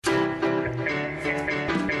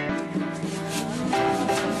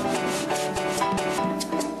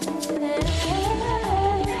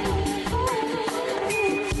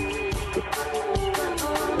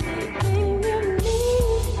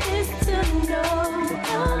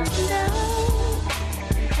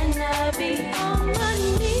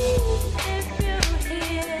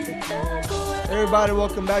everybody,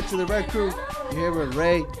 welcome back to the Red Crew. You're here with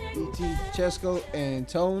Ray, E.T., Chesco, and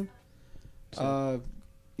Tone.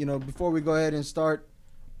 Before we go ahead and start,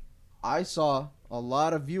 I saw a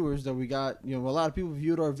lot of viewers that we got. A lot of people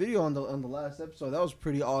viewed our video on the last episode. That was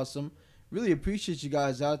pretty awesome. Really appreciate you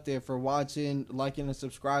guys out there for watching, liking, and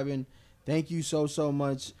subscribing. Thank you so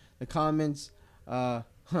much. The comments, my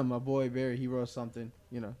boy Barry, he wrote something.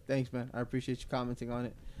 Thanks, man. I appreciate you commenting on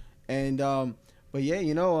it. And but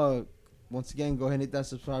yeah, once again, go ahead and hit that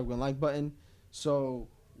subscribe and like button. So,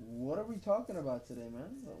 what are we talking about today, man?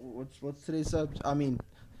 What's today's subject? I mean,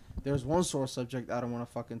 there's one sore subject I don't want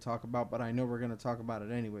to fucking talk about, but I know we're gonna talk about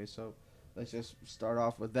it anyway. So, let's just start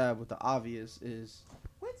off with that. With the obvious is,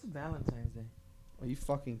 when's Valentine's Day? Are you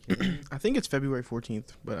fucking kidding me? I think it's February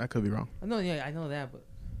 14th, but I could be wrong. I know that, but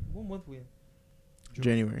what month we in?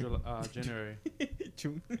 January. January.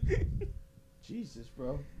 June. Jesus,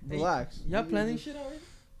 bro. Relax. Hey, y'all planning shit already?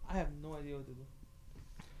 I have no idea what to do.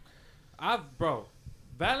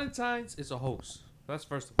 Valentine's is a hoax. That's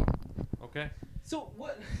first of all. Okay? So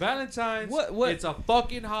what? Valentine's, what? It's a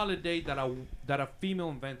fucking holiday that a female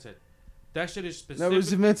invented. That shit is specific. No, it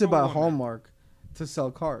was invented by women. Hallmark to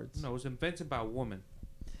sell cards. No, it was invented by a woman.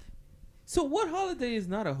 So what holiday is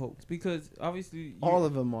not a hoax? Because obviously all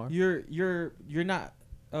of them are. You're not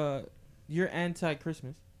you're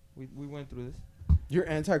anti-Christmas. We went through this. You're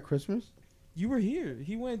anti-Christmas? You were here.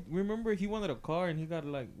 Remember he wanted a car and he got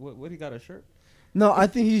he got a shirt? No, I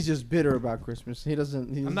think he's just bitter about Christmas. He doesn't.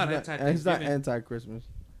 I'm not anti-Thanksgiving. He's not anti-Christmas.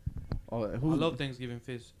 I love Thanksgiving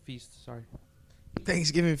feast. Sorry.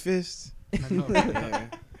 Thanksgiving fists. I know. Yeah.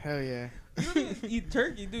 Hell yeah. You don't even eat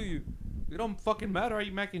turkey, do you? It don't fucking matter. I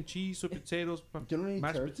eat mac and cheese, sweet potatoes, You don't eat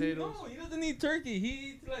mashed turkey? potatoes. No, he doesn't eat turkey. He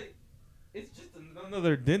eats it's just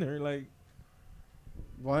another dinner.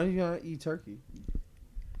 Why do you not eat turkey?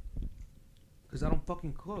 Because I don't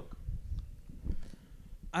fucking cook.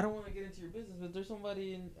 I don't want to get into your business, but there's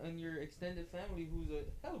somebody in your extended family who's a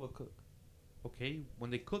hell of a cook. Okay,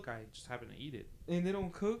 when they cook, I just happen to eat it. And they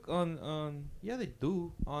don't cook on Yeah, they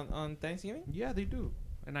do. on Thanksgiving? Yeah, they do.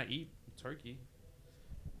 And I eat turkey.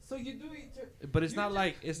 So you do eat turkey. But it's not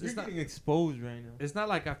like it's You're not getting exposed right now. it's not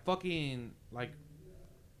like I fucking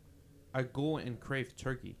I go and crave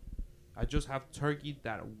turkey. I just have turkey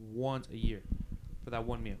that once a year for that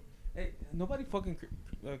one meal. Hey, nobody fucking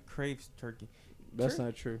craves turkey. That's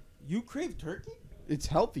not true. You crave turkey? It's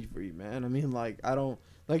healthy for you, man. I mean, I don't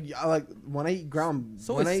I like when I eat ground.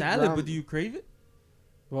 So when it's I eat salad, ground, but do you crave it?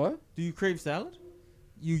 What? Do you crave salad?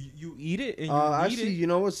 You eat it and you actually, eat it? you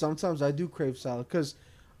know what? Sometimes I do crave salad because,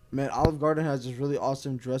 man, Olive Garden has this really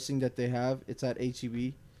awesome dressing that they have. It's at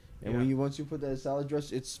HEB, and once you put that salad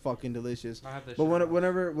dress, it's fucking delicious. I have that But shit.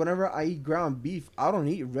 whenever I eat ground beef, I don't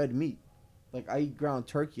eat red meat. Like I eat ground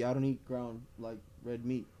turkey. I don't eat ground red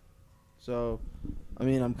meat. So, I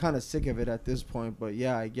mean, I'm kind of sick of it at this point. But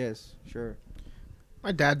yeah, I guess sure.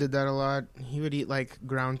 My dad did that a lot. He would eat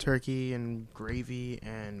ground turkey and gravy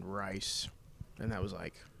and rice, and that was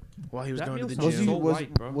while he was That going to the meal gym. sounds so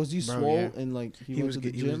white, bro. Was he Bro, swole yeah. and He was went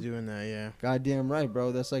to the gym? He was doing that, yeah. Goddamn right,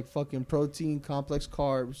 bro. That's like fucking protein, complex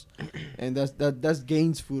carbs, and that's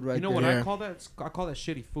gains food right You know there. what Yeah. I call that? I call that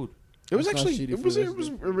shitty food. It was That's not actually shitty it was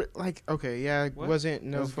food, okay, yeah, it What? wasn't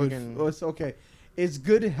no That's good fucking well, it's okay. It's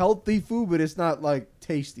good, healthy food, but it's not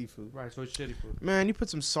tasty food. Right, so it's shitty food. Man, you put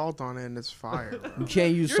some salt on it and it's fire, You bro.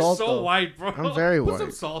 can't use You're salt so though. white, bro. I'm very Put white.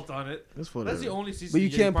 some salt on it. That's That's the only season. But you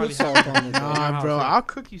can't put salt on it. Nah, bro, I'll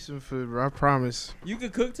cook you some food, bro. I promise. You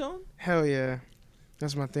could cook, Tone? Hell yeah.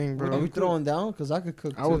 That's my thing, Are bro. we throwing down? Cause I could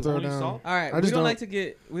cook I will too. throw Only down. salt? All right, I we just don't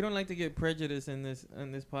don't- like to get prejudice in this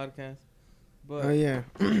podcast. But Oh yeah.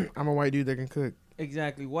 I'm a white dude that can cook.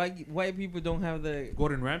 exactly, white people don't have the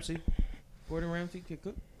Gordon Ramsay. Gordon Ramsay can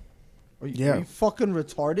cook. Are you, Yeah. are you fucking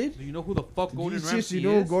retarded? Do you know who the fuck Do Gordon you Ramsay seriously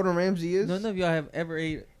know who is? Gordon Ramsay is? None of y'all have ever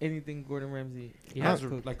ate anything Gordon Ramsay. He has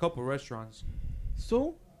cooked. like a couple restaurants.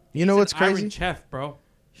 So You know He's what's an Iron crazy? chef, bro.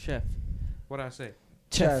 chef. What did I say?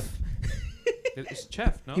 Chef. It's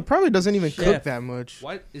chef, no? He probably doesn't even cook Chef. that much.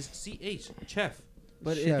 What is CH? Chef.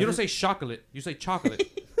 But Chef. You don't say chocolate. You say chocolate.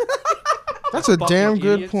 That's a Fucking damn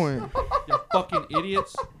good idiots. point. You fucking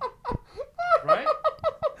idiots. Right?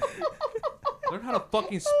 Learn how to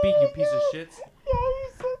fucking speak, you piece of shit.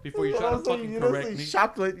 Before you try to fucking correct me.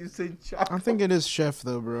 Chocolate, you say chocolate. I think it is chef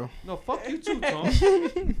though, bro. No, fuck you too, Tom.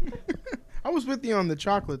 I was with you on the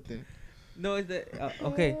chocolate thing. No, is that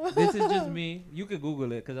okay? This is just me. You could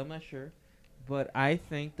Google it because I'm not sure. But I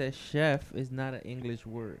think that chef is not an English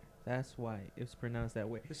word. That's why it's pronounced that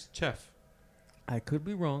way. It's chef. I could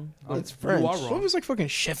be wrong. It's You French. are What wrong. was fucking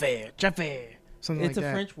chefy? Something It's like a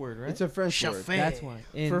that. French word, right? It's a French Chef. word. That's why.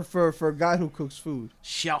 And For a guy who cooks food.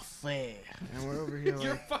 Chef. And we're over here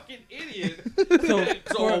You're a like, fucking idiot. so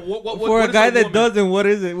So for what a is guy a that woman? doesn't, what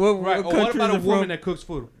is it? What Right. Or what country about is a it woman from? that cooks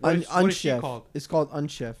food? What is she Unchef. called? It's called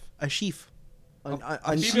unchef. a sheaf. Un- A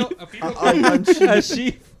un- female? unsheath. A female? Unsheath.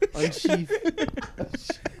 A sheep.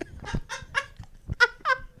 Unsheath.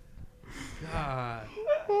 God.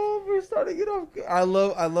 Oh, we're starting it off. I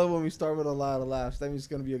love when we start with a lot of laughs. That means it's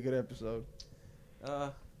gonna be a good episode.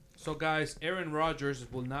 So guys, Aaron Rodgers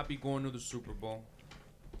will not be going to the Super Bowl.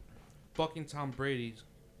 Fucking Tom Brady's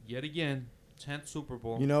yet again 10th Super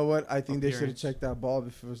Bowl. You know what? I think they should have Appearance. checked that ball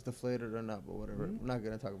if it was deflated or not. But whatever. Mhm. We're not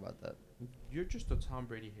gonna talk about that. You're just a Tom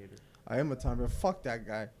Brady hater. I am a Tom Brady. Fuck that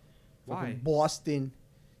guy. Why? Fucking Boston.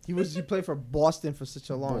 He played for Boston for such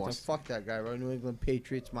a long time. Boston. Fuck that guy, bro. New England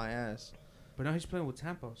Patriots, my ass. But now he's playing with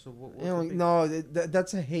Tampa. So what? You know, no,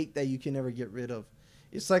 that's a hate that you can never get rid of.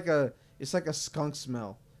 It's like a skunk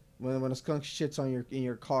smell. When a skunk shits on in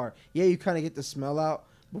your car, yeah, you kind of get the smell out,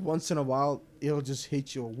 but once in a while it'll just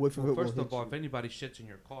hit you. A whiff of Well, it will first hit of all, you. if anybody shits in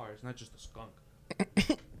your car, it's not just a skunk,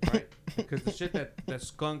 right? Because the shit that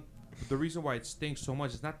skunk, the reason why it stinks so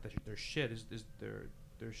much is not their shit, is their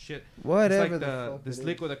shit. Whatever It's like the fuck this it is.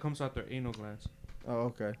 liquid that comes out their anal glands. Oh,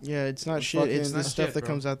 okay. Yeah, it's not The shit. It's fucking- the stuff shit, that bro.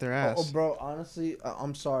 comes out their ass. Oh, bro, honestly,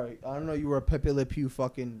 I'm sorry. I don't know you were a Pepe Le Pew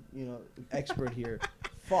fucking, expert here.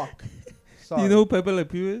 Fuck. Sorry. You know who Pepe Le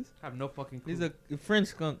Pew is? I have no fucking clue. He's a French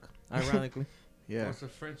skunk, ironically. Yeah. It's a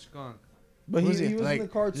French skunk. But Was he he? was Like, in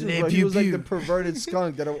the cartoon, Le bro. He Pew was like Pew. the perverted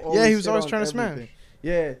skunk that Yeah, he was shit always on trying to everything. smash.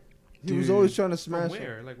 Yeah. He was Dude. always trying to From smash.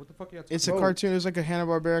 where? Like, what the fuck are you talking It's a Bro. cartoon. It was like a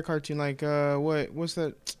Hanna-Barbera cartoon. Like, what's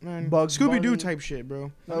that? Man, Bugs Scooby-Doo Bunny. type shit,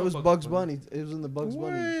 bro. No, it was Bugs Bunny. It was in the Bugs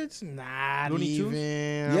Bunny. What? Not Looney Tunes? even.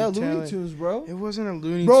 Yeah, I'm Looney telling- Tunes, bro. It wasn't a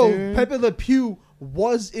Looney Bro, Tune. Pepe Le Pew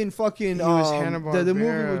was in fucking He was the movie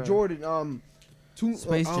Hanna-Barbera. with Jordan.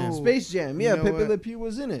 Space Jam. Space Jam. You Yeah, know Pepe what? Le Pew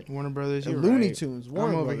was in it. Warner Brothers. And You're Looney right. Tunes. I'm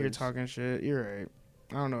Warner over here Brothers. talking shit. You're right.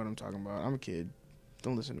 I don't know what I'm talking about. I'm a kid.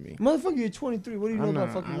 Don't listen to me. Motherfucker, you're 23. What do you know I'm about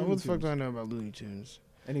not. fucking Looney What the fuck Tunes? do I know about Looney Tunes?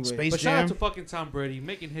 Anyway, Space But shout out Jam. to fucking Tom Brady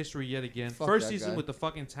making history yet again. Fuck First that season guy. with the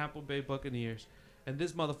fucking Tampa Bay Buccaneers, and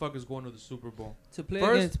this motherfucker's going to the Super Bowl. To play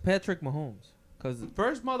First- against Patrick Mahomes. Because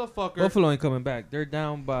First motherfucker. Buffalo ain't coming back. They're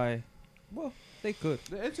down by, well, they could.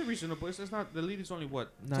 It's a reasonable. It's not. The lead is only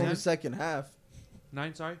what? it's only 9. second half.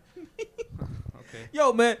 9. Sorry. Okay.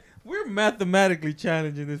 Yo, man, we're mathematically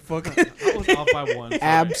challenging this fucking. I was off by one. sorry.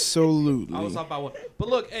 Absolutely. I was off by one. But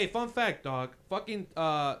look, hey, fun fact, dog. Fucking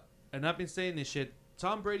and I've been saying this shit.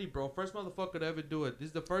 Tom Brady, bro, first motherfucker to ever do it. This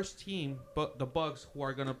is the first team, but the Bucks, who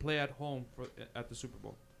are gonna play at home at the Super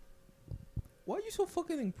Bowl. Why are you so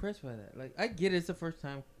fucking impressed by that? Like, I get it, it's the first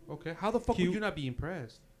time. Okay. How the fuck Cute. would you not be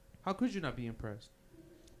impressed? How could you not be impressed?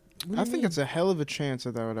 What do I you think mean? it's a hell of a chance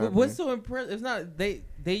that would happen. What's so impressive? It's not they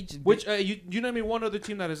just Which you name me one other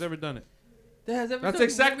team that has ever done it. that has ever That's done-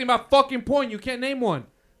 exactly my fucking point. You can't name one.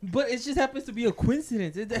 But it just happens to be a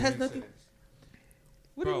coincidence. It has nothing.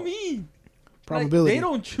 What do Bro. you mean? Probability. Like, they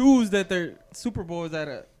don't choose that their Super Bowl is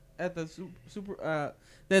at the super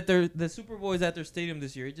that the Super Bowl is at their stadium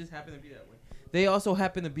this year. It just happened to be that way. They also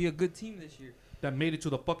happen to be a good team this year. That made it to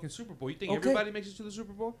the fucking Super Bowl. You think Okay. everybody makes it to the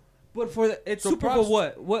Super Bowl? But for it's So Super props- Bowl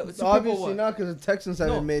what? Super Bowl Obviously what? not, because the Texans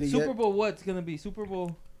haven't No, made it Super yet. Bowl what's gonna be Super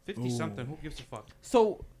Bowl? 50 something. Who gives a fuck?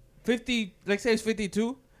 So 50, like say it's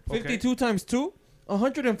 52. Okay. 52 times 2,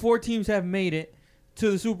 104 teams have made it to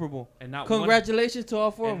the Super Bowl. And not Congratulations to all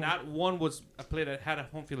four one. of And them. not one was a play that had a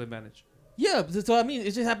home field advantage. Yeah, so I mean,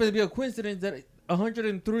 it just happened to be a coincidence that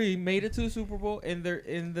 103 made it to the Super Bowl, and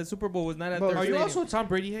the Super Bowl was not at But their Are you stadium. also a Tom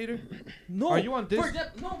Brady hater? No. Are you on this?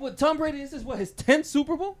 No, but Tom Brady, this is what, his 10th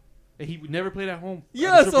Super Bowl? And he never played at home. at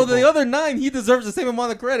Yeah, the so Super the Bowl. other 9, he deserves the same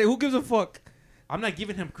amount of credit. Who gives a fuck? I'm not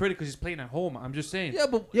giving him credit because he's playing at home. I'm just saying. Yeah,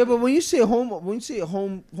 but Yeah, but when you say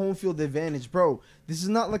home field advantage, bro, this is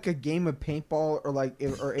not like a game of paintball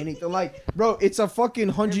or anything. Like, bro, it's a fucking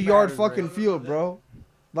 100-yard matters, fucking right? field, bro.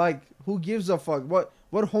 Like, who gives a fuck?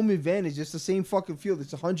 What home advantage? It's the same fucking field.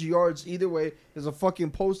 It's 100 yards either way. There's a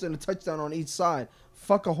fucking post and a touchdown on each side.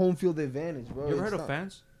 Fuck a home field advantage, bro. You ever It's heard of not-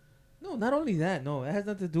 fans? no, not only that. No, it has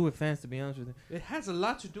nothing to do with fans, to be honest with you. It has a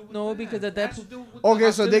lot to do with No, that. because at It that has to po- do with Okay,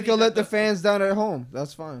 the so they hostility can let that the fans down at home.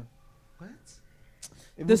 That's fine. What?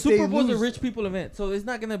 If The they Super Bowl is a lose- rich people event, so it's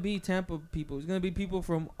not gonna be Tampa people. It's gonna be people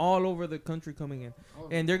from all over the country coming in,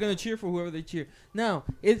 and they're gonna cheer for whoever they cheer. Now,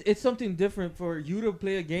 it's something different for you to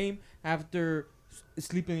play a game after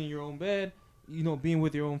sleeping in your own bed, being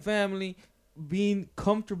with your own family, being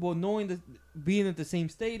comfortable, knowing that being at the same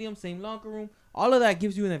stadium, same locker room. All of that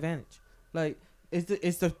gives you an advantage. Like it's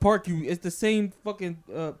the same fucking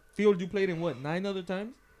field you played in 9 other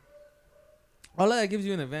times. All of that gives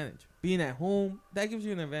you an advantage. Being at home, that gives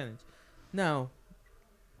you an advantage. Now,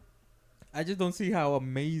 I just don't see how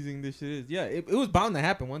amazing this shit is. Yeah, it was bound to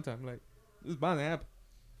happen one time. Like, it was bound to happen.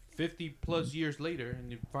 50 plus years later,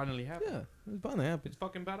 and it finally happened. Yeah, it was bound to happen. It's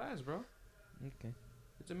fucking badass, bro. Okay.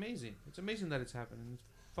 It's amazing. It's amazing that it's happening. It's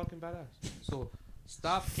fucking badass. So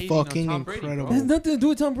stop hating Fucking on Tom Brady, incredible. It has bro. nothing to do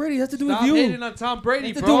with Tom Brady. It has to do Stop with you. hating on Tom Brady,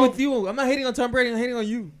 It has to bro. do with you. I'm not hating on Tom Brady. I'm hating on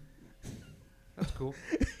you. That's cool.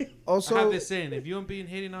 I have Also, this saying: if you ain't being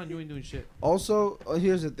hating on, you ain't doing shit.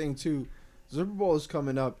 here's the thing too. Super Bowl is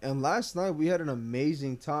coming up, and last night we had an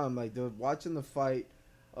amazing time. Like watching the fight,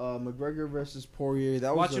 McGregor versus Poirier.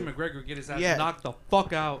 That was Watching McGregor get his ass Yeah. knocked the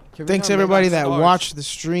fuck out. Thanks everybody that stars. watched the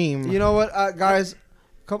stream. You know what, guys?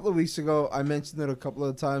 A couple of weeks ago, I mentioned it a couple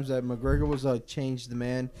of times that McGregor was a changed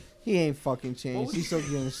man. He ain't fucking changed. He's still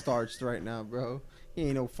getting starched right now, bro. He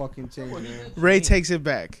ain't no fucking change, man. Ray takes it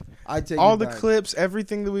back. I take All it the back. clips,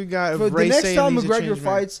 everything that we got For of the Ray next saying time he's a McGregor changed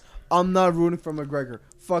man. fights, I'm not rooting for McGregor.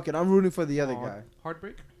 Fuck it, I'm rooting for the other guy.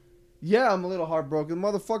 Heartbreak. Yeah, I'm a little heartbroken.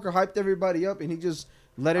 Motherfucker hyped everybody up, and he just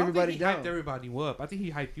let everybody I down. think he hyped everybody up. I think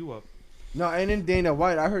he hyped you up. No, and then Dana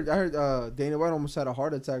White. I heard Dana White almost had a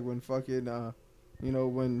heart attack when fucking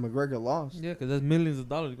when McGregor lost. Yeah, because there's millions of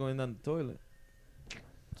dollars going down the toilet.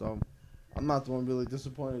 So I'm not the one really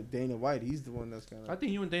disappointed with Dana White. He's the one that's kind I of.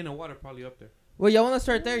 think you and Dana White are probably up there. Well, y'all want to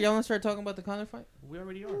start there? Y'all want to start talking about the Conor fight? We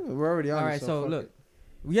already are. We're already on. All it, right, so fuck look. it.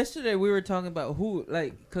 Yesterday we were talking about who,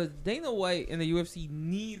 like, because Dana White and the UFC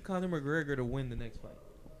need Conor McGregor to win the next fight.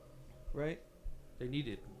 Right? They need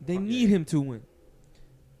it. They Fuck need yeah. him to win.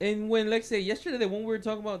 And when, like, say, yesterday, the one we were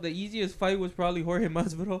talking about, the easiest fight was probably Jorge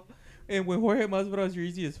Masvidal. And when Jorge Masvidal is your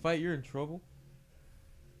easiest fight, you're in trouble.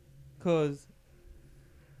 Because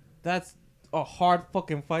that's a hard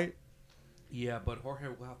fucking fight. Yeah, but Jorge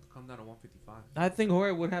will have to come down to 155. I think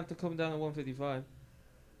Jorge would have to come down to 155.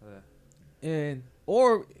 Yeah. And,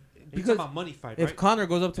 or, Because because about money fight, if right? Conor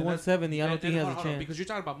goes up to And that's- 170, I don't And- think he and has hold a on, chance. because you're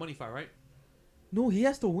talking about money fight, right? No, he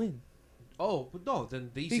has to win. Oh, but no, then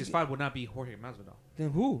the easiest fight would not be Jorge Masvidal. Then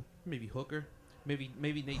who? Maybe Hooker. Maybe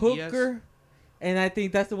Nate Diaz. Hooker. And I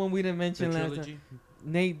think that's the one we didn't The mention last time. trilogy.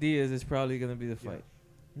 Nate Diaz is probably going to be the Yeah. fight.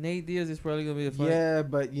 Nate Diaz is probably going to be the fight. Yeah,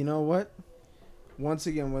 but you know what? Once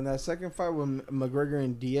again, when that second fight with McGregor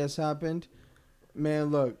and Diaz happened, man,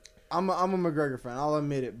 look, I'm a McGregor fan. I'll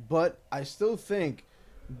admit it, but I still think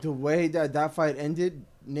the way that fight ended,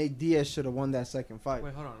 Nate Diaz should have won that second fight.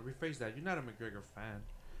 Wait, hold on. Rephrase that. You're not a McGregor fan.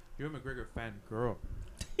 You're a McGregor fan girl.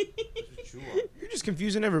 That's what you are. You're just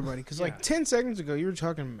confusing everybody. Because Yeah. like 10 seconds ago, you were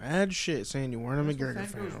talking mad shit saying you weren't a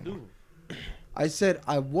That's what McGregor fangirls fan. do. I said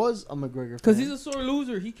I was a McGregor fan. Because he's a sore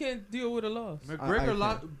loser. He can't deal with a loss.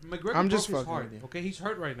 McGregor I'm just broke his fucking heart. with you. Okay, he's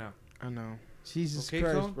hurt right now. I know. Jesus Okay,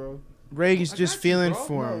 Christ, Cone? bro. Ray's I just got you, feeling bro.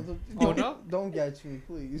 for No, him. Oh, no? Don't catch me,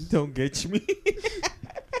 please. Don't get me.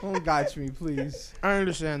 Don't catch me, please. I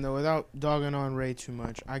understand though. Without dogging on Ray too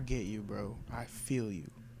much, I get you, bro. I feel you.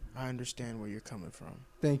 I understand where you're coming from.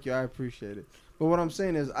 Thank you, I appreciate it. But what I'm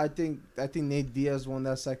saying is, I think Nate Diaz won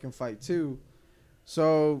that second fight too.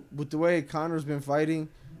 So with the way Conor's been fighting,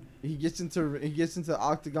 he gets into the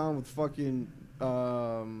octagon with fucking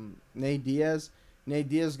Nate Diaz. Nate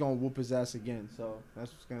Diaz is gonna whoop his ass again. So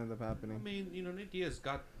that's what's gonna end up I happening. mean, Nate Diaz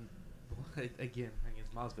got again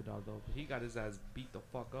against Masvidal though. But he got his ass beat the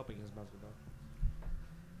fuck up against Masvidal.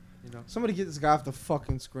 You know, Somebody get this guy off the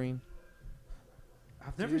fucking screen.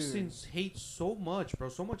 I've never Dude. seen hate so much, bro.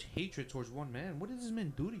 So much hatred towards one man. What did this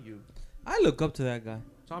man do to you? I look up to that guy.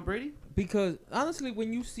 Tom Brady? Because, honestly,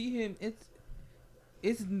 when you see him,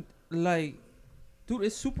 it's like, dude,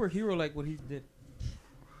 it's superhero like what he did.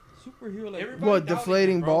 Superhero like. Everybody What, doubted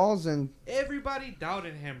deflating him, bro. balls and Everybody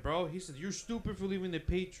doubted him, bro. He said, "You're stupid for leaving the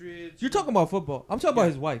Patriots." You're talking about football. I'm talking about Yeah.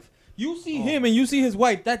 his wife. You see Oh. him and you see his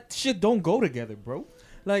wife. That shit don't go together, bro.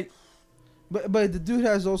 Like, But the dude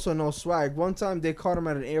has also no swag. One time they caught him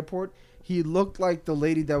at an airport. He looked like the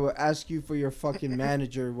lady that would ask you for your fucking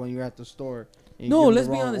manager when you're at the store. and you no, give him let's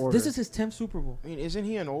the be wrong honest. order. This is his 10th Super Bowl. I mean, isn't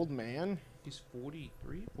he an old man? He's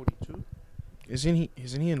 43, 42. Isn't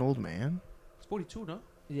he an old man? He's 42, no?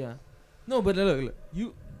 Yeah. No, but look.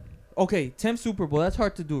 You, okay, 10th Super Bowl. That's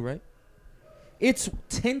hard to do, right? It's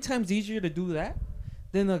 10 times easier to do that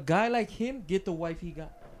than a guy like him get the wife he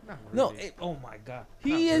got. Not No, really. oh my God.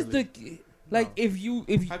 Not He is really. the, like, No. if you No.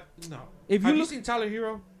 if Have you you look, seen Tyler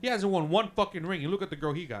Hero? He hasn't won one fucking ring. You look at the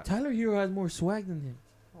girl he got. Tyler Hero has more swag than him.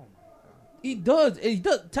 Oh my God. He does. He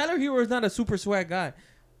does. Tyler Hero is not a super swag guy,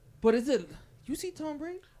 but is it? You see Tom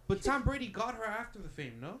Brady? But Tom Brady got her after the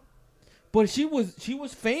fame, no? But she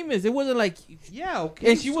was famous. It wasn't like, Yeah,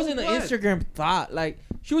 okay. and she so wasn't an what? Instagram thought. Like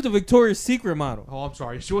she was a Victoria's Secret model. Oh, I'm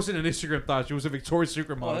sorry. She wasn't an Instagram thought. She was a Victoria's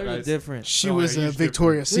Secret Oh, model, there's a guys. difference. She No, was yeah, a he's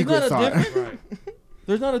Victoria's There's Secret not a thought. difference. Right.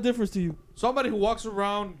 There's not a difference to you. Somebody who walks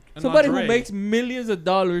around. In Somebody lingerie. who makes millions of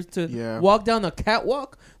dollars to Yeah. walk down a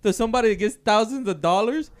catwalk to somebody that gets thousands of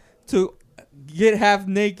dollars to get half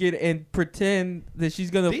naked and pretend that she's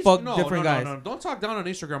gonna fuck different guys. No. Don't talk down on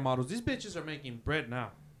Instagram models. These bitches are making bread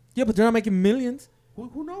now. Yeah, but they're not making millions.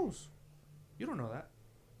 Who knows? You don't know that.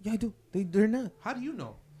 Yeah, I do. They're not. How do you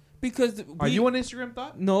know? Because Are you an Instagram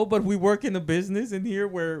thought? No, but we work in a business in here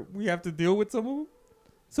where we have to deal with some of them,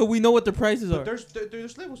 so we know what the prices But are.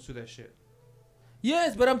 there's levels to that shit.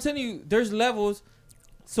 Yes, but I'm telling you, there's levels.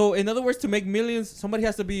 So in other words, to make millions, somebody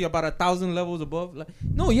has to be about 1,000 levels above. Like,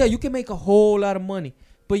 no, yeah, you can make a whole lot of money,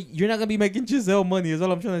 but you're not gonna be making Giselle money. Is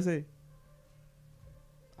all I'm trying to say.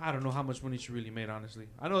 I don't know how much money she really made, honestly.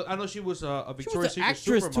 I know she was a She was Victoria's an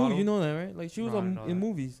Secret actress too. supermodel. You know that, right? Like she was No, I know in that.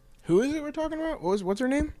 movies. Who is it we're talking about? What's her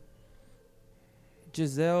name?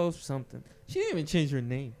 Giselle something. She didn't even change her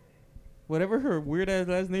name. Whatever her weird ass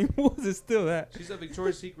last name was, it's still that. She's a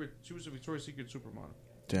Victoria's Secret. She was a Victoria's Secret supermodel.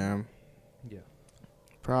 Damn. Yeah.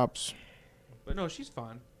 Props. But no, she's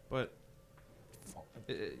fine. But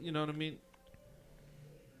you know what I mean.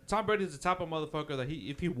 Tom Brady's the type of motherfucker that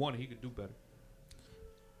if he won, he could do better.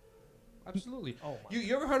 Absolutely. Oh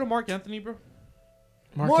You ever heard of Mark Anthony, bro?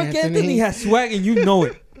 Mark Anthony has swag, and you know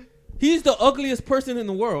it. He's the ugliest person in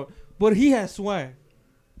the world, but he has swag.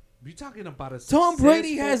 You talking about a Tom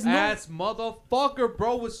Brady has no- ass motherfucker,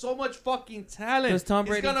 bro, with so much fucking talent. Does Tom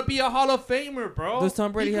Brady- He's gonna be a Hall of Famer, bro. Does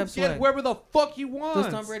Tom Brady he have can get swag? wherever the fuck he wants.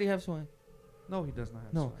 Does Tom Brady have swag? No, he does not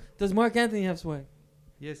have No. swag. Does Mark Anthony have swag?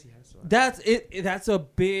 Yes, he has swag. That's it. That's a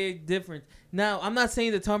big difference. Now, I'm not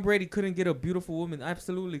saying that Tom Brady couldn't get a beautiful woman.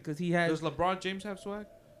 Absolutely, because he has. Does LeBron James have swag?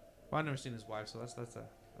 Well, I've never seen his wife, so that's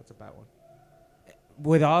a bad one.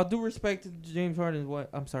 With all due respect to James Harden's wife,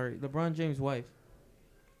 I'm sorry, LeBron James' wife.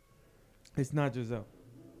 It's not Giselle.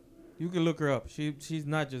 You can look her up. She's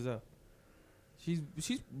not Giselle. She's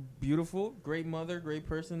beautiful, great mother, great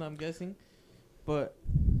person. I'm guessing, but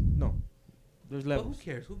no, there's But who levels.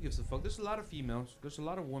 cares? Who gives a fuck? There's a lot of females. There's a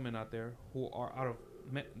lot of women out there who are out of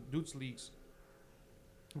dudes' leagues.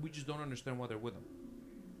 We just don't understand why they're with them.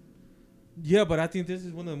 Yeah, but I think this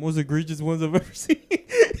is one of the most egregious ones I've ever seen.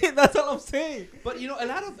 That's all I'm saying. But you know,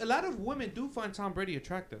 a lot of women do find Tom Brady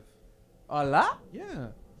attractive. A lot? Yeah.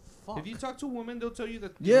 Fuck. If you talk to women, they'll tell you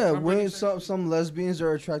that. Yeah, Tom when Brady's some lesbians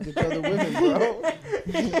are attracted to other women, bro.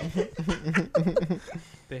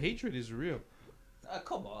 the hatred is real.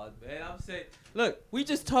 Come on, man. I'm saying, look, we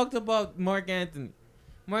just talked about Mark Anthony.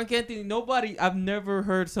 Mark Anthony. I've never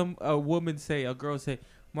heard a girl say,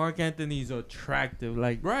 Mark Anthony's attractive.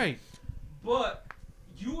 Like, Right. but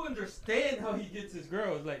you understand how he gets his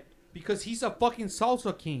girls. Like, Because he's a fucking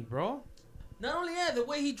salsa king, bro. not only that, the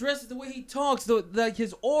way he dresses, the way he talks, like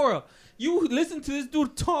his aura. You listen to this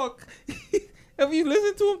dude talk. Have you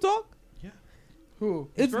listened to him talk? Yeah. Who?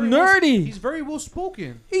 It's very nerdy. He's very well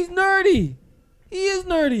spoken. He's nerdy. He is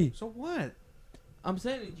nerdy. So what? I'm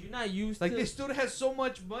saying you're not used Like to. this dude has so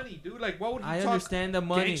much money, dude. Like why would he I talk understand the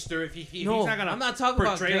money. gangster if he's No, not gonna I'm not talking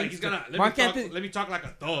about portray like he's gangster. gonna Mark Anthony- let me talk like a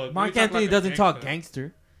thug. Mark Anthony doesn't talk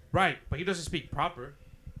gangster. Right, but he doesn't speak proper.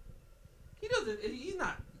 He doesn't. He's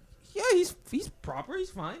not. Yeah, he's proper. He's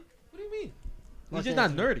fine. What do you mean? Mark He's just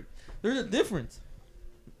not Anthony. nerdy. There's a difference.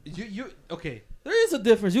 You okay? There is a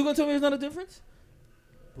difference. You gonna tell me there's not a difference?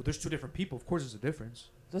 Well, there's two different people. Of course, there's a difference.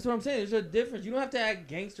 That's what I'm saying. There's a difference. You don't have to act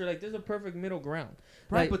gangster. Like there's a perfect middle ground.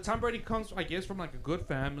 Right, Like, but Tom Brady comes, I guess, from like a good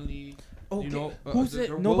family. okay. You know, Who they're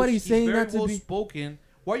said nobody's saying he's very that to well be? spoken.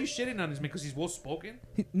 Why are you shitting on this man? Because he's well spoken.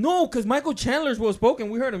 No, because Michael Chandler's well spoken.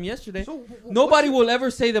 We heard him yesterday. So Nobody will ever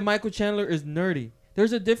say that Michael Chandler is nerdy.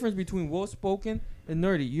 There's a difference between well spoken and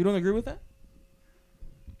nerdy. You don't agree with that?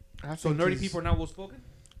 So nerdy people are not well spoken.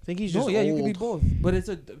 I think he's No, just yeah, old. you can be both.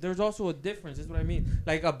 But there's also a difference. That's what I mean.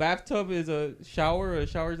 Like a bathtub is a shower. A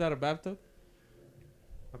shower is not a bathtub.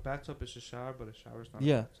 A bathtub is a shower, but a shower is not.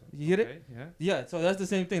 Yeah. A bathtub. You get it? Okay, yeah. Yeah. So that's the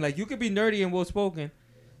same thing. Like you could be nerdy and well spoken.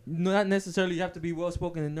 Not necessarily you have to be well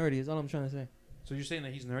spoken and nerdy. Is all I'm trying to say. So you're saying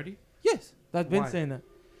that he's nerdy? Yes, I've been Why? saying that.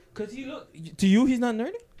 Cause he look to you, he's not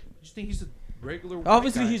nerdy. You just think he's a regular? White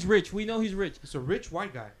Obviously, guy? he's rich. We know he's rich. He's a rich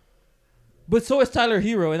white guy. But so is Tyler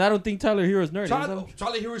Hero, and I don't think Tyler Hero is nerdy.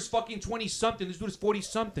 Charlie Hero is fucking 20 something. This dude is 40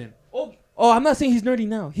 something. Oh, I'm not saying he's nerdy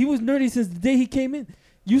now. He was nerdy since the day he came in.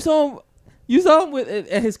 You saw him with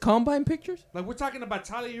at his combine pictures. Like we're talking about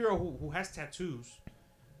Tyler Hero who has tattoos,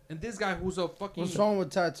 and this guy who's a fucking. What's wrong with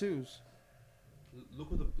tattoos?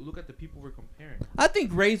 Look at the people we're comparing. I think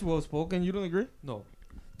Ray's well spoken. You don't agree? No.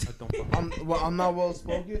 I don't fucking. I'm not well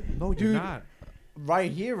spoken. No, you're Dude, not.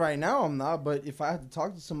 Right here, right now, I'm not. But if I have to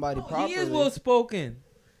talk to somebody properly, He is well spoken.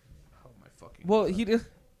 Oh my fucking. Well, God. he did.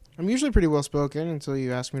 I'm usually pretty well spoken until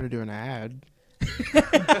you ask me to do an ad.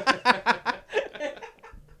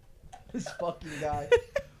 this fucking guy.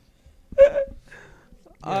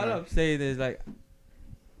 All I'm saying is like,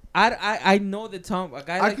 I know that Tom a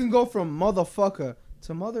guy I like can go from motherfucker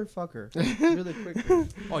to motherfucker really quickly.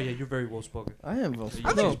 Oh yeah, you're very well spoken. I am well You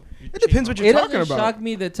spoken. No. changed- you It depends changed what my you're it talking doesn't about. shock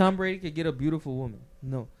me that Tom Brady could get a beautiful woman.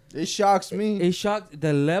 No, It shocks me. it shocked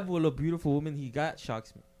the level of beautiful woman he got.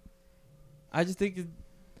 Shocks me. I just think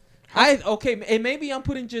and maybe I'm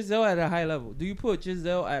putting Giselle at a high level. Do you put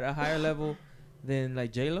Giselle at a higher level than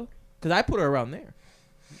like J-Lo? Because I put her around there.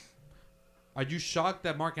 Are you shocked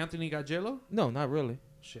that Mark Anthony got J-Lo? No, not really.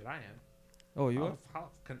 Shit, I am. Oh, you are? How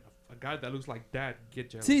can a guy that looks like that get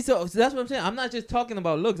J-Lo? See, so that's what I'm saying. I'm not just talking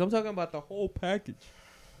about looks. I'm talking about the whole package.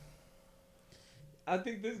 I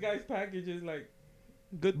think this guy's package is like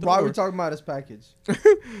good. Why are we Thor. talking about his package?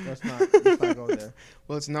 Let's not go there.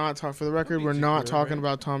 Well, let's not talk. For the record, be we're not insecure, talking right?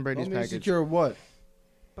 about Tom Brady's Don't be package. insecure what?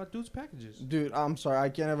 But dude's packages. Dude, I'm sorry. I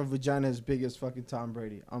can't have a vagina as big as fucking Tom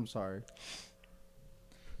Brady. I'm sorry.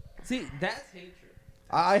 See, that's hatred.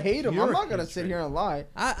 I hate him. You're I'm not going to hatred. sit here and lie.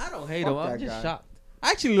 I don't hate Fuck him. I'm that just guy. shocked.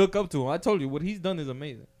 I actually look up to him. I told you what he's done is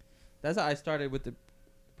amazing. That's how I started with the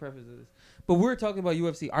preface of this. But we're talking about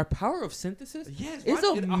UFC. Our power of synthesis Yes, is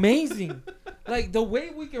what? amazing. Like the way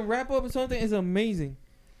we can wrap up something is amazing.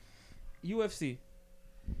 UFC.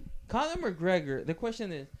 Conor McGregor. The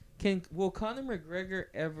question is, will Conor McGregor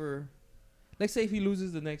ever? Let's say if he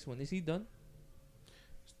loses the next one, is he done?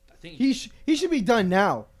 I think He should be done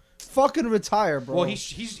now. Fucking retire, bro. Well,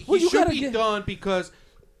 he Well, you should gotta be get- done because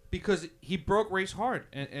he broke Ray's heart,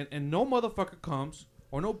 and no motherfucker comes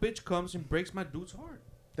or no bitch comes and breaks my dude's heart.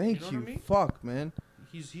 Thank you you. know what I mean? Fuck, man.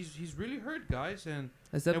 He's really hurt, guys, and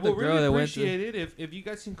Except and the we'll girl really that went to appreciate it if you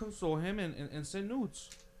guys can console him and send nudes,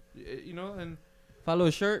 you know. And follow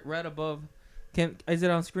a shirt right above. Is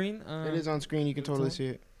it on screen? It is on screen. You can totally see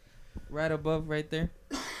it. Right above, right there.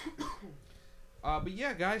 but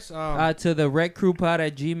yeah, guys. To the Red Crew Pod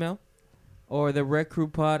at Gmail, or the Red Crew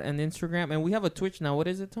Pod on Instagram, and we have a Twitch now. What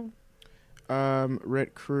is it, Tom?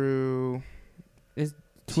 Red Crew.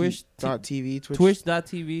 Twitch. TV.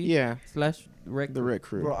 Twitch.tv. Yeah, /Red. the Red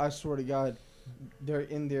Crew. Bro, I swear to God, they're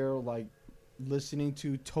in there like listening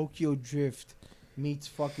to Tokyo Drift meets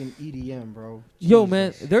fucking EDM, bro. Yo,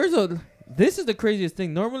 Jesus. man, this is the craziest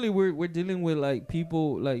thing. Normally, we're dealing with like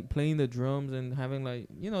people like playing the drums and having like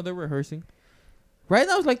they're rehearsing. Right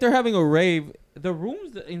now, it's like they're having a rave. The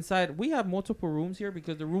rooms inside, we have multiple rooms here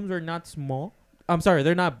because the rooms are not small. I'm sorry,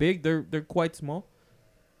 they're not big. They're quite small.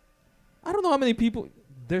 I don't know how many people.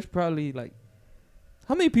 There's probably like,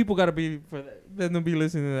 how many people gotta be for them to be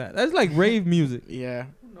listening to that? That's like rave music. Yeah.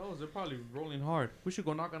 who knows? They're probably rolling hard. We should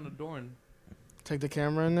go knock on the door and Take the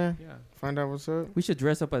camera in there. yeah. Find out what's up. We should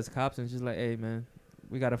dress up as cops and just like, hey man,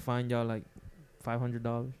 we gotta find y'all like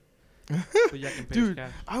 $500. So y'all can pay Dude. us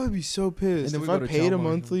cash. I would be so pissed then if we I go to paid a Chalmers.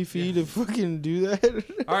 monthly fee Yeah. to fucking do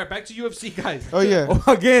that. All right, back to UFC, guys. Oh yeah.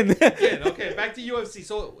 Oh, again. Again, okay, back to UFC.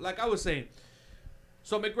 So, like I was saying,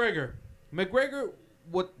 so McGregor,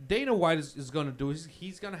 what Dana White is gonna do is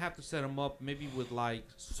he's gonna have to set him up maybe with like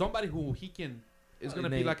somebody who he can is gonna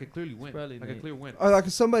be Nate. like a clearly win, Probably like a Nate. clear win. Like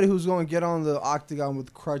somebody who's going to get on the octagon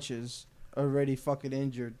with crutches, already fucking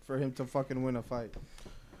injured, for him to fucking win a fight.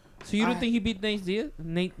 So you don't I- think he beat Nate Diaz?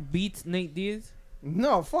 Nate beats Nate Diaz?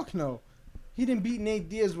 No, fuck no. He didn't beat Nate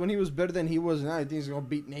Diaz when he was better than he was now. You think he's going to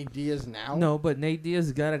beat Nate Diaz now? No, but Nate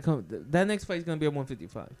Diaz gotta come. That next fight's gonna be at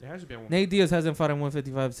 155. It has to be a win. Nate Diaz hasn't fought at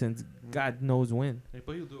 155 since God knows when.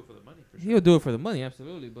 But he'll do it for the money for sure. He'll do it for the money,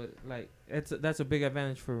 absolutely. But like, that's a big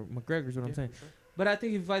advantage for McGregor. Is what I'm Yeah, saying. for sure. But I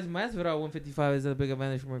think if he fights Masvidal at 155, is a big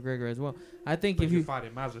advantage for McGregor as well. I think But if you're you,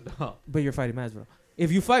 fighting Masvidal. but you're fighting Masvidal.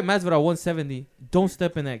 If you fight Masvidal at 170, don't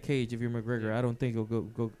step in that cage. If you're McGregor, Yeah. I don't think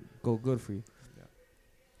it'll go good for you. Yeah.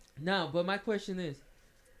 Now, but my question is,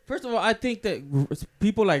 first of all, I think that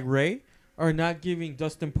people like Ray are not giving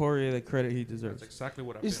Dustin Poirier the credit he deserves. That's exactly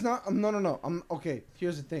what I It's think. not. No. I'm okay.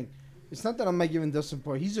 Here's the thing. It's not that I'm not giving Dustin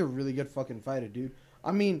Poirier. He's a really good fucking fighter, dude.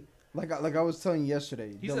 I mean, like I was telling you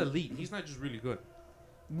yesterday. He's elite. He's not just really good.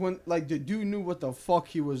 When like the dude knew what the fuck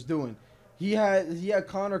he was doing. He had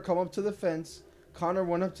Connor come up to the fence. Connor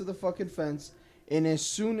went up to the fucking fence, and as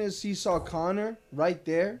soon as he saw Connor right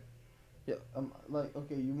there, yeah, I'm like,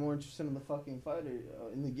 okay, you more interested in the fucking fighter,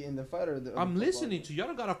 in the fighter. I'm listening to you. I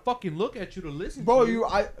don't gotta fucking look at you to listen Bro, to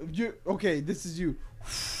you okay? This is you.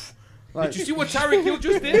 Did you see what Tyreek Hill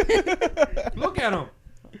just did? Look at him.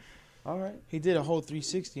 All right. He did a whole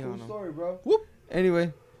 360 Cool on him. story, bro. Whoop.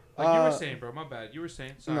 Anyway, Like you were saying, bro. My bad. You were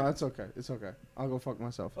saying. Sorry. No, it's okay. It's okay. I'll go fuck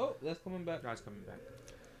myself. Oh, that's coming back. Guys coming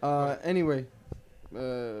back. Anyway,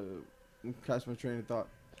 catch my train of thought.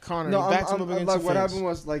 Connor, No, back to I'm, moving I'm, into like what fence. happened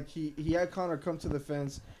was like he had Connor come to the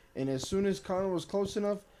fence, and as soon as Connor was close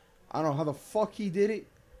enough, I don't know how the fuck he did it.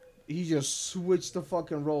 He just switched the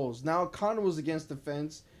fucking roles. Now Connor was against the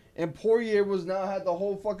fence, and Poirier was now had the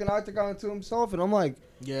whole fucking octagon to himself, and I'm like,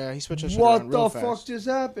 Yeah, he switched his shit what around the real fuck fast. just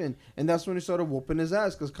happened? And that's when he started whooping his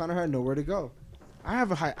ass because Connor had nowhere to go. I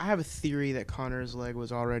have a theory that Connor's leg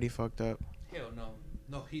was already fucked up. Hell no.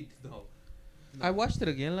 No, no. I watched it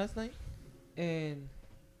again last night, and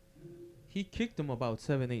he kicked him about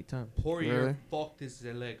 7-8 times. Poirier Really? fucked his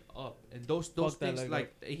leg up, and those Fucked that things leg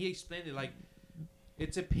like he explained it like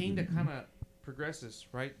it's a pain that kind of progresses,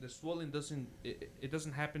 right? The swelling it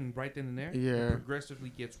doesn't happen right then and there. Yeah. It progressively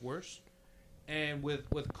gets worse, and with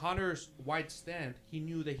Connor's wide stand, he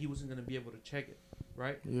knew that he wasn't gonna be able to check it,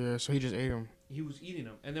 right? Yeah, so he just ate him. He was eating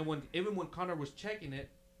them, and then even when Connor was checking it,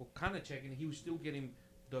 well, kind of checking it, he was still getting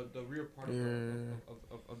the rear part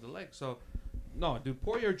of the leg. So, no, dude,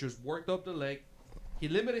 Poirier just worked up the leg. He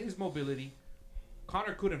limited his mobility.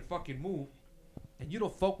 Connor couldn't fucking move, and you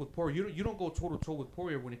don't fuck with Poirier. You don't go toe to toe with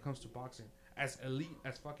Poirier when it comes to boxing. As elite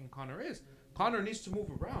as fucking Connor is, Connor needs to move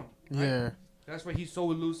around. Right? Yeah. That's why he's so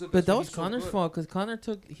elusive. But That's that why was he's so Connor's good. fault because Connor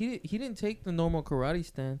he didn't take the normal karate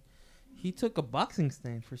stand. He took a boxing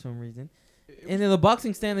stand for some reason. And then the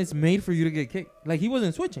boxing stand is made for you to get kicked. Like, he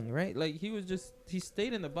wasn't switching, right? Like, he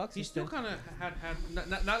stayed in the boxing He still stand. kind of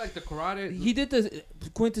had not like the karate. He did the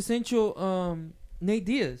quintessential Nate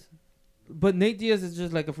Diaz. But Nate Diaz is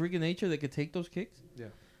just like a freak of nature that could take those kicks. Yeah.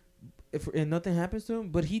 And nothing happens to him.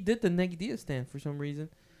 But he did the Nate Diaz stand for some reason.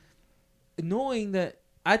 Knowing that,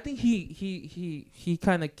 I think he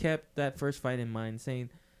kind of kept that first fight in mind, saying,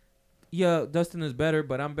 yeah, Dustin is better,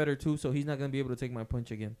 but I'm better too, so he's not going to be able to take my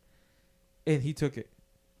punch again. And he took it.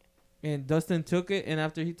 And Dustin took it, and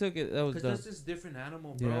after he took it, that was Because done. that's this different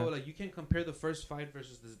animal, bro. Yeah. Like, you can't compare the first fight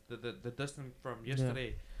versus the Dustin from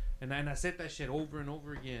yesterday. And I said that shit over and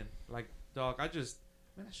over again. Like, dog, I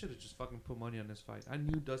should have just fucking put money on this fight. I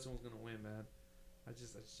knew Dustin was gonna win, man. I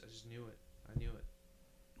just knew it. I knew it.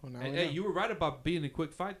 Well, now And we hey, know. you were right about being a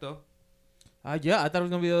quick fight, though. Yeah, I thought it was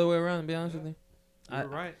going to be the other way around, to be honest with you. You were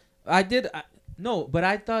right. No, but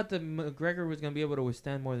I thought that McGregor was going to be able to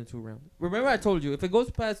withstand more than 2 rounds. Remember I told you, if it goes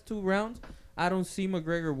past 2 rounds, I don't see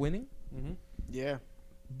McGregor winning. Mm-hmm. Yeah.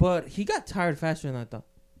 But he got tired faster than I thought.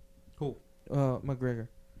 Who? McGregor.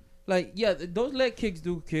 Like, yeah, those leg kicks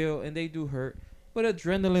do kill and they do hurt. But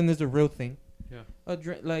adrenaline is a real thing. Yeah.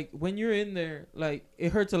 Like, when you're in there, like,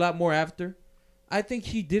 it hurts a lot more after. I think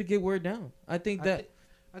he did get wear down. I think that...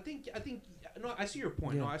 I think. No, I see your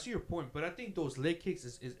point. Yeah. No, I see your point. But I think those leg kicks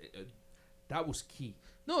is that was key.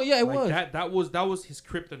 No, yeah, it Like, was. that was his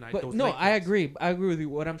kryptonite. But those no, leg I kicks. agree. I agree with you.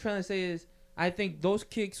 What I'm trying to say is, I think those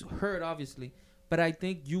kicks hurt, obviously, but I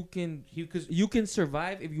think you can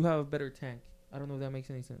survive if you have a better tank. I don't know if that makes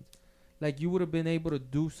any sense. Like, you would have been able to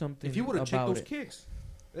do something. If you would have checked about those it. kicks,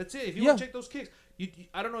 that's it. If you Yeah. would have checked those kicks, you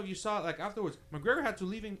I don't know if you saw it, like afterwards. McGregor had to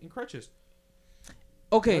leave in crutches.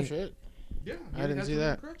 Okay, Oh, shit. Yeah, I didn't see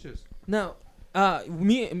that. Crutches. now,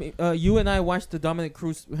 you and I watched the Dominic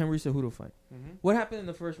Cruz Henry Cejudo fight. Mm-hmm. What happened in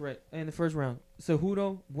the first round?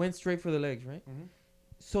 Cejudo went straight for the legs, right? Mm-hmm.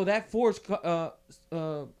 So that forced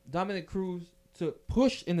Dominic Cruz to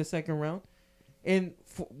push in the second round. And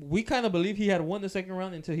we kind of believe he had won the second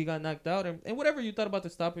round until he got knocked out. And whatever you thought about the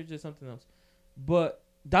stoppage is something else. But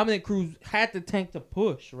Dominic Cruz had the tank to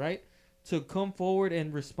push, right? To come forward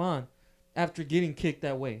and respond after getting kicked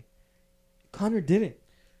that way. Connor didn't.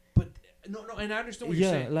 But no, and I understand what you're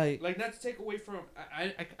Yeah, saying. like not to take away from.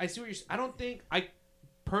 I see what you're. I don't think I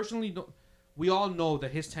personally don't. We all know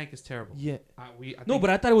that his tank is terrible. yeah. I No, think, but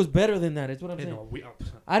I thought it was better than that. Is what I'm you saying. know, we.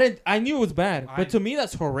 I knew it was bad, but to me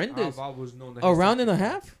that's horrendous. I've always known that A his round tank and a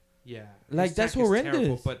is- half? Yeah, Like, his that's tank is horrendous.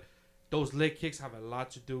 terrible, but those leg kicks have a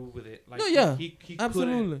lot to do with it. Like, No, yeah, he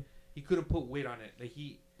Absolutely. he couldn't put weight on it. Like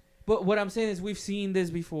he. But what I'm saying is we've seen this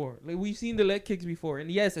before. Like, we've seen the leg kicks before,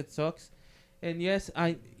 and yes, it sucks. And yes,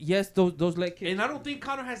 those leg kicks. And I don't think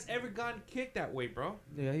Conor has ever gotten kicked that way, bro.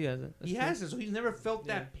 Yeah, he hasn't. That's He true. hasn't, so he's never felt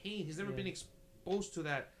Yeah. that pain. He's never Yeah. been exposed to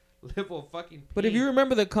that level of fucking pain. But if you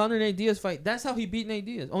remember the Conor Nate Diaz fight, that's how he beat Nate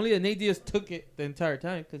Diaz. Only that Nate Diaz took it the entire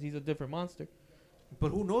time because he's a different monster. But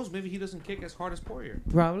who knows? Maybe he doesn't kick as hard as Poirier.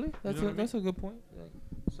 Probably. That's know what I mean? that's a good point. Like,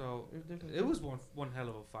 So there's different it was one hell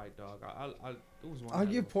of a fight, dog. It was one. I'll hell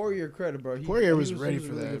give of a Poirier credit, bro. Poirier was he ready a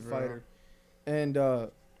for really that, good bro. fighter.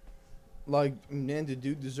 And like, man, the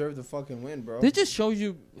dude deserved the fucking win, bro. This just shows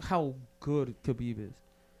you how good Khabib is.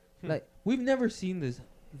 Hmm. Like, we've never seen this.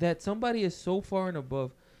 That somebody is so far and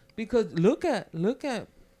above Because look at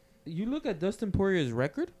Dustin Poirier's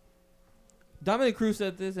record. Dominic Cruz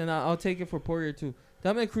said this, and I'll take it for Poirier too.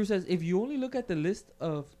 Dominic Cruz says if you only look at the list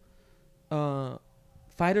of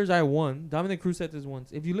fighters I won, Dominic Cruz said this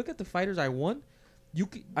once. If you look at the fighters I won,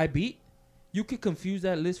 I beat, you could confuse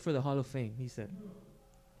that list for the Hall of Fame. He said,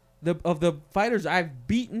 of the fighters I've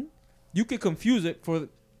beaten, you could confuse it for.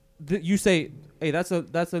 You say, hey, that's a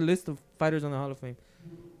list of fighters on the Hall of Fame.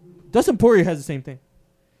 Dustin Poirier has the same thing.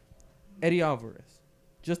 Eddie Alvarez,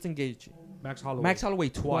 Justin Gaethje, Max Holloway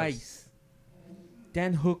twice.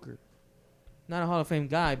 Dan Hooker, not a Hall of Fame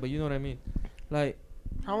guy, but you know what I mean. Like,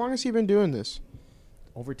 How long has he been doing this?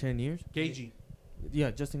 over 10 years. Gaethje.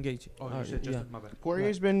 Yeah, Justin Gaethje. Oh, you said Justin. My bad.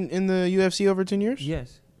 Poirier's been in the UFC over 10 years?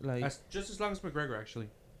 Yes, like That's just as long as McGregor, actually.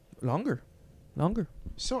 longer.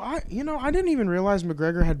 So I didn't even realize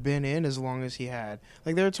McGregor had been in as long as he had.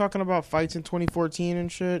 Like they were talking about fights in 2014 and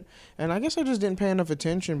shit, and I guess I just didn't pay enough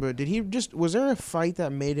attention. But was there a fight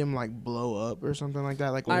that made him like blow up or something like that?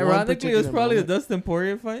 Like one Ironically, it was particular probably moment? the Dustin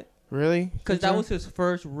Poirier fight Really? because that was his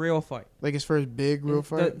first real fight. like his first big real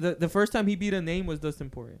fight. The first time he beat a name was Dustin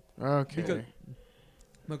Poirier. Okay. Because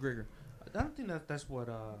McGregor. I don't think that's what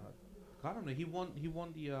got him. He won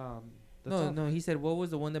the No. He said, what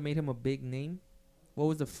was the one that made him a big name? What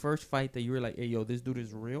was the first fight that you were like, hey, yo, this dude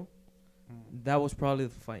is real? That was probably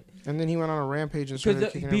the fight. And then he went on a rampage and started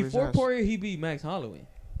Because kicking everybody's before ass. Poirier, he beat Max Holloway.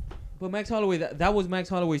 But Max Holloway, that was Max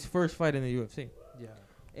Holloway's first fight in the UFC. Yeah.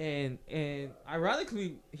 And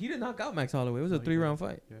ironically, he did knock out Max Holloway. It was a No, he 3-round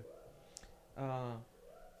fight. Yeah.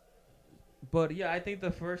 But yeah, I think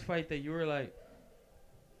the first fight that you were like,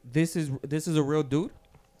 this is a real dude,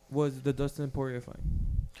 was the Dustin Poirier fight.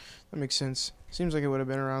 That makes sense. Seems like it would have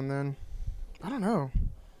been around then. I don't know.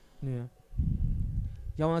 Yeah.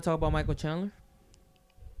 Y'all want to talk about Michael Chandler?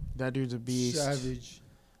 That dude's a beast. Savage.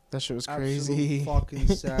 That shit was Absolute crazy. fucking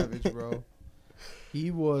savage, bro.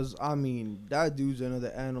 He was. I mean, that dude's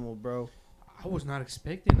another animal, bro. I was not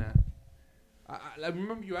expecting that. I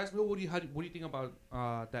remember you asked me, what do you think about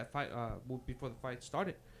that fight before the fight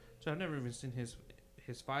started? So I've never even seen his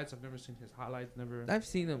fights. I've never seen his highlights. Never. I've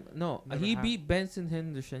seen him. No, Never he have. beat Benson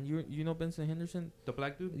Henderson. You know Benson Henderson? The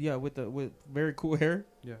black dude. Yeah, with very cool hair.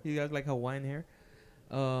 Yeah. He got like Hawaiian hair.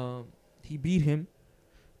 He beat him,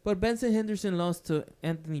 but Benson Henderson lost to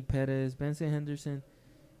Anthony Pettis. Benson Henderson,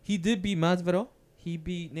 he did beat Masvidal. He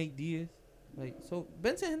beat Nate Diaz. So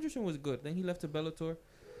Benson Henderson was good. Then he left to Bellator.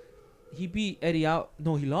 He beat Eddie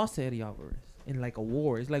No, he lost to Eddie Alvarez in like a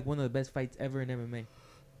war. It's like one of the best fights ever in MMA.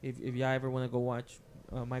 If y'all ever want to go watch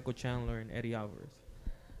Michael Chandler and Eddie Alvarez.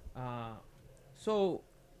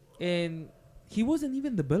 And he wasn't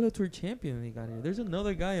even the Bellator champion when he got here. There's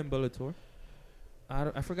another guy in Bellator.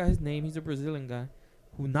 I forgot his name. He's a Brazilian guy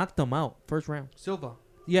who knocked him out first round. Silva.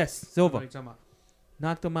 Yes, What are Silva. you talking about?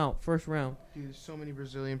 Knocked him out first round. Dude, there's so many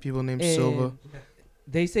Brazilian people named And Silva.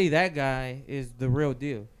 they say that guy is the real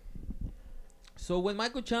deal. So when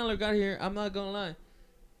Michael Chandler got here, I'm not going to lie,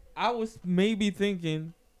 I was maybe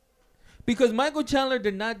thinking, because Michael Chandler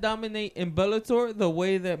did not dominate in Bellator the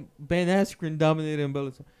way that Ben Askren dominated in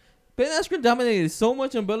Bellator. Ben Askren dominated so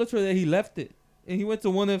much in Bellator that he left it. And he went to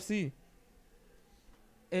 1FC.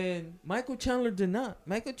 And Michael Chandler did not.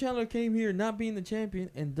 Michael Chandler came here not being the champion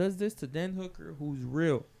and does this to Dan Hooker, who's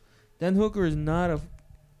real. Dan Hooker is not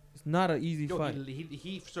an easy fight.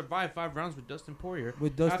 He survived 5 rounds with Dustin Poirier.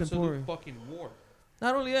 With Dustin Absolute Poirier. fucking war.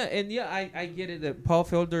 Not only that, and yeah, I get it that Paul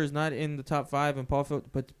Felder is not in the top 5, and Paul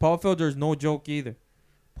Felder is no joke either.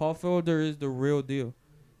 Paul Felder is the real deal,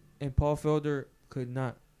 and Paul Felder could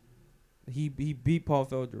not. He beat Paul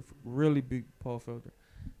Felder, really beat Paul Felder.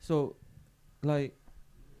 So, like,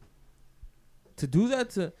 to do that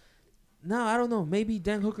to, now I don't know. Maybe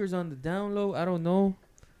Dan Hooker's on the down low. I don't know.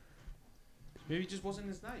 Maybe it just wasn't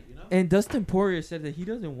his night, you know. And Dustin Poirier said that he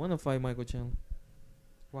doesn't want to fight Michael Chandler.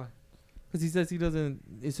 Why? Because he says he doesn't.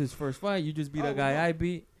 It's his first fight. You just beat a guy no. I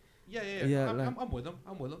beat. Yeah. I'm with him.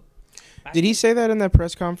 Did he say that in that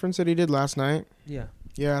press conference that he did last night? Yeah.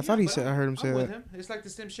 Yeah, I thought he but said. I heard him say I'm with that. him. It's like the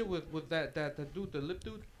same shit with that dude, the lip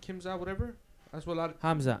dude, Kimza, whatever. That's what a lot of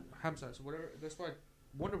Hamza. Hamza, so whatever. That's why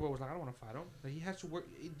Wonder Boy was like, I don't want to fight him. Like, he has to work.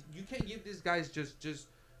 You can't give these guys just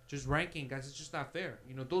ranking guys. It's just not fair.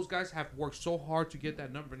 You know, those guys have worked so hard to get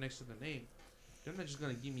that number next to the name. They're not just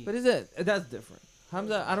gonna give me. But that's different.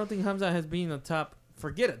 Hamza, I don't think Hamza has been a top.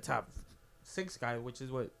 Forget a top 6 guy, which is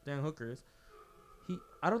what Dan Hooker is.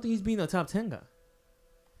 I don't think he's been a top 10 guy.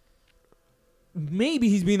 Maybe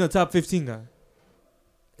he's been a top 15 guy.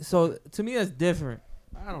 So to me, that's different.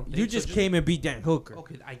 I don't think You so. just came and beat Dan Hooker.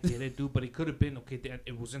 Okay, I get it, dude, but it could have been okay.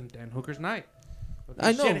 It wasn't Dan Hooker's night. Okay,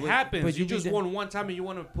 I know, shit but happens. you You just beat won one time and you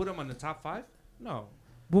want to put him on the top 5? No.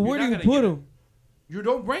 But where do not you gonna put give him? You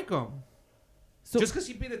don't rank him. So Just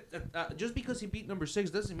because he beat number 6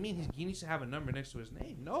 doesn't mean he needs to have a number next to his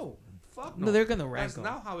name. No, fuck no. no, they're gonna rank That's him.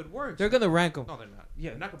 not how it works. They're gonna rank him. No, they're not. Yeah,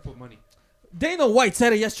 they're not gonna put money. Dana White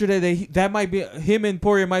said it yesterday that might be him and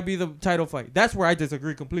Poirier might be the title fight. That's where I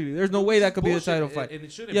disagree completely. There's no way that could be the Bullshit, title fight. and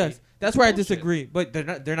it shouldn't Yes, be. that's It's where I bullshit. disagree. But they're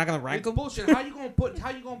not gonna rank It's him. bullshit. How you gonna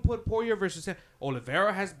put Poirier versus him?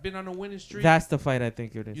 Oliveira has been on a winning streak. That's the fight I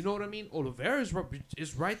think it is. You know what I mean? Oliveira is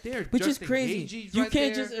right there. Which Justin is crazy. Gaethje's You right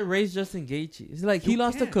can't there. just erase Justin Gaethje. It's like he You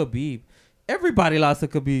lost to can't. Khabib. Everybody lost to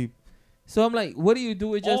Khabib. So I'm like, what do you do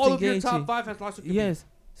with Justin All of Gaethje? your top 5 has lost to Khabib. Yes.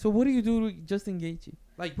 So what do you do with Justin Gaethje?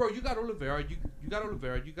 Like, bro, you got Oliveira. You got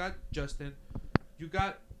Oliveira. You got Justin. You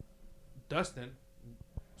got Dustin.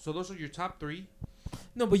 So those are your top 3.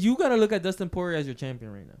 No, but you gotta look at Dustin Poirier as your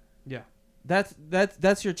champion right now. Yeah.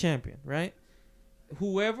 That's your champion, right?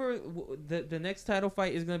 Whoever the next title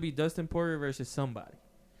fight is gonna be Dustin Poirier versus somebody.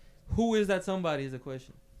 Who is that somebody is the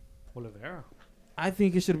question. Oliveira. I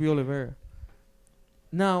think it should be Oliveira.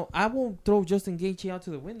 Now, I won't throw Justin Gaethje out to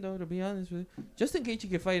the window, to be honest with you. Justin Gaethje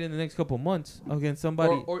can fight in the next couple months against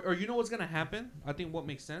somebody. Or you know what's gonna happen? I think what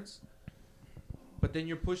makes sense. But then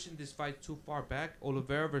you're pushing this fight too far back.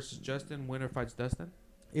 Oliveira versus Justin. Winner fights Dustin.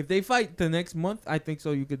 If they fight the next month, I think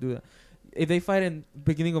so. You could do that. If they fight in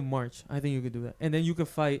beginning of March, I think you could do that. And then you could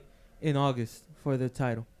fight in August for the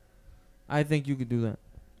title. I think you could do that.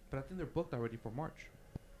 But I think they're booked already for March.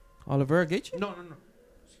 Oliveira Gaethje? No.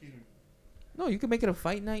 Excuse me. No, you can make it a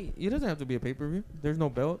fight night. It doesn't have to be a pay-per-view. There's no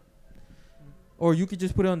belt. Or you could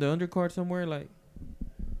just put it on the undercard somewhere. Like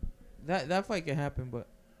that fight can happen, but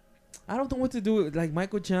I don't know what to do with like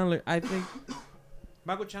Michael Chandler. I think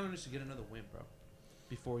Michael Chandler needs to get another win, bro.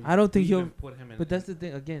 Before you I don't think even he'll- put him in. but that's the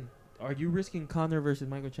thing again. Are you risking Conor versus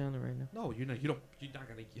Michael Chandler right now? No, you're not. You're not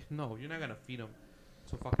gonna. No, you're not gonna feed him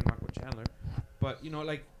to fucking Michael Chandler. But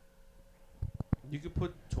like, you could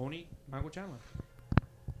put Michael Chandler.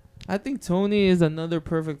 I think Tony is another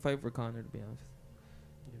perfect fight for Conor, to be honest.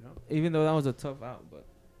 You know. Even though that was a tough out, but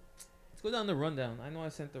let's go down the rundown. I know I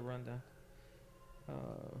sent the rundown. I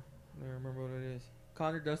don't remember what it is.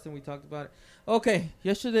 Conor Dustin, we talked about it. Okay,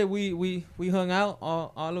 yesterday we hung out,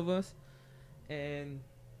 all of us, and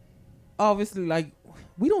obviously, like,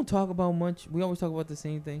 we don't talk about much. We always talk about the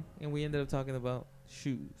same thing, and we ended up talking about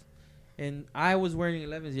shoes. And I was wearing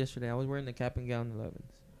 11s yesterday. I was wearing the cap and gown 11s.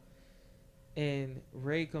 And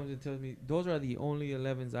Ray comes and tells me, those are the only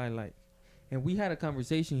 11s I like. And we had a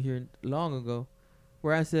conversation here long ago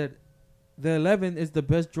where I said, the 11 is the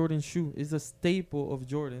best Jordan shoe. It's a staple of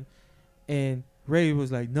Jordan. And Ray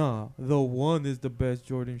was like, nah, the 1 is the best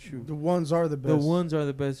Jordan shoe. The ones are the best. The 1s are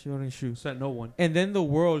the best Jordan shoes. Said no one. And then the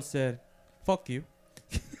world said, fuck you.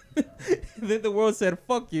 Then the world said,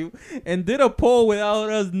 fuck you. And did a poll without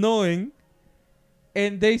us knowing.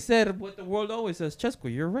 And they said what the world always says,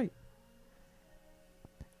 Chesco, you're right.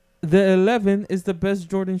 The 11 is the best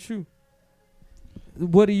Jordan shoe.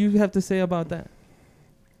 What do you have to say about that?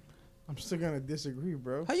 I'm still gonna disagree,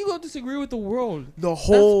 bro. How you gonna disagree with the world? The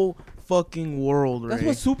whole fucking world, That's Ray.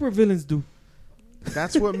 what supervillains do.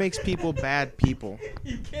 That's what makes people bad people.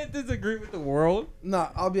 You can't disagree with the world. Nah,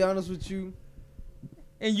 I'll be honest with you.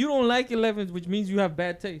 And you don't like 11s, which means you have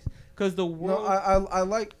bad taste. Because the No, world... I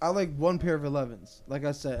like one pair of 11s, like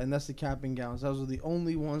I said, and that's the cap and gowns. Those are the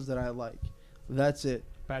only ones that I like. That's it.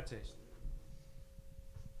 Bad taste.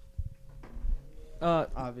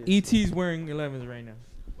 Obviously. ET's wearing 11s right now.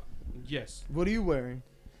 Yes. What are you wearing?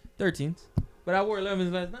 13s. But I wore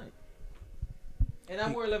 11s last night. And I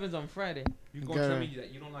wore 11s on Friday. You gonna tell me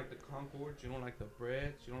that you don't like the Concords, you don't like the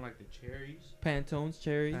Breads, you don't like the Cherries, Pantones,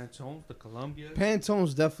 cherries. Pantones, the Columbias,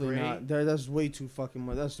 Pantone's definitely Gray. not. That's way too fucking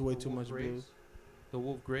much. That's way the too Wolf much blue. Grays, the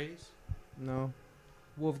Wolf Grays. No.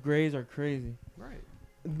 Wolf Grays are crazy. Right.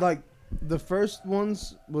 Like, the first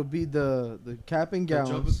ones would be the cap and The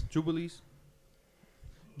gowns. Jubilees.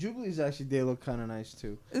 Jubilees, actually, they look kind of nice,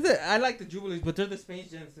 too. Is it? I like the Jubilees, but they're the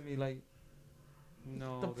Space Jams to me. Like,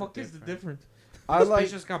 No. the fuck is the difference? I like,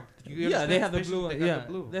 Space got, Yeah, they have the Space blue. They got Yeah, the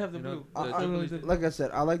blue. they have the you know? blue. I- Jubilees- like I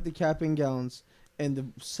said, I like the cap and gowns. And the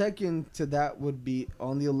second to that would be,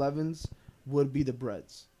 on the 11s, would be the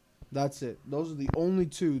breads. That's it. Those are the only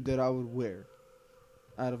two that I would wear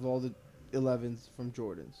out of all the 11s from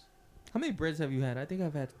Jordans. How many breads have you had? I think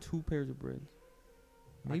I've had 2 pairs of breads.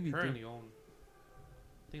 Maybe I three. currently own,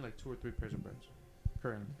 I think like 2 or 3 pairs of breads.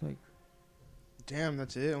 Currently. Like, Damn,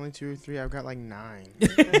 that's it. Only 2 or 3. I've got like 9.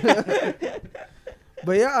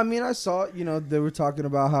 But yeah, I mean, I saw, they were talking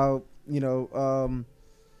about how, no,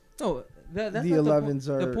 that's the not 11s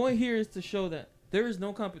the point. are. The point here is to show that there is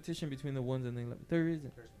no competition between the 1s and the 11s. There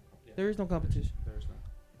isn't. There is no competition. There's not.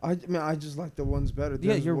 I mean, I just like the ones better.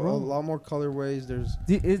 Yeah, There's you're wrong. A lot more colorways. There's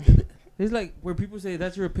It's like where people say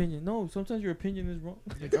that's your opinion. No, sometimes your opinion is wrong.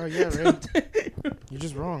 Like, oh yeah, right. You're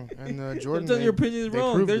just wrong. And Jordan, Sometimes your opinion is they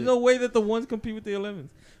wrong. proved There's it. no way that the ones compete with the 11s.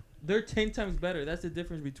 They're 10 times better. That's the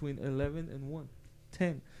difference between 11 and 1.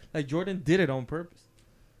 10. Like Jordan did it on purpose.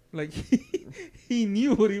 Like he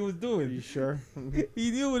knew what he was Are doing. you sure?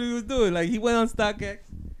 He knew what he was doing. Like he went on StockX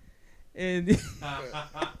and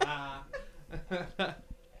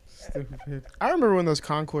Stupid. I remember when those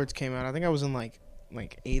Concords came out. I think I was in like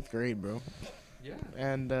 8th grade, bro. Yeah.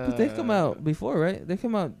 And but they come out before, right? They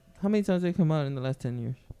come out. How many times they come out in the last 10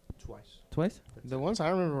 years? Twice? The ones I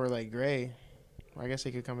remember were like gray. I guess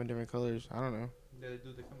they could come in different colors. I don't know. Yeah, they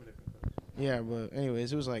do. They come in different colors. Yeah, but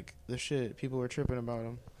anyways, it was like the shit. People were tripping about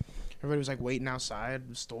them. Everybody was like waiting outside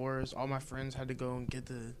the stores. All my friends had to go and get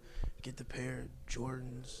the pair of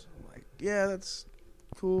Jordans. I'm like, yeah, that's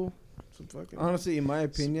cool. Some fucking Honestly, in my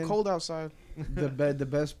it's opinion, cold outside. the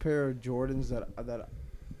best pair of Jordans that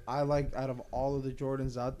I like out of all of the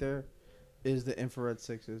Jordans out there is the infrared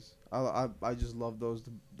 6s. I just love those.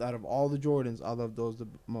 Out of all the Jordans, I love those the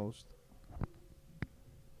most.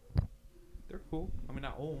 They're cool. I mean,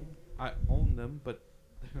 I own them, but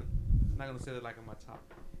I'm not gonna say they're like in my top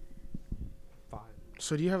 5.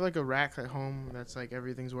 So do you have like a rack at home that's like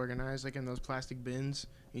everything's organized, like in those plastic bins?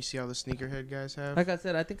 You see how the sneakerhead guys have? Like I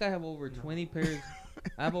said, I think I have over 20 pairs.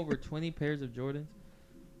 I have over 20 pairs of Jordans.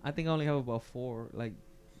 I think I only have about 4 like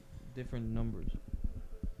different numbers.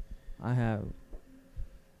 I have,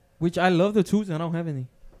 which I love the 2s and I don't have any.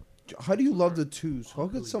 How do you love the 2s? How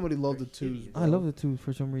could somebody love the 2s? I love the 2s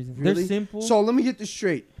for some reason. Really? They're simple. So let me get this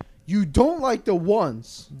straight. You don't like the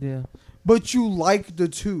 1s, Yeah. but you like the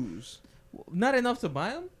 2s. Not enough to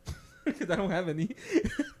buy them because I don't have any,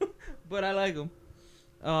 but I like them.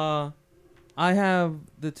 I have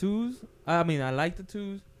the 2s. I mean, I like the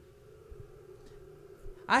 2s.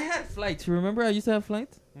 I had flights. You remember I used to have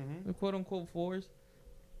flights? Mm-hmm. The quote unquote 4s.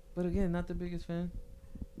 But again, not the biggest fan.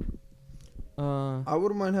 I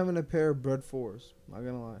wouldn't mind having a pair of Bread 4s. Not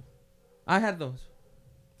gonna lie. I had those.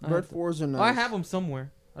 Bread 4s are nice. Oh, I have them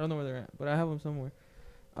somewhere. I don't know where they're at, but I have them somewhere.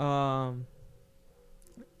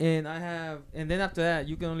 And I have, and then after that,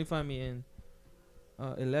 you can only find me in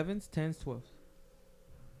 11s, 10s, 12s.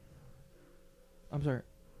 I'm sorry.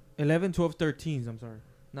 11, 12, 13s. I'm sorry.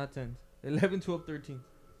 Not 10s. 11, 12, 13s.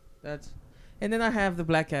 That's, and then I have the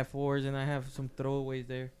Black Cat 4s, and I have some throwaways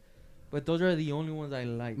there. But those are the only ones I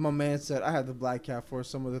like. My man said I had the Black Cat 4s,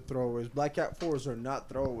 some of the throwaways. Black Cat 4s are not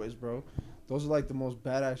throwaways, bro. Those are like the most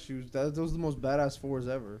badass shoes. Those are the most badass 4s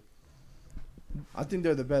ever. I think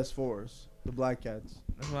they're the best 4s. The Black Cats.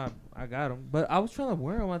 That's why I got them. But I was trying to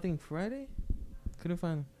wear them, I think, Friday. Couldn't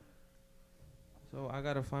find them. So I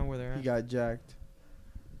got to find where they're He at. got jacked.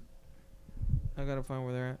 I got to find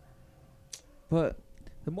where they're at. But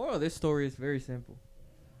the moral of this story is very simple.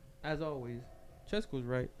 As always, Chesko's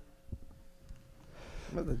right.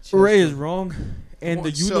 Ray is wrong. And the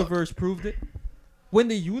What's up? universe proved it. When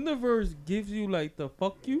the universe gives you, like, the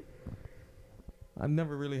fuck you. I've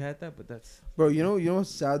never really had that, but that's... Bro, you know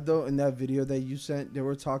what's sad though? In that video that you sent, they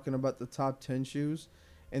were talking about the top 10 shoes,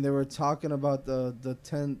 and they were talking about the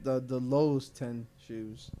lowest 10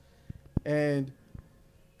 shoes, and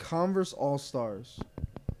Converse All Stars,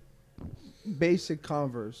 basic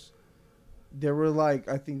Converse, they were like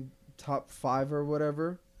I think top 5 or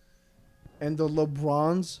whatever, and the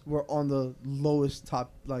LeBrons were on the lowest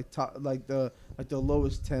the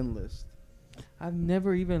lowest 10 list. I've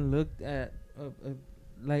never even looked at...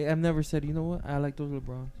 like, I've never said, you know what? I like those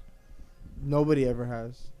LeBrons. Nobody ever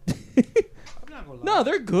has. I'm not gonna lie. No,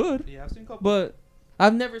 they're good. Yeah, I've seen a couple. But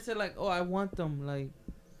I've never said, like, oh, I want them. Like,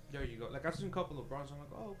 There you go. Like, I've seen a couple of Browns. I'm like,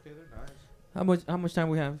 oh, okay, they're nice. how much time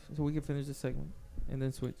we have so we can finish this segment and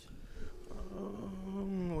then switch?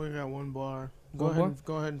 We got one bar. One bar?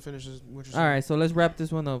 Go ahead and finish this. What you're All right, so let's wrap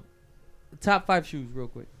this one up. Top 5 shoes, real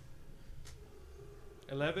quick.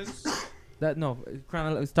 11s.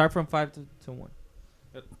 Start from 5 to 1.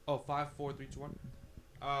 5, 4, 3, 2, 1.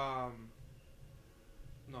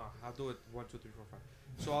 No, I'll do it 1, 2, 3, 4, 5.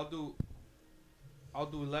 So I'll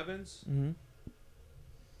do 11s, Mm-hmm.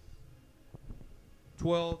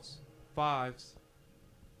 12s, 5s,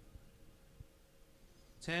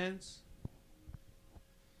 10s,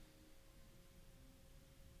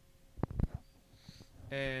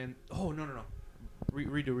 and no.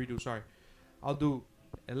 Redo. Sorry, I'll do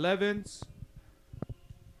 11s.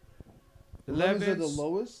 11s are the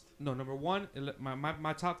lowest. No, number 1.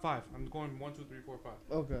 My top 5. I'm going 1, 2, 3, 4, 5.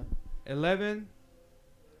 Okay. 11,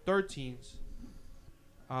 13s,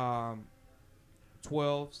 12s,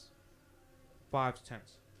 5s,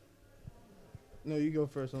 10s. No, you go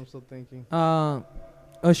first. I'm still thinking. A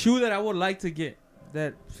shoe that I would like to get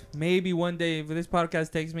that maybe one day, if this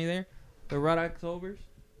podcast takes me there, the Red Octobers.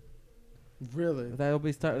 Really? That'll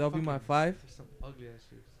be my 5. There's some ugly ass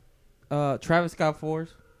shoes. Travis Scott 4s.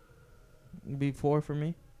 Be 4 for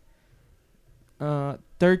me.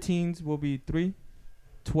 13s will be 3.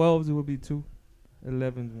 12s will be 2.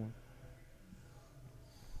 11s 1.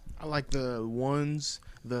 I like the ones,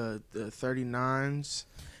 the 39s.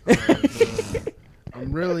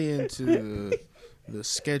 I'm really into the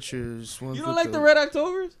Skechers. You don't like the Red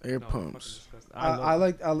Octobers? Air No, pumps. I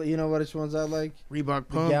like. You know what? Which ones I like? Reebok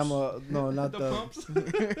The pumps. Gamma. No, not The the. pumps.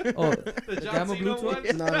 Oh, The the John Gamma Cena Bluetooth?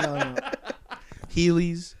 ones? No.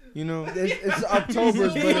 Heelys. You know. It's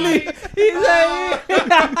October's, but He's like,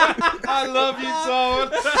 I love you so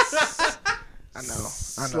much. I know.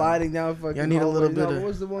 sliding down fucking. Y'all need a little hallways. bit No, of- what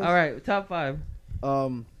was the one? all right, top 5.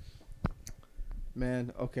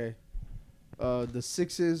 Man, okay. The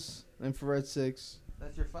 6s, infrared 6.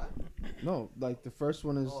 That's your 5? No, like the first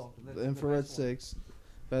one is Oh, that's the the infrared best one. 6,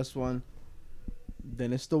 best one.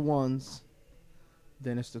 Then it's the 1s.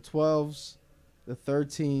 Then it's the 12s, the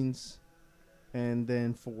 13s, and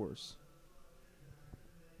then 4s.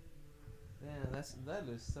 Yeah, that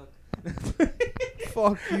is suck.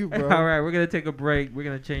 Fuck you, bro. All right, we're gonna take a break. We're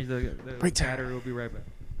gonna change the Break time. battery. We'll be right back.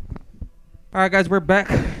 All right, guys, we're back.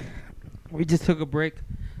 We just took a break.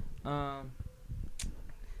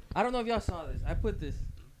 I don't know if y'all saw this. I put this.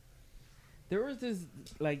 There was this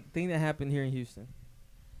like thing that happened here in Houston.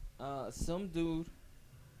 Some dude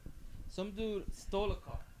stole a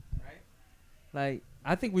car, right? Like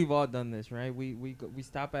I think we've all done this, right? We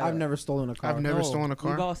stop at. I've never stolen a car. I've never stolen a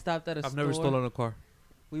car. We've all stopped at a store. I've never stolen a car.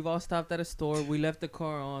 We've all stopped at a store. We left the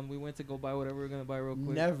car on. We went to go buy whatever we are gonna buy real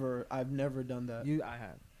quick. Never. I've never done that. I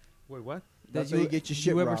have. Wait, what? That's how you get your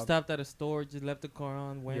shit You ever robbed. stopped at a store, just left the car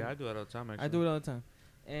on? Went? Yeah, I do that all the time. Actually, I do it all the time.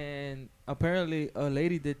 And apparently, a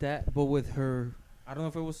lady did that, but with her, I don't know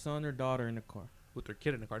if it was son or daughter in the car. with their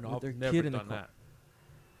kid in the car. No, With I've their never kid in the done car.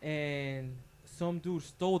 that. And some dude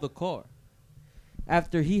stole the car.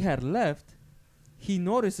 After he had left, he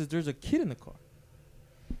notices there's a kid in the car.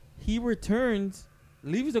 He returns,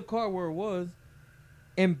 leaves the car where it was,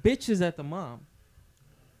 and bitches at the mom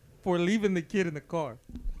for leaving the kid in the car.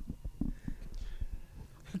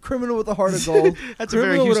 Criminal with a heart of gold. That's a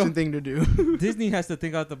very Criminal with Houston a- thing to do. Disney has to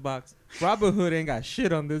think out the box. Robin Hood ain't got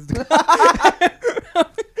shit on this guy.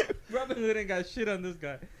 Robin Hood ain't got shit on this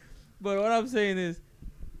guy. But what I'm saying is,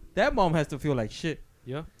 that mom has to feel like shit.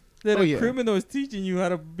 Yeah. That Oh, a yeah. criminal is teaching you how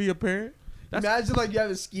to be a parent. Imagine like you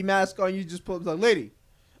have a ski mask on, you just pull up like, lady,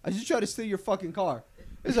 I just tried to steal your fucking car.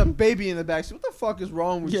 There's a baby in the backseat. What the fuck is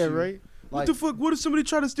wrong with you? Yeah, right. Like, What the fuck? What if somebody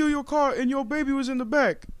tried to steal your car and your baby was in the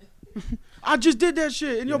back? I just did that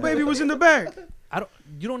shit and your baby was in the back.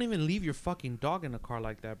 You don't even leave your fucking dog in a car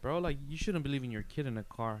like that, bro. Like you shouldn't be leaving your kid in a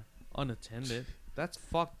car unattended. That's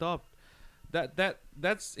fucked up.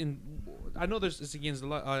 That's in. I know it's against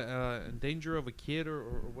the danger of a kid or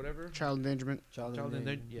whatever. Child endangerment. child Child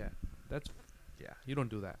endangerment. yeah. You don't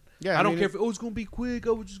do that. Yeah, I don't mean, care if it's gonna be quick.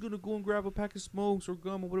 I was just gonna go and grab a pack of smokes or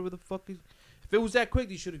gum or whatever the fuck. If it was that quick,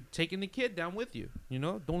 you should have taken the kid down with you. You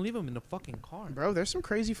know, don't leave him in the fucking car. Bro, there's some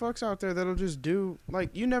crazy fucks out there that'll just do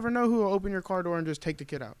like you never know who will open your car door and just take the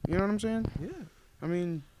kid out. You know what I'm saying? Yeah. I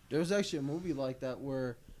mean, There was actually a movie like that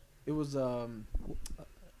where it was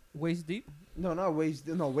Waist deep.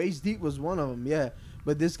 Waist Deep was one of them, yeah.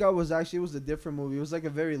 But this guy was actually, it was a different movie. It was like a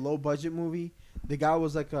very low budget movie. The guy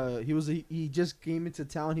was like he just came into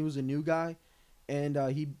town. He was a new guy, and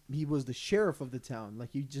he was the sheriff of the town. Like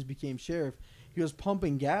he just became sheriff. He was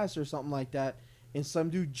pumping gas or something like that, and some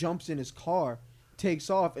dude jumps in his car, takes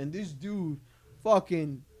off, and this dude,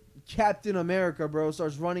 fucking Captain America, bro,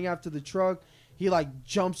 starts running after the truck. He like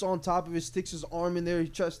jumps on top of it, sticks his arm in there. He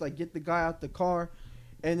tries to like get the guy out the car,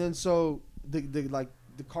 and then so the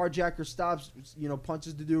carjacker stops,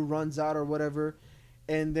 punches the dude, runs out or whatever,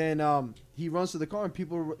 and then he runs to the car, and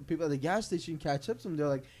people at the gas station catch up to him. They're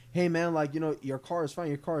like, "Hey man, like your car is fine.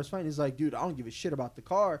 Your car is fine." He's like, "Dude, I don't give a shit about the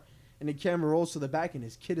car." And the camera rolls to the back, and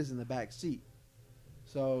his kid is in the back seat.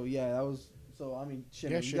 So yeah, that was I mean, shit.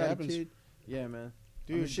 Yeah, Man, you shit got happens. a kid, yeah, man.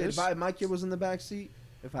 dude, I mean, shit. this- If my kid was in the back seat,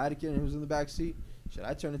 if I had a kid and he was in the back seat, shit,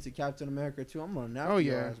 I turn into Captain America too. I'm running after Oh,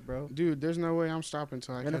 your yeah. ass, bro. dude, there's no way I'm stopping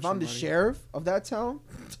until I And catch if I'm the somebody. sheriff of that town,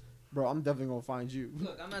 bro, I'm definitely gonna find you.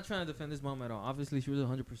 Look, I'm not trying to defend this mom at all. Obviously, she was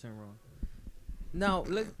 100% wrong. Now,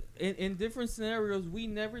 look, in different scenarios, we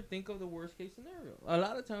never think of the worst case scenario. A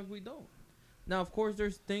lot of times we don't. Now, of course,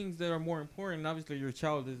 there's things that are more important. Obviously, your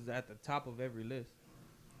child is at the top of every list.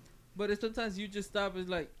 But it's sometimes you just stop. It's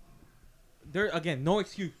like, there again, no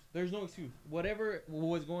excuse. There's no excuse. Whatever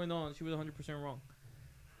was going on, she was 100% wrong.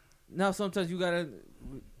 Now sometimes you gotta,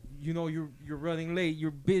 you're running late,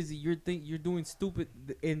 you're busy, you're doing stupid,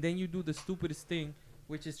 and then you do the stupidest thing,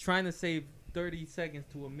 which is trying to save 30 seconds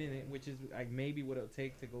to a minute, which is like maybe what it'll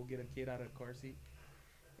take to go get a kid out of a car seat,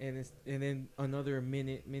 and then another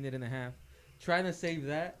minute and a half. Trying to save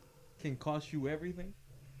that can cost you everything.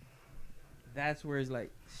 That's where it's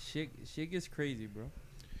like shit gets crazy, bro.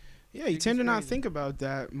 Yeah, you tend to not think about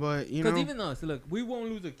that, but because even us, look, we won't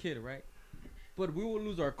lose a kid, right? But we will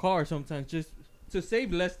lose our car sometimes just to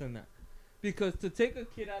save less than that. Because to take a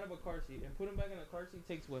kid out of a car seat and put him back in a car seat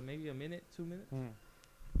takes what, maybe a minute, 2 minutes?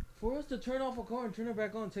 For us to turn off a car and turn it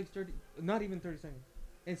back on takes not even 30 seconds.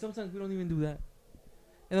 And sometimes we don't even do that.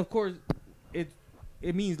 And of course,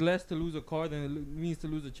 it means less to lose a car than it means to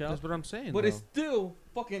lose a child. That's what I'm saying. But it's still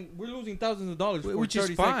fucking, we're losing thousands of dollars for which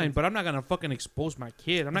 30 is fine, seconds. but I'm not going to fucking expose my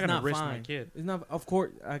kid. I'm not going to risk my kid. It's not, of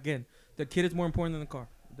course, again, the kid is more important than the car.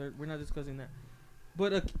 We're not discussing that.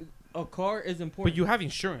 But a car is important. But you have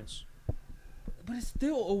insurance. But it's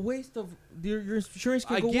still a waste of your insurance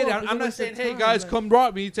can I go get it. up. I'm not saying, hey guys, come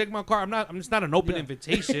rob me, take my car. I'm just not an open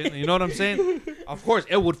invitation. You know what I'm saying? Of course,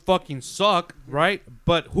 it would fucking suck, right?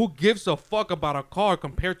 But who gives a fuck about a car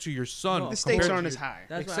compared to your son? No, the stakes aren't as high.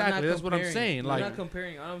 Exactly. That's what I'm saying. I'm not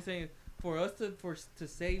comparing. I'm saying for us to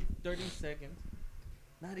save 30 seconds,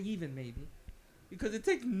 not even maybe, because it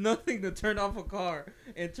takes nothing to turn off a car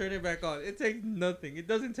and turn it back on. It takes nothing. It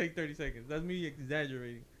doesn't take 30 seconds. That's me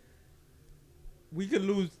exaggerating. We could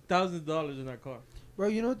lose thousands of dollars in our car. Bro,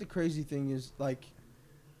 you know what the crazy thing is? Like,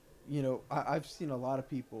 I've seen a lot of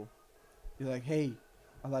people be like, hey,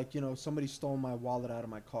 somebody stole my wallet out of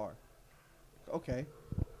my car. Okay.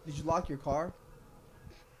 Did you lock your car?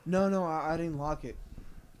 No, I didn't lock it.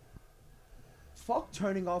 Fuck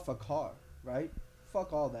turning off a car, right?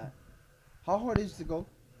 Fuck all that. How hard is it to go,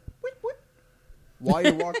 whip, whip, while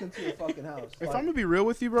you're walking to your fucking house? If I'm going to be real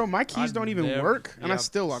with you, bro, my keys don't even work, and I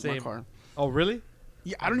still lock my car. Oh, really?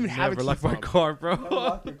 Yeah, I don't even have a key lock my car,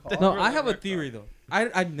 bro. No, I have a theory though.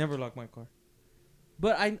 I never lock my car,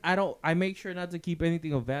 but I make sure not to keep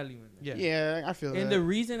anything of value in there. Yeah, I feel that. And the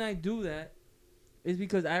reason I do that is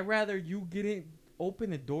because I'd rather you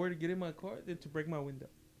open the door to get in my car than to break my window.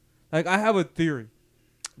 Like, I have a theory.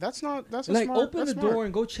 That's like smart, open the smart. door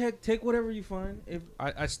and go take whatever you find. If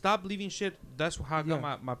I stopped leaving shit. That's how I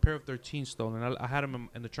got my pair of 13 stolen. I had them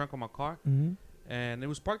in the trunk of my car. Mm-hmm. And it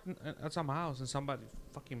was parked outside my house, and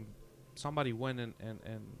somebody went and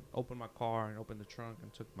opened my car and opened the trunk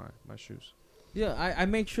and took my shoes. Yeah, I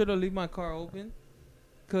make sure to leave my car open,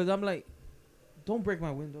 cause I'm like, don't break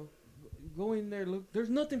my window. Go in there, look. There's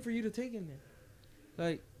nothing for you to take in there.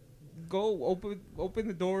 Like, go open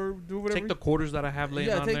the door, do whatever. Take the quarters that I have laying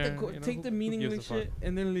on there. Take the meaningless shit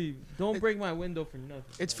and then leave. Don't break my window for nothing.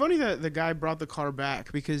 It's funny that the guy brought the car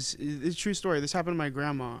back because it's a true story. This happened to my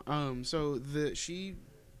grandma. So she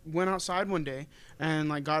went outside one day and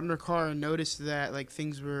like got in her car and noticed that like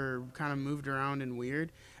things were kind of moved around and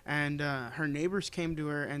weird. And her neighbors came to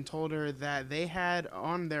her and told her that they had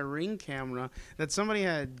on their Ring camera that somebody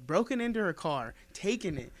had broken into her car,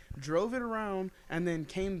 taken it, drove it around, and then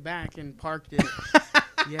came back and parked it.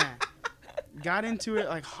 Yeah. Got into it,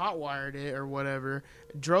 like hot-wired it or whatever,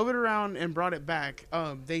 drove it around and brought it back.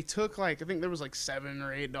 They took I think there was like $7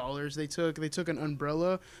 or $8. They took an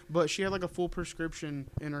umbrella, but she had like a full prescription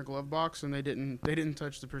in her glove box, and they didn't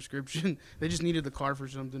touch the prescription. They just needed the car for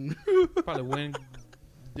something. Probably went,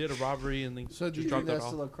 did a robbery, and then So do you think that's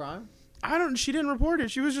still a crime? She didn't report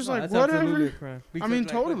it. She was just like, that's whatever. absolutely a crime. I mean,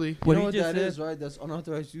 Because, totally. You know what that is, right? That's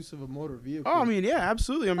unauthorized use of a motor vehicle. Oh, I mean, yeah,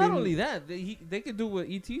 absolutely. I mean, not only that, they could do what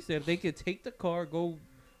ET said. They could take the car, go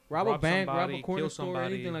rob a bank, somebody, rob a corner kill store,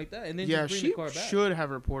 somebody. anything like that, and then yeah, just bring she the car back. should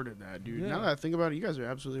have reported that, dude. Yeah. Now that I think about it, you guys are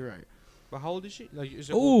absolutely right. But how old is she? Like,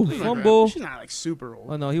 is it Ooh, old? She's not fumble. She's not like super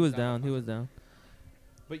old. Oh no, he was down. He was down.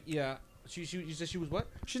 But yeah, you said she was what?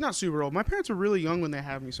 She's not super old. My parents were really young when they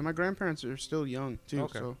had me, so my grandparents are still young too.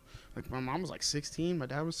 Okay. So, like, my mom was like 16, my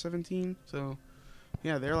dad was 17. So,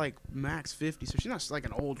 yeah, they're like max 50. So she's not like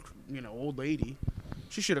an old lady.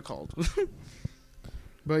 She should have called.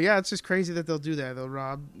 But yeah, it's just crazy that they'll do that. They'll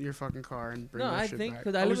rob your fucking car and bring No, that I shit think back.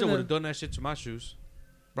 because I I wish live they in would have done that shit to my shoes.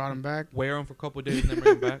 Brought them back. Wear them for a couple of days and then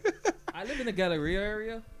bring them back. I live in the Galleria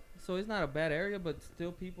area, so it's not a bad area, but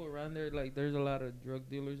still people around there, like, there's a lot of drug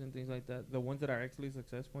dealers and things like that. The ones that are actually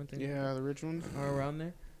successful and things Yeah, the rich ones. are around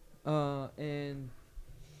there.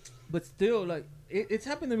 But still, like, it's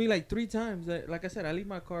happened to me like 3 times. That, like I said, I leave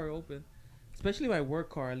my car open, especially my work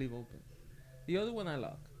car. I leave open. The other one I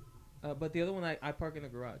lock, but the other one I park in the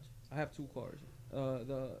garage. I have 2 cars.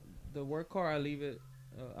 The work car I leave it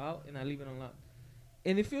out and I leave it unlocked.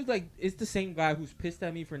 And it feels like it's the same guy who's pissed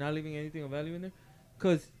at me for not leaving anything of value in there.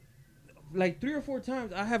 Because, like, 3 or 4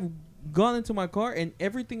 times, I have gone into my car and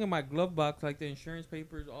everything in my glove box, like the insurance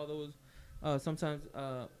papers, all those, sometimes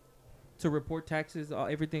to report taxes,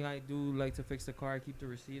 everything I do, like, to fix the car, I keep the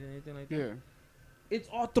receipt and anything like that. Yeah. It's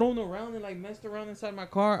all thrown around and, like, messed around inside my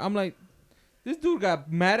car. I'm like, this dude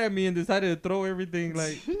got mad at me and decided to throw everything,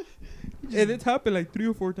 like, and it's happened, like, 3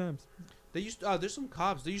 or 4 times. They used there's some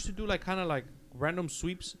cops. They used to do like kind of like random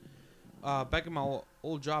sweeps. Back in my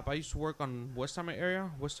old job, I used to work on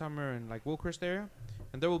Westheimer and like Wilcrest area,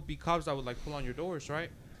 and there would be cops that would like pull on your doors, right?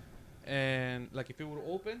 And like if it was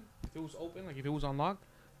open, like if it was unlocked,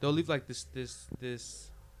 they'll leave like this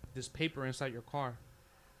paper inside your car,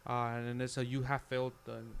 and then it's a you have failed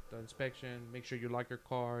the inspection. Make sure you lock your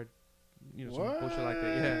car. You know, some bullshit like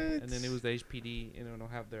that. Yeah, and then it was the HPD, and they'll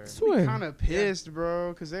have their. Swear. Kind of pissed,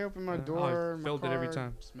 bro, because they open my door. I felt it every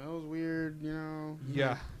time. Smells weird, you know.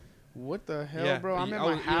 Yeah. What the hell, bro? I'm in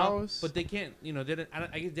my house. But they can't, you know,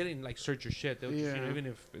 I guess they didn't like search your shit. They'll just, you know, even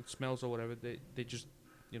if it smells or whatever, they just,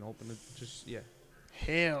 you know, open it. Just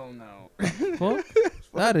Hell no. Fuck.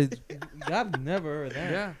 That is, I've never heard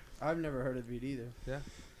that. Yeah. I've never heard of it either. Yeah.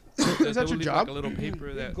 Is that your job? Like a little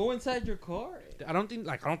paper They that go inside your car. I don't think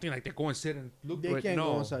like they go and sit and look. They can't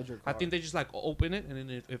no. go inside your car. I think they just like open it, and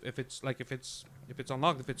then if it's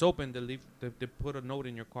unlocked, if it's open, they put a note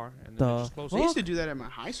in your car and then they just close They it. used to do that at my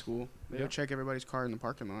high school. They Yeah. would check everybody's car in the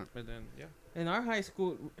parking lot. And then In our high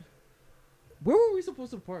school, where were we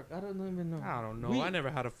supposed to park? I don't even know. I don't know. We- I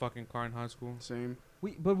never had a fucking car in high school. Same.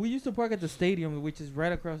 But we used to park at the stadium, which is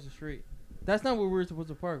right across the street. That's not where we were supposed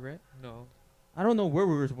to park, right? No. I don't know where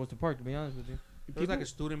we were supposed to park, to be honest with you. It was like a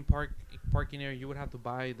student parking area. You would have to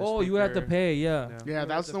buy the Oh, you had to sticker. pay, yeah. Yeah,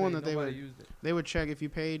 that's the one that they Nobody would used it. they would check if you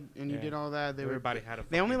paid and you Yeah. did all that. Everybody had a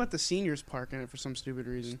They only fucking let the seniors park in it for some stupid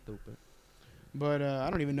reason. stupid. But I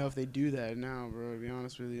don't even know if they do that now, bro. To be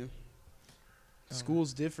honest with you,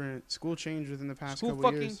 school's different. School changed within the past School couple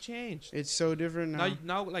fucking years. changed. It's so different now.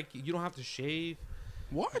 Now, like, you don't have to shave.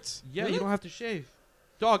 What? Yeah, Really? you don't have to shave.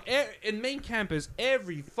 Dog, in main campus,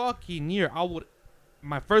 every fucking year, I would,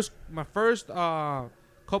 my first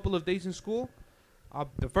couple of days in school,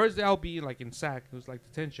 the first day I'll be like in SAC, it was like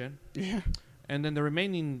detention, Yeah. and then the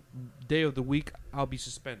remaining day of the week I'll be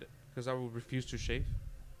suspended because I would refuse to shave.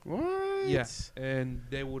 What? Yes, and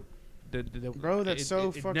they would. Bro, that's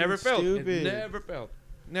so fucking never failed. stupid. It never failed.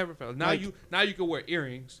 Never failed. Now Like- you can wear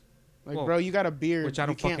earrings, Like, Well, bro, you got a beard. which I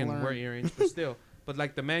don't you can't fucking learn. wear earrings, but still. But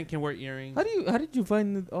like the man can wear earrings. How did you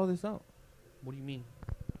find all this out? What do you mean?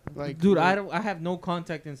 Like, Dude, bro, I have no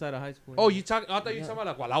contact inside of high school. Oh, anymore. I thought you were Yeah. talking about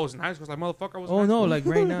like while I was in high school. I was like, motherfucker, I was in Oh high no, school. like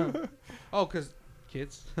right now. Oh, because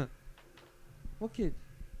kids. What kid?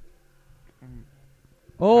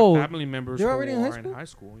 Oh, family members they're who already in high are in school? high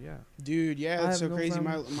school, yeah. Dude, I yeah, it's so have no crazy.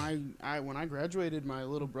 family. When I graduated, my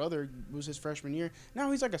little brother was his freshman year.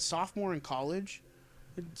 Now he's like a sophomore in college.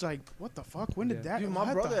 It's like, what the fuck? When did Yeah. that? Dude,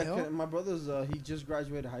 what the hell? my brother's he just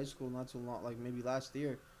graduated high school not too long, like maybe last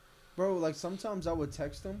year. Bro, like sometimes I would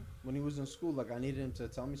text him when he was in school, like I needed him to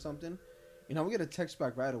tell me something. You know, I would get a text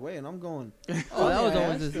back right away, and I'm going, Oh, that was yeah, always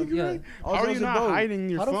asked this, him. yeah. I was How are you like, not bro, hiding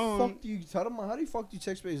your how phone? the fuck do you tell him? How do you fuck do you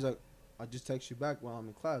text me? He's like, I just text you back while I'm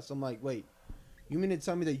in class. I'm like, wait, you mean to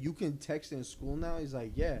tell me that you can text in school now? He's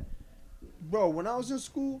like, yeah, bro. When I was in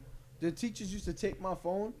school, the teachers used to take my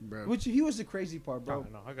phone, Bro. which he was the crazy part, bro.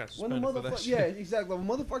 No, I got When the suspended for that motherfucker, shit. yeah, exactly. When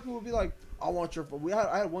motherfucker would be like, "I want your phone."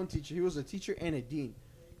 I had one teacher. He was a teacher and a dean.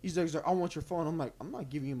 He's like, "I want your phone." I'm like, "I'm not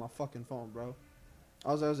giving you my fucking phone, bro."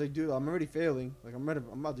 I was like, "Dude, I'm already failing. Like, I'm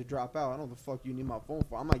about to drop out. I don't know what the fuck you need my phone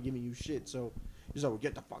for. I'm not giving you shit." So he's like, "Well,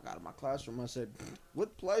 get the fuck out of my classroom." I said,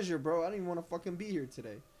 "With pleasure, bro. I didn't even want to fucking be here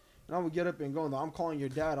today." And I would get up and go. I'm calling your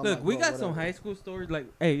dad. I'm Look, like, we "Bro, got some whatever." high school stories. Like,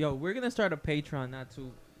 hey, yo, we're gonna start a Patreon, not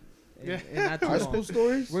too. Yeah. Not too high long. school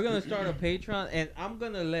stories. We're gonna start a Patreon, and I'm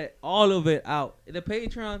gonna let all of it out. The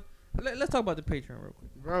Patreon. Let's talk about the Patreon real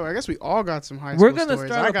quick. Bro, I guess we all got some high We're school gonna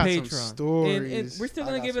stories. start I a got Patreon, some stories. and we're still I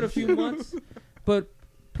gonna got give it a some. few months. But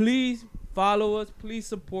please follow us. Please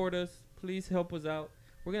support us. Please help us out.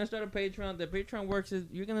 We're gonna start a Patreon. The Patreon works is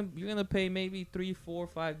you're gonna pay maybe $3, $4,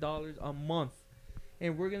 $5 a month,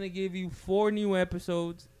 and we're gonna give you 4 new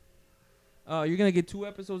episodes. You're gonna get 2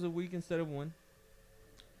 episodes a week instead of 1.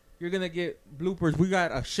 You're gonna get bloopers. We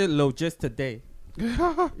got a shitload just today. You're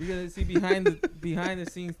gonna see behind the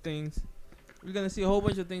scenes things. You're gonna see a whole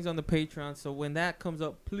bunch of things on the Patreon. So when that comes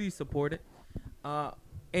up, please support it.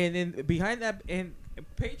 And then behind that and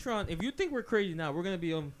Patreon, if you think we're crazy now, we're gonna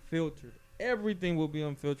be unfiltered. Everything will be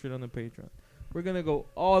unfiltered on the Patreon. We're gonna go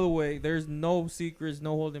all the way. There's no secrets,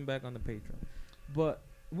 no holding back on the Patreon. But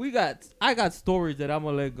I got stories that I'm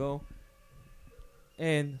gonna let go.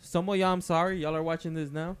 And some of y'all, I'm sorry, y'all are watching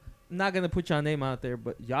this now. I'm not gonna put y'all name out there,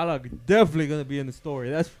 but y'all are definitely gonna be in the story.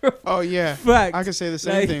 That's for Oh yeah, fact. I can say the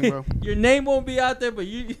same thing, bro. Your name won't be out there, but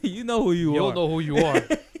you know who you are. You'll know who you are.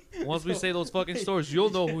 Once we say those fucking stories, you'll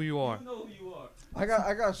know who you are. You know who you are.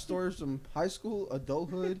 I got stories from high school,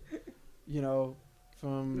 adulthood, you know,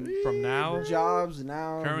 from now, jobs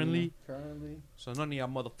now, currently. So none of y'all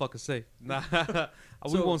motherfuckers say. Nah,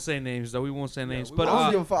 we So- won't say names though. We won't say names. we But I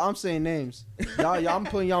don't give a fuck. I'm saying names. Y'all, I'm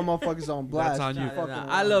putting y'all motherfuckers on blast. That's on you. Nah, Fucking nah, around.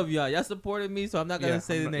 I love y'all. Y'all supported me, so I'm not gonna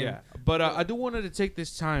say the I'm not- name. Yeah, but I do wanted to take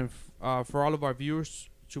this time for all of our viewers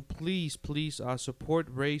to please support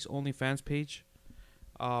Ray's OnlyFans page.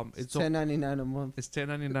 It's $10.99 a month. It's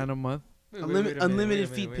 $10.99 a month. Wait a minute, Unlimited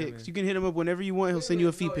wait a feet minute, wait a pics. minute. You can hit him up whenever you want. He'll send you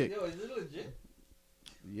a feet pic. Yo, is it legit?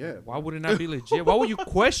 Yeah. Why would it not be legit? Why would you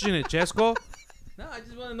question it, Jesco? No, I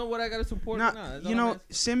just want to know what I gotta support. Nah, or not. That's you all know, I'm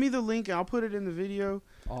asking. send me the link and I'll put it in the video.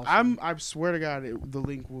 Awesome. I swear to God, the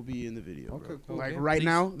link will be in the video. Okay, Bro. cool. Like Okay. right Please.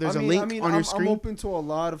 now, there's I mean, a link I mean, on I'm, your screen. I'm open to a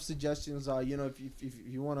lot of suggestions. You know, if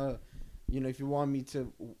you wanna, you know, if you want me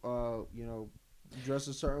to, you know, dress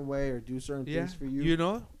a certain way or do certain Yeah, things for you, you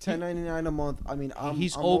know, $10.99 a month. I mean,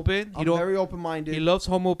 he's I'm open. I'm very open minded. He loves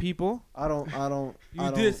homo people. I don't.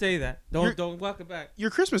 You did say that. You're- Don't walk it back. Your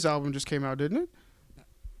Christmas album just came out, didn't it?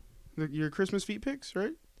 Your Christmas feet pics,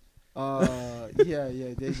 right? Yeah,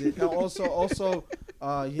 they did. And also,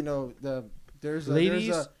 you know, there's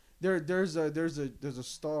Ladies? there's a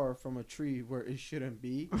star from a tree where it shouldn't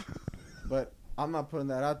be, but I'm not putting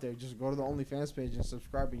that out there. Just go to the OnlyFans page and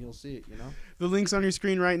subscribe, and you'll see it. You know, The link's on your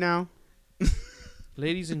screen right now.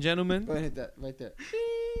 Ladies and gentlemen, go ahead and hit that right there.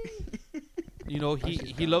 you know, That shit's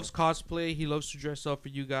he down. loves cosplay. He loves to dress up for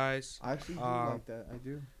you guys. I actually do like that. I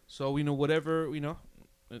do. So we know whatever, you know,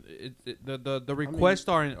 the requests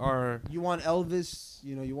are You want Elvis?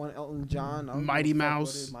 You know, you want Elton John? I don't give a Mighty fuck what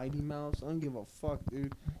Mouse. it is. Mighty Mouse. I don't give a fuck,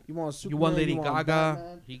 dude. You want you Superman? want Lady want Gaga.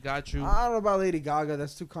 Batman? He got you. I don't know about Lady Gaga.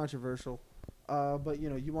 That's too controversial. But you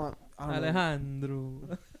know, you want I don't know.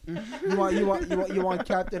 Alejandro. You want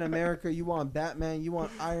Captain America. You want Batman. You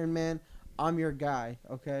want Iron Man. I'm your guy.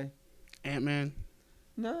 Okay. Ant-Man.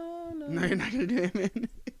 No. No, you're not gonna do Ant-Man.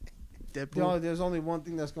 Deadpool. There's only one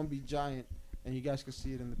thing that's gonna be giant, and you guys can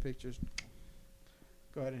see it in the pictures.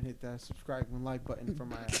 Go ahead and hit that subscribe and like button for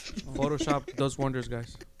my app. Photoshop does wonders,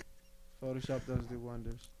 guys. Photoshop does do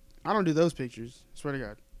wonders. I don't do those pictures. Swear to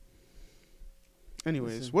God.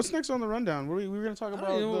 Anyways, Listen. what's next on the rundown? We were gonna talk I about.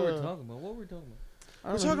 don't even know what we're talking about. What were we talking about? I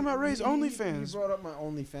don't We're know, talking about Ray's You OnlyFans. brought up my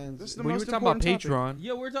OnlyFans. This is the Well, you most were talking about important topic. Patreon.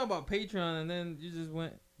 Yeah, we're talking about Patreon, and then you just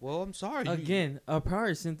went Well, I'm sorry. again.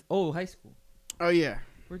 Probably since high school. Oh yeah.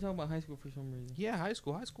 We're talking about high school for some reason. Yeah, high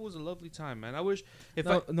school. High school was a lovely time, man. I wish if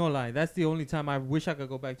No lie. That's the only time I wish I could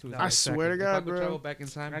go back to. No, I exactly. swear to If I God, could bro. travel back in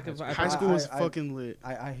time. I could- high I- school. High school was I- fucking lit.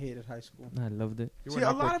 I hated high school. I loved it. You See, were a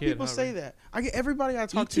an lot awkward of kid, people huh, say Ray? that. I get everybody I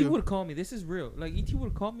talk ET to. would call me. This is real. Like ET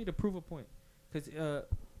would call me to prove a point, cause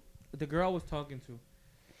the girl I was talking to,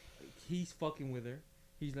 he's fucking with her.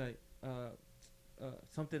 He's like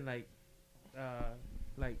something like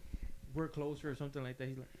we're closer or something like that.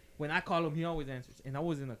 He's like, when I call him, he always answers. And I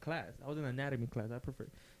was in a class. I was in anatomy class. I prefer.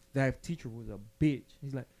 That teacher was a bitch.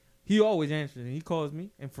 He's like, he always answers, and he calls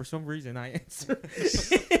me, and for some reason I answer.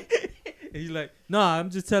 And he's like, nah, I'm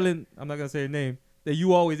just telling. I'm not gonna say her name. That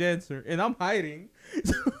you always answer, and I'm hiding.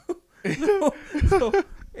 So,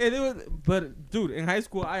 and it was, but dude, in high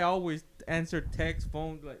school, I always answered text,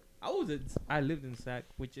 phone. Like I lived in SAC,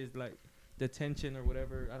 which is like detention or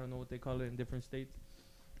whatever. I don't know what they call it in different states.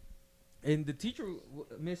 And the teacher,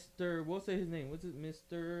 Mr. We'll say his name. What's it,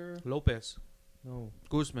 Mr. Lopez, No,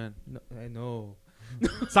 Guzman, no, I know.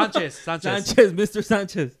 Sanchez. Mr.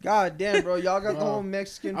 Sanchez. God damn, bro, y'all got the Oh. whole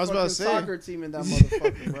Mexican I was fucking about to say. soccer team in that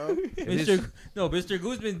motherfucker, bro. Mr.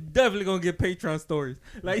 Guzman definitely gonna get Patreon stories.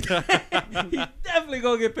 Like he definitely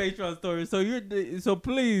gonna get Patreon stories. So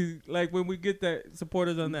please, like when we get that, support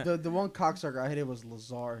us on that. The one cocksucker I hated was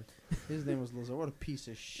Lazard. His name was Lazard. What a piece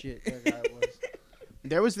of shit that guy was.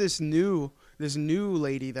 There was this new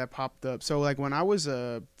lady that popped up. So like when I was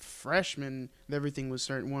a freshman, everything was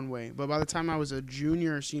certain one way. But by the time I was a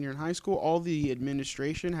junior or senior in high school, all the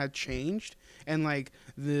administration had changed, and like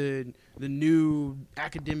the new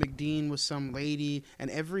academic dean was some lady, and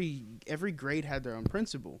every grade had their own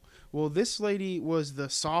principal. Well, this lady was the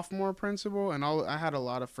sophomore principal, and I had a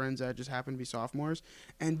lot of friends that just happened to be sophomores.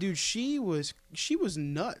 And dude, she was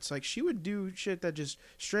nuts. Like she would do shit that just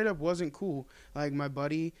straight up wasn't cool. Like my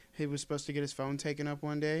buddy, he was supposed to get his phone taken up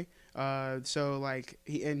one day. So like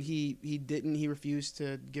he didn't. He refused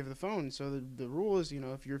to give the phone. So the rule is, you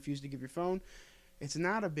know, if you refuse to give your phone, it's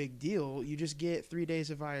not a big deal. You just get 3 days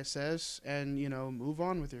of ISS and, move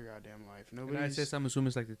on with your goddamn life. And ISS, I'm assuming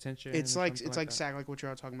it's like detention. It's like that. SAC, like what you're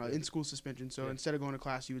all talking about, in school suspension. So instead of going to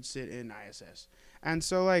class, you would sit in ISS. And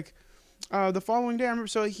so like the following day, I remember.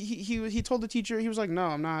 So he told the teacher, he was like, "No,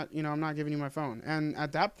 I'm not. I'm not giving you my phone." And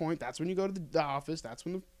at that point, that's when you go to the office. That's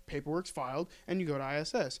when the paperwork's filed, and you go to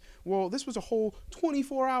ISS. Well, this was a whole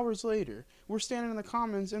 24 hours later. We're standing in the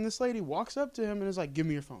commons, and this lady walks up to him and is like, "Give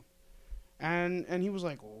me your phone." And he was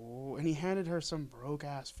like, "Oh," and he handed her some broke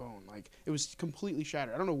ass phone. Like, it was completely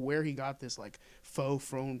shattered. I don't know where he got this like faux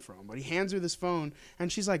phone from, but he hands her this phone,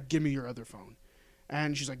 and she's like, "Give me your other phone."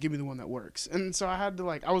 And she's like, "Give me the one that works." And so I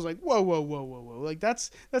was like, whoa. Like, that's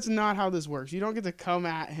not how this works. You don't get to come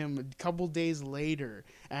at him a couple days later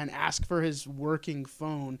and ask for his working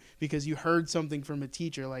phone because you heard something from a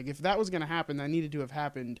teacher. Like, if that was going to happen, that needed to have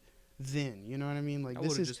happened then. You know what I mean? Like,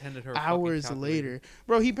 this is just handed her hours later.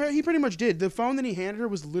 Bro, he pretty much did. The phone that he handed her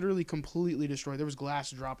was literally completely destroyed. There was glass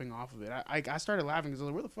dropping off of it. I started laughing because I was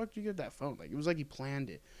like, where the fuck did you get that phone? Like, it was like he planned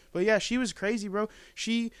it. But yeah, she was crazy, bro.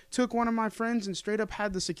 She took one of my friends and straight up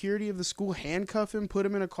had the security of the school handcuff him, put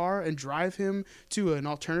him in a car, and drive him to an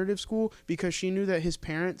alternative school because she knew that his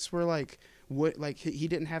parents were like, he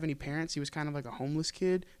didn't have any parents. He was kind of like a homeless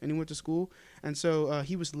kid, and he went to school. And so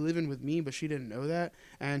he was living with me, but she didn't know that.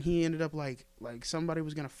 And he ended up like somebody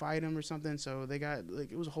was gonna fight him or something. So they got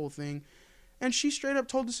it was a whole thing. And she straight up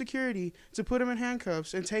told the security to put him in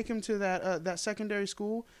handcuffs and take him to that secondary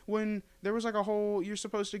school when there was like a whole, you're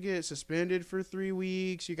supposed to get suspended for 3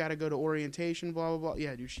 weeks. You got to go to orientation, blah, blah, blah.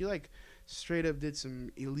 Yeah, dude, she like straight up did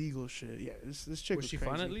some illegal shit. Yeah, this chick was she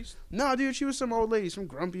crazy. fun at least? No, dude, she was some old lady, some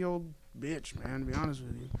grumpy old bitch, man, to be honest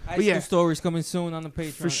with you. High school stories coming soon on the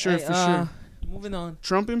Patreon. For sure. Moving on.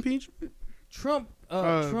 Trump impeachment? Trump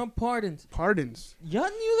pardons. Pardons. Y'all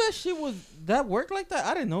knew that worked like that?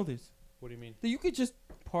 I didn't know this. What do you mean? That you could just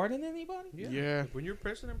pardon anybody? Yeah. When you're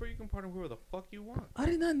president, bro, you can pardon whoever the fuck you want. I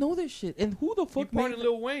did not know this shit. And who the fuck He pardoned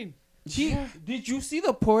Lil Wayne. Did you see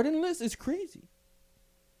the pardon list? It's crazy.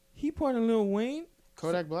 He pardoned Lil Wayne.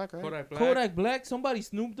 Kodak Black, right? Kodak Black. Somebody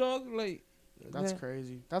Snoop Dogg. Like, that's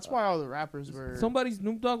crazy. That's why all the rappers were. Somebody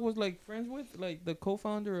Snoop Dogg was like friends with, like the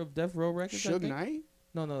co-founder of Death Row Records. Suge Knight?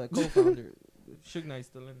 No, the co-founder. Suge Knight's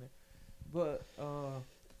still in there. But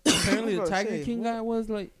apparently the Tiger King guy was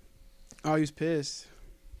like. Oh, he was pissed.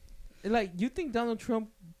 Like, you think Donald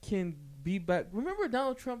Trump can be back? Remember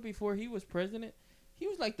Donald Trump before he was president? He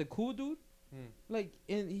was like the cool dude. Like,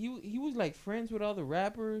 and he was like friends with all the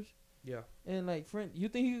rappers. Yeah. And like you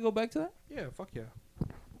think he could go back to that? Yeah, fuck yeah.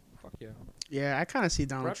 Fuck yeah. Yeah, I kind of see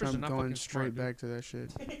Donald Rappers Trump going straight smart, back to that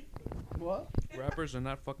shit. What? Rappers are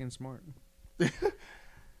not fucking smart.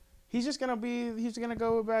 He's gonna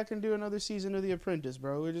go back and do another season of The Apprentice,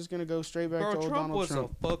 bro. We're just gonna go straight back to old Donald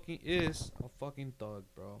Trump. Is a fucking thug,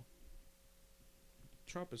 bro.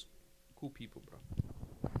 Trump is cool people, bro.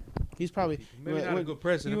 He's probably maybe not a good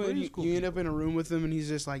president, but he's cool. You end up in a room with him and he's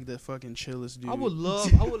just like the fucking chillest dude. I would love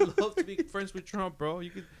to be friends with Trump, bro. You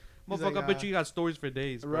could, motherfucker. I bet you got stories for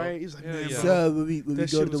days, bro. Right? He's like, man, so when we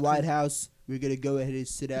go to the White House, we're gonna go ahead and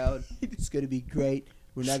sit down. It's gonna be great.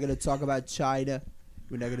 We're not gonna talk about China.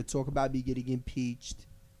 We're not gonna talk about me getting impeached.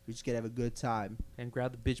 We're just gonna have a good time and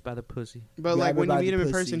grab the bitch by the pussy. But like when you meet him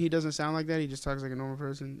in person, he doesn't sound like that. He just talks like a normal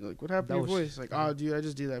person. Like, what happened to your voice? Like, oh, dude, I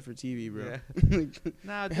just do that for TV, bro. Yeah.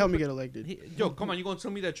 Nah, dude, help me get elected. Yo, come on, you gonna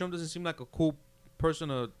tell me that Trump doesn't seem like a cool person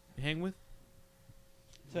to hang with?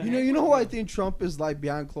 You know who I think Trump is like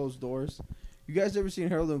behind closed doors? You guys ever seen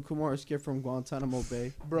Harold and Kumar escape from Guantanamo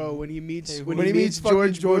Bay? Bro, when he meets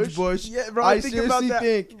George Bush. Yeah, bro, I seriously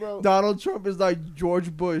think Donald Trump is like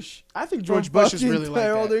George Bush. I think George Bush is really like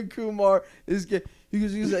Harold that. and Kumar is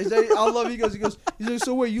he's like, I love. He goes. He's like,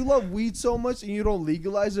 so wait, you love weed so much and you don't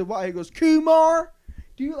legalize it? Why? He goes, Kumar,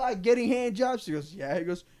 do you like getting hand jobs? He goes, yeah. He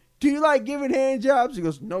goes, do you like giving hand jobs? He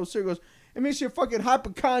goes, no, sir. He goes, it makes you a fucking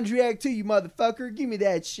hypochondriac too, you motherfucker. Give me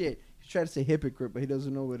that shit. He's trying to say hypocrite, but he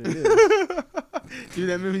doesn't know what it is. Dude,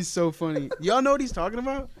 that movie's so funny. Y'all know what he's talking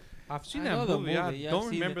about? I've seen that movie. I don't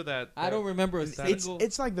remember that. I don't remember a single.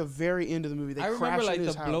 It's like the very end of the movie. They I remember like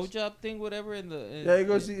the house. blowjob thing, whatever. Yeah, he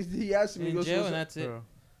goes. He asked him. He goes, jail, and that's it.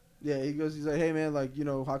 Yeah, he goes. He's like, hey man, like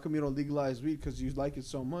how come you don't legalize weed? Because you like it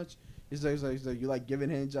so much. He's like, you like giving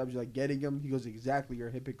hand jobs, you like getting them. He goes, exactly. You're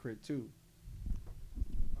a hypocrite too.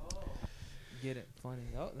 Get it? Funny.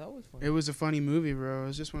 That was funny. It was a funny movie, bro. It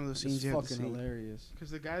was just one of those scenes you have to see. Fucking hilarious.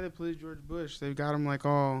 Because the guy that plays George Bush, they've got him like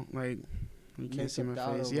all like you can't see my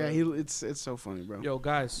face. Yeah, it's so funny, bro. Yo,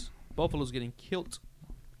 guys, Buffalo's getting killed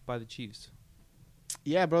by the Chiefs.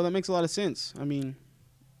 Yeah, bro, that makes a lot of sense. I mean,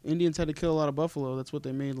 Indians had to kill a lot of buffalo. That's what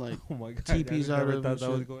they made, like, Oh my god! teepees I out never of thought and that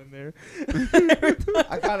was shit. going there.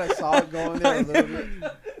 I kind of saw it going there a little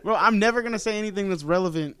bit. Bro, I'm never gonna say anything that's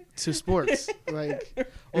relevant to sports. Like,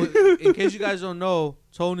 Oh, in case you guys don't know,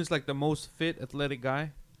 Tone is like the most fit, athletic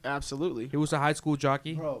guy. absolutely. He was a high school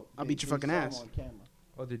jockey. Bro, I'll beat your they fucking saw him ass. on camera.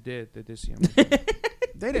 Oh, they did see him.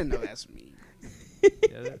 They didn't know that's me. Yeah,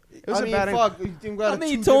 It was I a mean, bad fuck. you think we got How two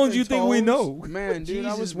many tones different you think we tones? know? Man, dude, I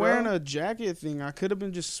Jesus, was bro. wearing a jacket thing. I could have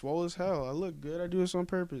been just swole as hell. I look good. I do this on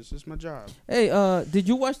purpose. It's my job. Hey, did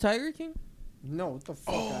you watch Tiger King? No, get the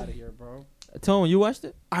fuck out of here, bro. Tone, you watched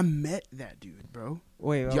it? I met that dude, bro.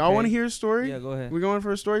 Wait, Do y'all want to hear his story? Yeah, go ahead. We going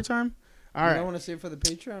for a story time? All I right. want to say it for the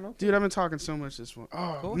Patreon. Okay? Dude, I've been talking so much this one.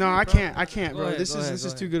 Oh, Go no, ahead, I bro. can't. I can't, Go bro. ahead, This go ahead, is go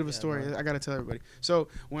too ahead. good of a Yeah, story. go ahead. I got to tell everybody. So,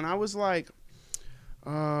 when I was like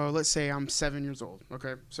let's say I'm 7 years old.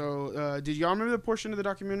 Okay. So, did y'all remember the portion of the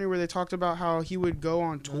documentary where they talked about how he would go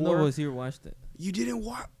on tour? No one was here watched it. You didn't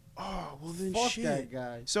watch? Oh, well then Fuck shit. that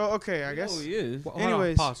guy. So, okay, I guess. Oh, he is. Hold on,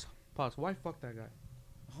 Anyways. pause. Why fuck that guy?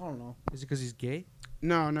 I don't know. Is it because he's gay?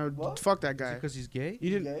 No, What? fuck that Is it guy. because he's gay? You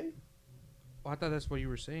didn't. Gay? Oh, I thought that's what you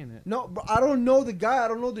were saying. It. No, but I don't know the guy. I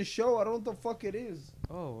don't know the show. I don't know what the fuck it is.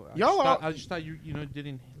 Oh, Y'all I just thought you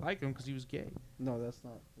didn't like him because he was gay. No, that's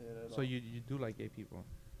not it at So all. you do like gay people.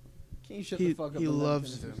 Can you shut He- the fuck up? he and let me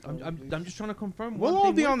loves finish them. this I'm story, just trying to confirm. We'll one all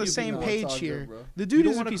thing be with on the you, same No, it's page all here. good, bro. The You dude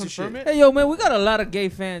don't is a wanna piece of confirm shit. it? Hey, yo, man, we got a lot of gay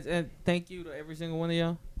fans, and thank you to every single one of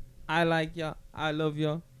y'all. I like y'all. I love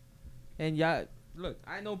y'all. And y'all, look,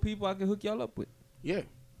 I know people I can hook y'all up with. Yeah.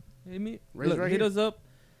 Hit me. Raise Look, right hit here. us up.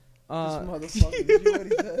 This motherfucker. Did you hear what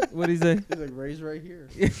he said? What he say? He's like, raise right here.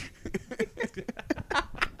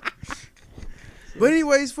 But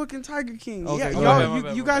anyways, fucking Tiger King. Okay, Yeah, go y'all,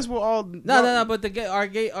 ahead. you guys will all. No. But our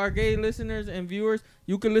gay listeners and viewers,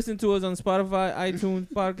 you can listen to us on Spotify, iTunes,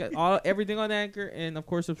 podcast, everything on Anchor, and of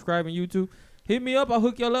course subscribe on YouTube. Hit me up. I'll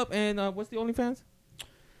hook y'all up. And what's the OnlyFans?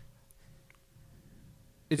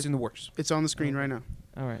 It's in the works. It's on the screen right now.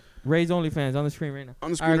 All right, Ray's OnlyFans on the screen right now.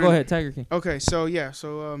 On the All screen. right, right go now. ahead, Tiger King. Okay, so yeah,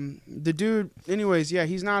 the dude. Anyways, yeah,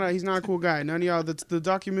 he's not a cool guy. None of y'all. The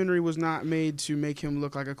documentary was not made to make him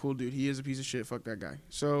look like a cool dude. He is a piece of shit. Fuck that guy.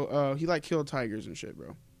 So he like killed tigers and shit,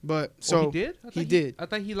 bro. But so he did. he did. I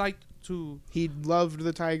thought he liked to. He loved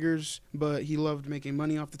the tigers, but he loved making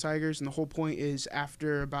money off the tigers. And the whole point is,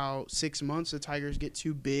 after about 6 months, the tigers get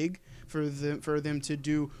too big for them to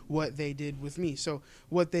do what they did with me. So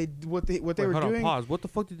what they were Hold doing. on, pause. What the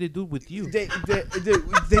fuck did they do with you? They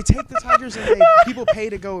take the tigers and people pay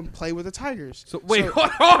to go and play with the tigers. So wait, hold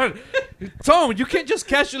on, Tom. You can't just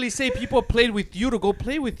casually say people played with you to go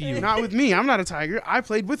play with you. Not with me. I'm not a tiger. I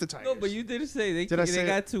played with the tigers. No, but you did say Did I they say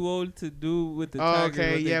got too old to do with the Oh, Tigers.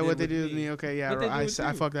 okay. Yeah, what they did with me. Okay, yeah. What they do with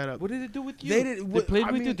I you? fucked that up. What did it do with you? They did- They what- played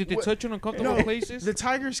I with you. mean, Did they what- touch you in uncomfortable No, places? The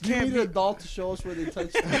tigers You can't need be. an adult to show us where they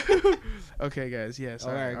touched you. Okay, guys. Yes.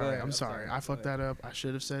 All right, go ahead. I'm I'm sorry. sorry. I fucked that up. I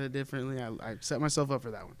should have said it differently. I set myself up for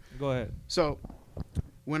that one. Go ahead. So,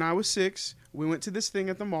 when I was 6, we went to this thing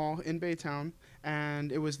at the mall in Baytown,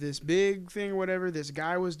 and it was this big thing or whatever. This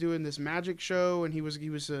guy was doing this magic show, and he was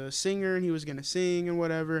a singer, and he was gonna sing and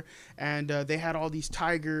whatever. And they had all these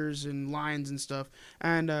tigers and lions and stuff.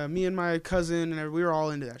 And me and my cousin and we were all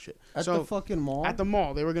into that shit. At So the fucking mall? at the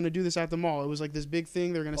mall, they were gonna do this at the mall. It was like this big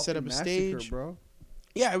thing. They were gonna set up a Fucking stage. massacre, bro.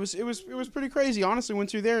 Yeah, it was pretty crazy. Honestly, went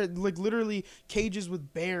through there, like literally cages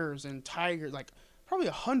with bears and tigers, like probably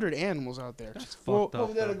 100 animals out there. That's Well, fucked up.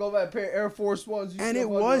 Over there to go back a pair of Air Force Ones. And it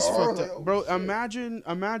was fucked up, bro. Oh,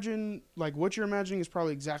 Imagine like what you're imagining is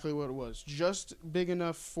probably exactly what it was. Just big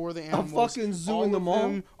enough for the A animals. fucking zoo All in the of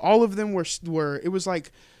mall. all of them were. It was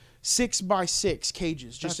like 6x6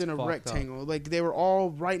 cages, just That's in a fucked rectangle. Like they were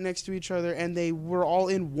all right next to each other, and they were all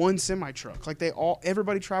in one semi truck. Like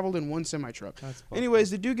everybody traveled in one semi truck. That's fucked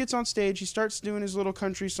Anyways, the dude gets on stage. He starts doing his little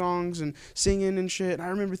country songs and singing and shit. And I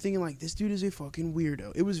remember thinking, like, this dude is a fucking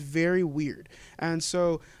weirdo. It was very weird. And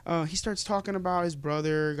so he starts talking about his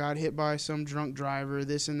brother got hit by some drunk driver,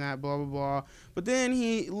 this and that, blah, blah, blah. But then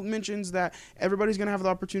he mentions that everybody's going to have the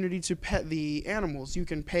opportunity to pet the animals. You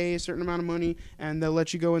can pay a certain amount of money, and they'll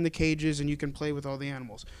let you go in the cages, and you can play with all the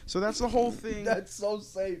animals. So that's the whole thing. That's so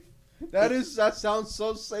safe. That sounds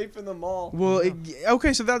so safe in the mall. Well,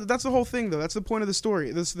 okay, so that's the whole thing, though. That's the point of the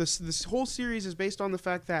story. This whole series is based on the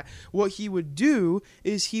fact that what he would do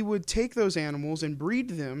is he would take those animals and breed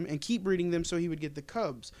them and keep breeding them so he would get the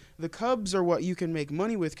cubs. the cubs are what you can make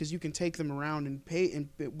money with because you can take them around and pay.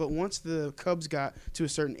 But once the cubs got to a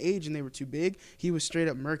certain age and they were too big, he was straight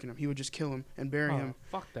up murking them. He would just kill them and bury him.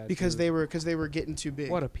 Fuck that. Because dude. they were getting too big.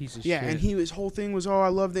 What a piece of yeah, shit. and his whole thing was, I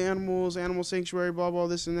love the animals, animal sanctuary, blah blah,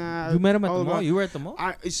 this and that. You met him at the mall. You were at the mall.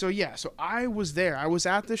 So I was there. I was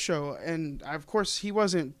at the show, and of course he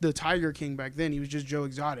wasn't the Tiger King back then. He was just Joe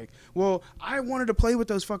Exotic. Well, I wanted to play with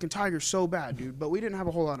those fucking tigers so bad, dude, but we didn't have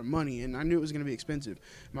a whole lot of money, and I knew it was gonna be expensive.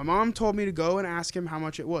 My mom told me to go and ask him how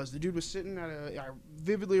much it was. The dude was sitting at I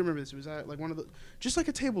vividly remember this. It was at like one of the, just like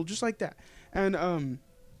a table, just like that, and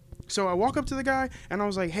So I walk up to the guy and I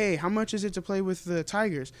was like, "Hey, how much is it to play with the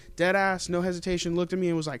tigers?" Dead ass, no hesitation, looked at me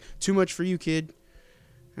and was like, "Too much for you, kid."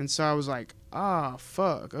 And so I was like,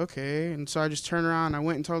 fuck, okay. And so I just turned around and I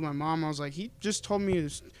went and told my mom. I was like, he just told me it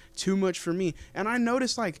was too much for me. And I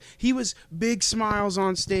noticed, like, he was big smiles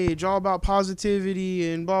on stage, all about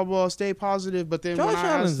positivity and blah, blah, stay positive. But then Josh when I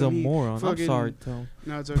Allen's asked him, a moron. I'm sorry, Tom.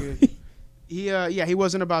 No, it's okay. He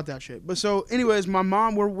wasn't about that shit. But so, anyways, my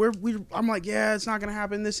mom, I'm like, yeah, it's not going to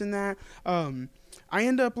happen, this and that. I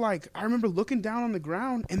end up I remember looking down on the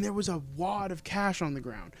ground and there was a wad of cash on the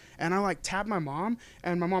ground. And I tapped my mom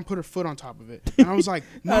and my mom put her foot on top of it. And I was like,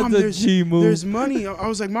 Mom, there's money. I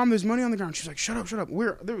was like, Mom, there's money on the ground. She's like, shut up.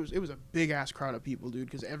 It was a big ass crowd of people, dude,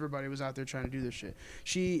 because everybody was out there trying to do this shit.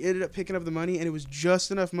 She ended up picking up the money and it was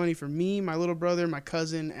just enough money for me, my little brother, my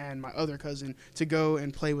cousin, and my other cousin to go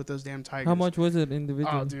and play with those damn tigers. How much was it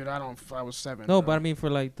individually? Oh, dude, I was 7. No, bro. but I mean for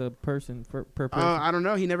the person, per person. I don't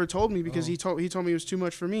know. He never told me because he told me it was too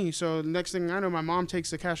much for me. So the next thing I know, my mom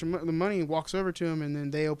takes the cash and the money and walks over to him, and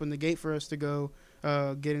then they open the gate for us to go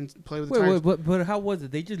get in, play with the tigers. But how was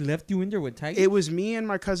it? They just left you in there with tigers? It was me and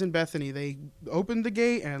my cousin Bethany. They opened the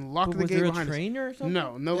gate and locked the gate behind us. Was there a trainer or something?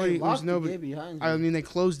 No, nobody. They locked nobody. the gate behind you. I mean, they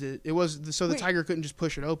closed it. It was so the tiger couldn't just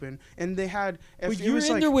push it open, and they had. But you were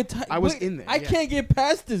in there with tigers. I was in there. I can't get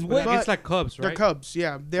past this. But it's like cubs, right? They're cubs.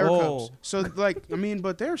 Yeah, they're cubs. So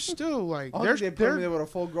but they're still like. They put me there with a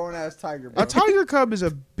full grown ass tiger. Bro. A tiger cub is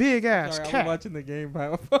a big ass Sorry, cat. I was watching the game,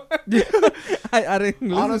 bro. I didn't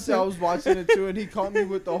listen. Honestly, I was watching it too, and he caught me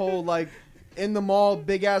with the whole in the mall,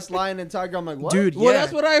 big ass lion and tiger. I'm like, what? Dude, Well,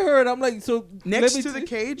 that's what I heard. I'm like, so next to the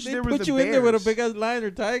cage, they there was put the you bears. in there with a big ass lion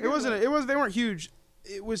or tiger. It wasn't. It was. They weren't huge.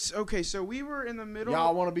 It was okay. So we were in the middle.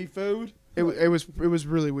 Y'all want to be food? It was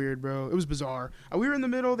really weird, bro. It was bizarre. We were in the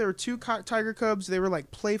middle. There were 2 tiger cubs. They were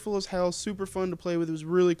playful as hell, super fun to play with. It was a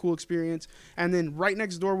really cool experience. And then right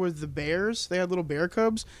next door was the bears. They had little bear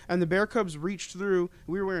cubs, and the bear cubs reached through.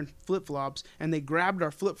 We were wearing flip flops, and they grabbed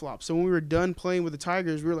our flip flops. So when we were done playing with the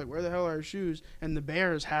tigers, we were like, "Where the hell are our shoes?" And the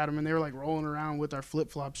bears had them, and they were rolling around with our flip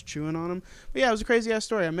flops, chewing on them. But yeah, it was a crazy ass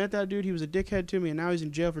story. I met that dude. He was a dickhead to me, and now he's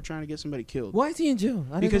in jail for trying to get somebody killed. Why is he in jail?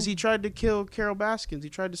 Because he tried to kill Carol Baskins. He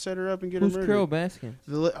tried to set her up and get her murdered. Who's Carol Baskins?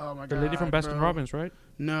 Oh my god! The lady from Baskin Robbins, right?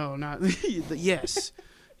 No, not yes,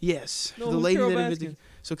 yes. No, the who's lady Carol that Baskins? invented.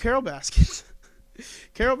 So Carol Baskins,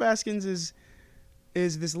 Carol Baskins is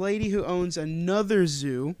this lady who owns another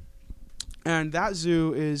zoo, and that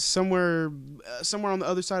zoo is somewhere on the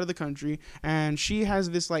other side of the country, and she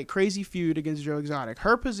has this crazy feud against Joe Exotic.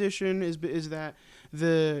 Her position is that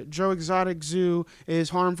the Joe Exotic Zoo is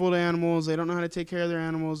harmful to animals. They don't know how to take care of their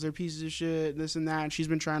animals. They're pieces of shit, this and that. And she's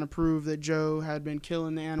been trying to prove that Joe had been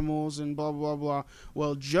killing the animals and blah, blah, blah.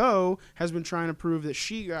 Well, Joe has been trying to prove that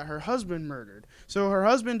she got her husband murdered. So her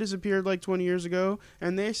husband disappeared 20 years ago,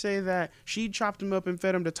 and they say that she chopped him up and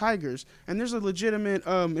fed him to tigers. And there's a legitimate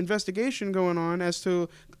investigation going on as to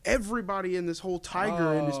everybody in this whole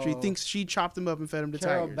tiger industry thinks she chopped him up and fed him to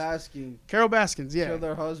tigers. Carol Baskins, yeah. Killed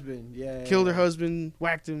her husband, yeah. Killed her husband,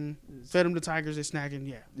 whacked him, fed him to tigers, they snacking,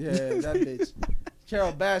 yeah. Yeah, that bitch.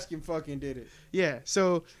 Carol Baskin fucking did it. Yeah,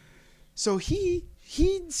 so he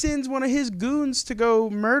sends one of his goons to go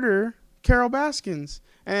murder Carol Baskins,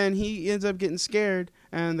 and he ends up getting scared,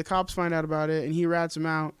 and the cops find out about it, and he rats him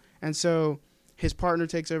out, and so his partner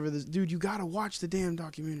takes over this. Dude, you gotta watch the damn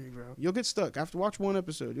documentary, bro. You'll get stuck. After watch one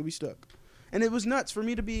episode, you'll be stuck. And it was nuts for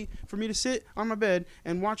me to sit on my bed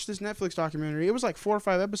and watch this Netflix documentary. It was 4 or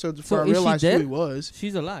 5 episodes before I realized who he was.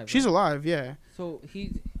 She's alive. She's alive, yeah. So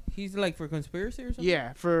he's for conspiracy or something?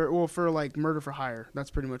 Yeah, for murder for hire. That's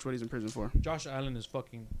pretty much what he's in prison for. Josh Allen is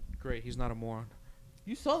fucking great. He's not a moron.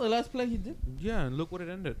 You saw the last play he did? Yeah, and look what it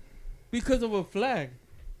ended. Because of a flag.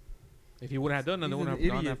 If he wouldn't have done that, they wouldn't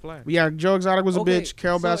have gone that flag. Yeah, Joe Exotic was a bitch.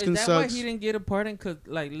 Carol Baskin is that sucks. why he didn't get a pardon? Because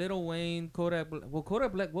Lil Wayne, Kodak Black. Well,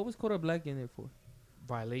 Kodak Black. What was Kodak Black in there for?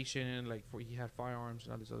 Violation, he had firearms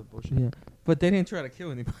and all this other bullshit. Yeah, but they didn't try to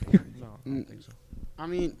kill anybody. No, I don't think so. I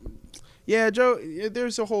mean, yeah, Joe.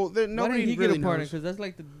 There's a whole. Why Nobody didn't he really get a pardon? knows. Because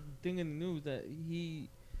that's the thing in the news that he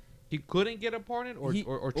He couldn't get a pardon, or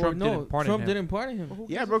Or Trump no, didn't pardon Trump him. didn't pardon him. Who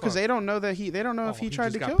Yeah, gives bro, a because fuck? they don't know that they don't know if he Oh, tried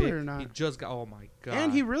just to got kill picked. her or not. He just got. Oh my god.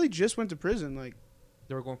 And he really just went to prison. Like,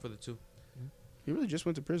 They were going for the 2. he really just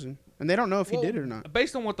went to prison, and they don't know if he Well, did it or not.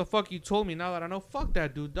 Based on what the fuck you told me, now that I know, fuck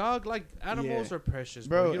that dude, dog. Like animals Yeah. are precious,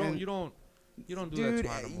 Bro, bro. and- You don't do that Dude,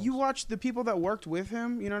 to animals. you watch the people that worked with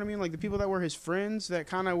him. You know what I mean? Like the people that were his friends that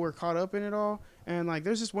kind of were caught up in it all. And like,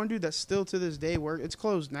 there's this one dude that still to this day It's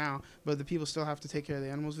closed now, but the people still have to take care of the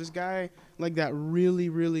animals. This guy, like that, really,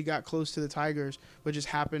 really got close to the tigers, but just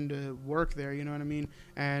happened to work there. You know what I mean?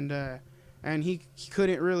 And he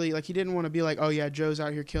couldn't really, like, he didn't want to be like, oh yeah, Joe's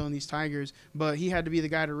out here killing these tigers, but he had to be the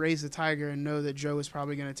guy to raise the tiger and know that Joe is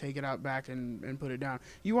probably gonna take it out back and put it down.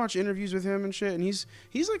 You watch interviews with him and shit, and he's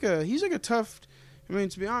like a tough. I mean,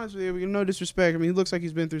 to be honest with you, no disrespect. I mean, he looks like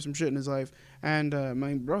he's been through some shit in his life, and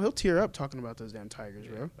bro, he'll tear up talking about those damn tigers,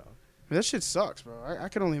 bro. I mean, that shit sucks, bro. I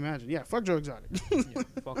can only imagine. Yeah, fuck Joe Exotic, Yeah,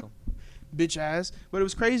 fuck him. bitch ass. But it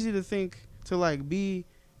was crazy to think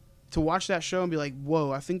to watch that show and be like,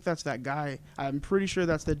 whoa, I think that's that guy. I'm pretty sure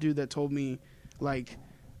that's the dude that told me, like,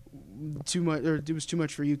 too much, or it was too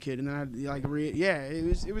much for you, kid. And then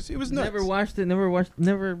it was nuts. Never watched it. Never watched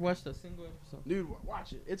a single episode. Dude,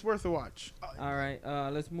 watch it. It's worth a watch. All right,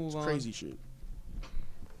 let's move on. Crazy shit.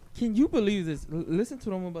 Can you believe this? Listen to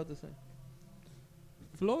what I'm about to say.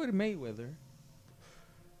 Floyd Mayweather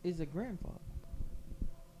is a grandfather.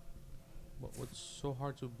 What's so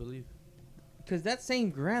hard to believe? Because that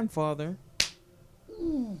same grandfather.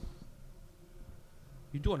 You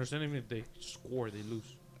do understand, even if they score, they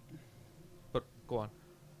lose. But go on.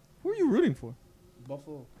 Who are you rooting for?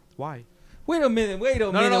 Buffalo. Why? Wait a minute.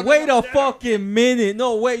 no, Wait no, a fucking minute.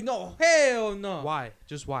 No, wait. No. Hell no. Why?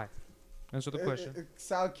 Just why? Answer the question.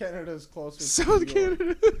 South Canada is closer. to South New York.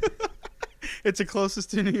 Canada. It's the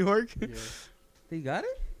closest to New York. Yeah, They got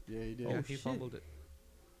it? yeah, he did. Yeah, Oh, he shit. fumbled it.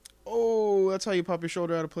 Oh, that's how you pop your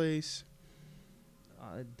shoulder out of place.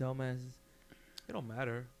 Dumbasses. It don't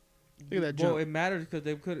matter. Look at that Well, jump. it matters because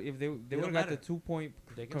they could if they would have got matter. the 2-point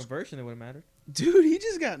They can conversion. It would have mattered. Dude, he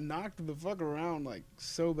just got knocked the fuck around like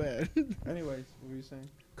so bad. Anyways, what were you saying?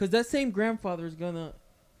 Because that same grandfather is gonna.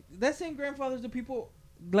 That same grandfather's the people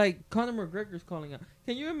like Conor McGregor's calling out.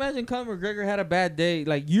 Can you imagine Conor McGregor had a bad day?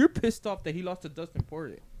 Like, you're pissed off that he lost to Dustin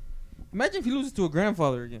Poirier. Imagine if he loses to a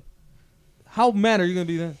grandfather again. How mad are you gonna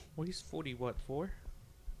be then? Well, he's 4?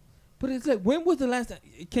 But it's like, when was the last time?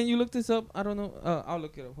 Can you look this up? I don't know. I'll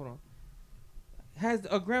look it up. Hold on. Has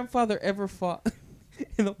a grandfather ever fought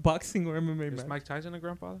in a boxing or MMA Is match? Mike Tyson a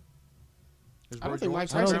grandfather? Is I don't Roy think Mike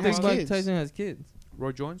Jones- I don't Tyson think has Mike kids. Tyson has kids.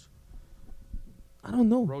 Roy Jones? I don't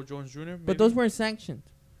know. Roy Jones Jr. Maybe? But those weren't sanctioned.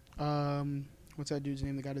 What's that dude's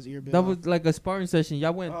name that got his ear bit That off? was like a sparring session.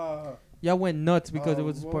 Y'all went nuts because it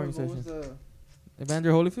was a sparring What was session. the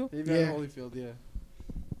Evander Holyfield? Evander Yeah. Holyfield? Yeah.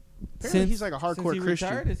 Apparently he's like a since hardcore he Christian.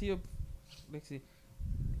 Retired, is he a? Let's see.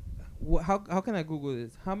 How can I Google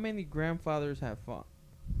this? How many grandfathers have fought?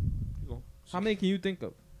 Go. How many can you think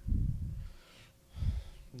of?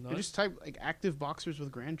 I just type like active boxers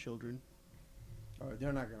with grandchildren. Oh,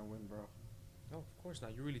 they're not gonna win, bro. No, of course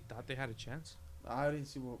not. You really thought they had a chance? I didn't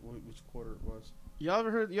see which quarter it was. You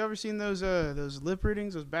ever seen those lip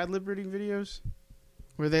readings, those bad lip reading videos,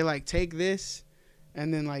 where they like take this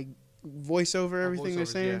and then like voice over everything they're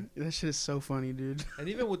voiceovers, saying? That shit is so funny, dude. And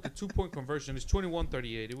even with the 2-point conversion, it's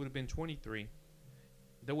 21-38. It would have been 23.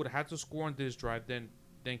 They would have had to score on this drive. Then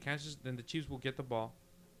the Chiefs will get the ball.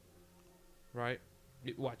 Right?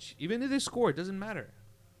 Watch. Even if they score, it doesn't matter.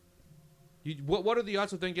 What are the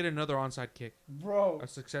odds of them getting another onside kick? Bro. A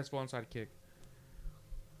successful onside kick.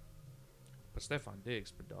 But Stephon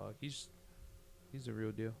Diggs, but dog, he's the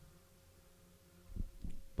real deal.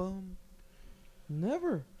 Boom.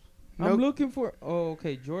 Never. Nope. I'm looking for. Oh,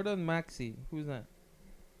 okay. Jordan Maxey. Who's that?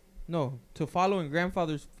 No, to follow in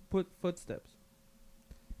grandfather's footsteps.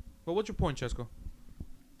 But what's your point, Chesko?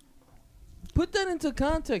 Put that into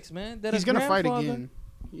context, man. That He's a gonna fight grandfather again.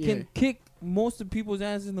 Yeah. Can kick most of people's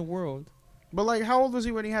asses in the world. But like, how old was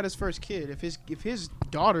he when he had his first kid? If his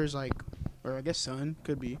daughter's like, or I guess son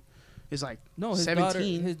could be, is like No, his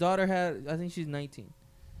 17. daughter had. I think she's 19.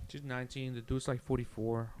 She's 19. The dude's like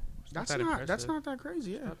 44. It's That's that not impressive. that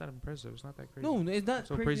crazy. It's Yeah. not that impressive. It's not that crazy. No, it's not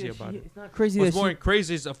So crazy, crazy that about it. It's not crazy What's that more she.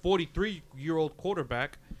 crazy is a 43-year-old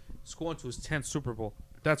quarterback scoring to his 10th Super Bowl.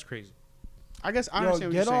 That's crazy. I guess I Yo,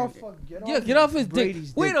 understand what get you're off. saying. Yeah, get off his dick.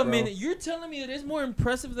 Brady's Wait dick, a bro. minute. You're telling me it is more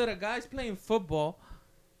impressive that a guy's playing football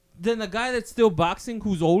than a guy that's still boxing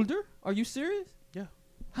who's older? Are you serious? Yeah.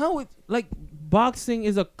 How it like boxing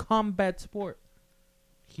is a combat sport?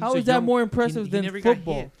 How He's is a that young- more impressive he than never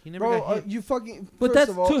football? Got hit. He never Bro, got hit. you fucking. But first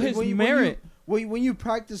that's of all, to his merit. when you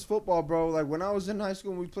practice football, bro. Like when I was in high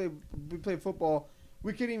school and we played football,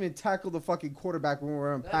 we couldn't even tackle the fucking quarterback when we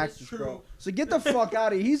were in practice, bro. So get the fuck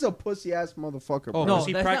out of here. He's a pussy ass motherfucker, bro. Oh, No, because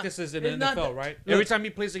he that's practices in the NFL, right? Look, Every time he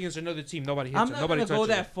plays against another team, nobody hits I'm him. not Nobody gonna touches go him.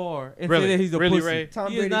 that far and Really? say that he's a Really, pussy. Ray?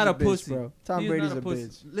 Tom He Brady's is not a bitch, pussy, bro. Tom He is Brady's not a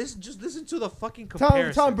pussy. bitch. Just listen to the fucking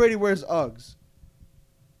comparison. Tom Brady wears Uggs.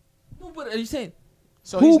 No, but are you saying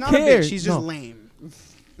So Who he's not a cares? bitch. He's just No. lame.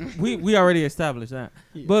 we already established that?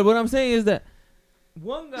 Yeah. But what I'm saying is that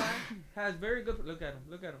one guy has very good. Look at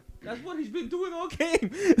him. That's what he's been doing all game.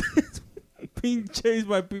 Being chased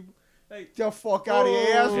by people. Like, Get the fuck out of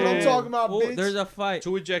here. That's what I'm Yeah. talking about, bitch. There's a fight.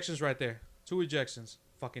 2 ejections right there. 2 ejections.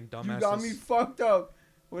 Fucking dumbasses. You got me fucked up.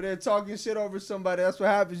 When they're talking shit over somebody, that's what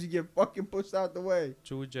happens. You get fucking pushed out the way.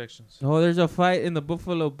 2 ejections. Oh, there's a fight in the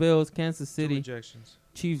Buffalo Bills, Kansas 2 City ejections.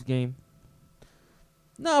 Chiefs game.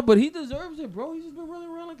 No, but he deserves it, bro. He's just been running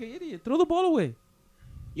around like an idiot. Throw the ball away.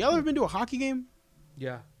 Y'all ever been to a hockey game?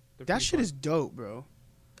 Yeah. They're That pretty shit fun. is dope, bro.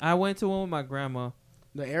 I went to one with my grandma.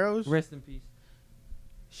 The arrows. Rest in peace.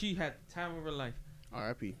 She had the time of her life.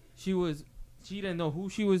 R.I.P. She didn't know who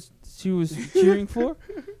she was cheering for,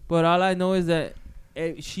 but all I know is that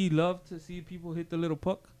she loved to see people hit the little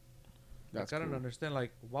puck. That's I don't cool. understand.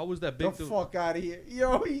 Like, why was that The big dude? fuck out of here.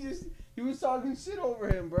 Yo, he was talking shit over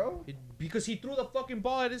him, bro. Because he threw the fucking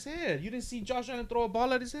ball at his head. You didn't see Josh Allen throw a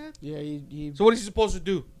ball at his head? Yeah, he So what is he supposed to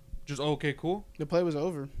do? Just, okay, cool. the play was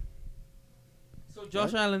over. So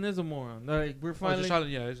Josh Allen is a moron. Like we're finally, Josh Allen,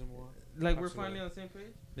 yeah, he's a moron. like we're absolutely. finally on the same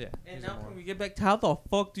page. Yeah. And he's a now moron. can we get back to how the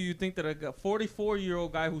fuck do you think that a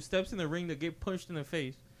 44-year-old guy who steps in the ring to get punched in the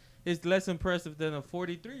face is less impressive than a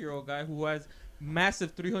 43-year-old guy who has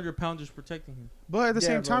massive 300-pounders protecting him? But at the Yeah,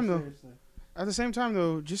 same bro, time,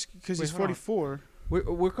 though, just because Wait, he's hold on. 44,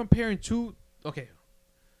 We're comparing two. Okay.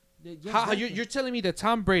 How you're telling me that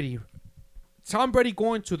Tom Brady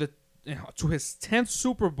going to to his 10th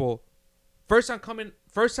Super Bowl,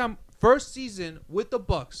 first season with the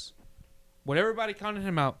Bucks, when everybody counted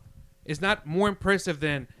him out, is not more impressive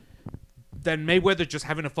than Mayweather just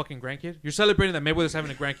having a fucking grandkid? You're celebrating that Mayweather's having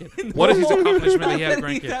a grandkid. What is his accomplishment that he had a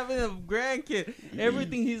He's grandkid? having a grandkid.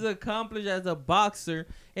 Everything he's accomplished as a boxer,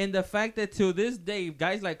 and the fact that to this day,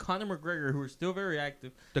 guys like Conor McGregor, who are still very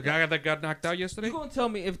active, The guy that got knocked out yesterday? you gonna tell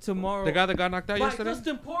me if tomorrow The guy that got knocked out by yesterday?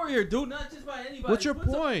 Dustin Poirier, dude, not just by anybody. What's your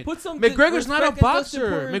point? Put some McGregor's not a respect in Dustin boxer.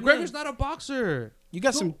 Poirier's McGregor's name. not a boxer. you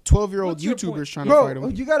got So, some 12-year-old what's your YouTubers point? trying to fight Bro,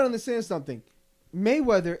 him. you gotta understand something.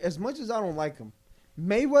 Mayweather, as much as I don't like him,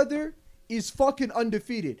 Mayweather is fucking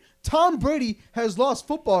undefeated. Tom Brady has lost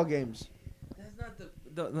football games. That's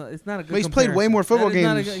not no, it's not a good. But he's played way comparison. more football That is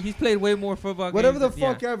not a games. good- he's played way more football Whatever games. the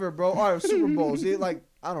fuck ever, bro. All right, Super Bowls. Like,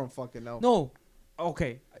 I don't fucking know. No,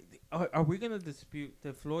 okay. Are we gonna dispute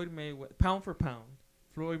that Floyd Mayweather, pound for pound,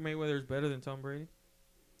 Floyd Mayweather is better than Tom Brady?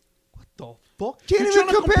 What the fuck? Can't You're even trying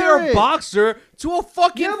to compare compare a it. boxer to a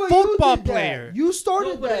fucking Yeah, but football you did that. player. You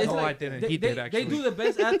started but that. it's No, like I didn't. They, He did, they actually. do the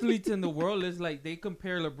best athletes in the world. It's like they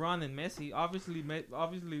compare LeBron and Messi. Obviously,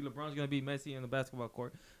 LeBron's gonna be Messi in the basketball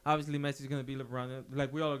court. Obviously, Messi's gonna be LeBron.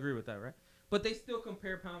 Like we all agree with that, right? But they still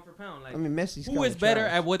compare pound for pound. Like I mean, Messi's who is kinda better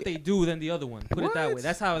trash. at what they do than the other one? Put it that way. What?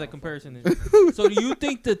 That's how the comparison is. So do you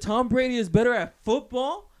think that Tom Brady is better at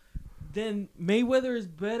football than Mayweather is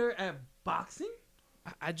better at boxing?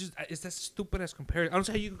 It's that stupid ass comparison. I don't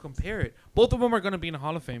see how you can compare it. Both of them are gonna be in the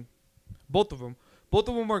Hall of Fame. Both of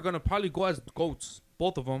them are gonna probably go as goats.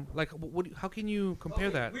 Both of them. Like, how can you compare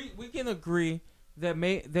Okay, that? We can agree that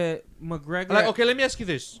McGregor. Like, okay, let me ask you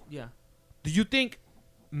this: Yeah. do you think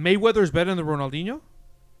Mayweather is better than Ronaldinho?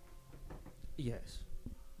 Yes.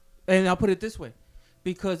 And I'll put it this way.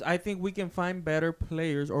 Because I think we can find better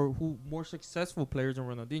players or more successful players than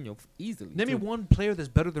Ronaldinho easily. Name me too. one player that's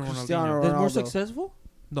better than Cristiano Ronaldinho. That's more Ronaldo. successful?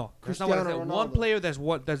 No, that's not what I Cristiano said. One Ronaldo. player that's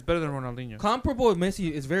better than Ronaldinho. Comparable with Messi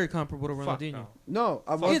is very comparable to Fuck Ronaldinho. no. No,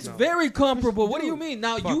 I'm Fuck It's no. very comparable. What do you Dude. mean?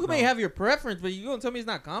 Now, Fuck you may no. have your preference, but you going to tell me it's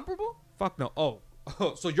not comparable? Fuck no. Oh,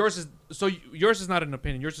 so yours is not an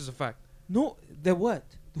opinion. Yours is a fact. No, then what?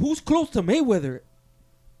 Who's close to Mayweather?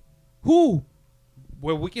 Who?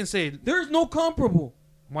 Well, we can say There's no comparable.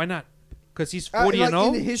 why not? Because he's 40 and like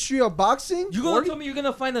in the 0. history of boxing. You gonna tell me you're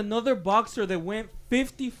gonna find another boxer that went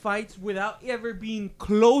 50 fights without ever being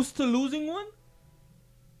close to losing one?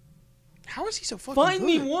 How is he so fucking Find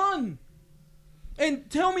me good? one, and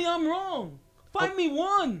tell me I'm wrong. Find me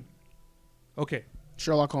one. Okay.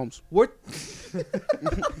 Sherlock Holmes. What?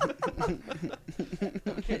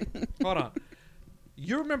 Okay. Hold on.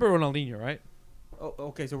 You remember Ronaldinho, right? Oh,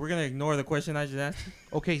 okay, so we're gonna ignore the question I just asked.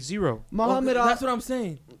 Okay, 0. Muhammad Okay, Ali. that's what I'm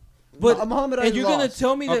saying. But Muhammad Ali and you're gonna lost.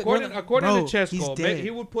 tell me that According Bro, to he's Chesko, dead. he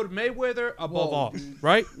would put Mayweather above Whoa, all, dude.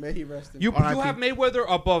 right? May he rest in You peace. have Mayweather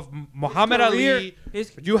above Muhammad career, Ali.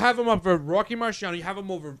 his- You have him over Rocky Marciano. You have him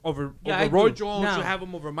over Yeah, I Roy do. Jones. Now, you have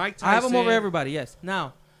him over Mike Tyson. I have him over everybody. Yes.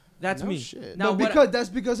 Now, that's No me. shit. Now, But what that's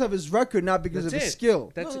because of his record, not because That's of his it.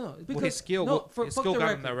 skill. That's no, it. because Well, his skill. No, His fuck skill the got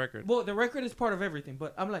record. him that record. Well, the record is part of everything,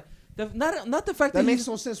 but I'm like, not the fact that, That makes he's,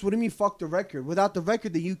 no sense. What do you mean, fuck the record? Without the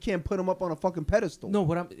record, then you can't put him up on a fucking pedestal. No,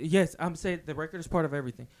 I'm saying the record is part of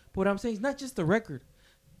everything. But what I'm saying is not just the record.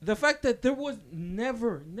 The fact that there was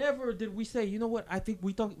never did we say, you know what?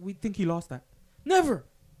 We think he lost that. Never.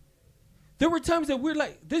 There were times that we're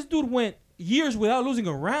like, this dude went years without losing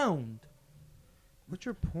a round. What's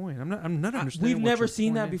your point? I'm not understanding. We've what never your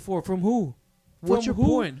seen point that is. before. From who? What's From your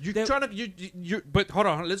who? point? You're That- trying to you. But hold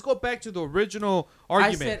on. Let's go back to the original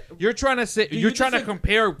argument. said- you're trying to say Do you're you trying to disagree-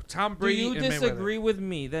 compare Tom Do Brady you and disagree with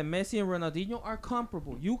me that Messi and Ronaldinho are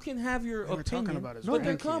comparable? You can have your They were talking opinion, about his but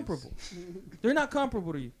they're grandkids. comparable. They're not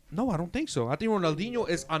comparable to you. Mayweather. No, I don't think so. I think Ronaldinho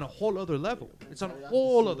is on a whole other level. It's on a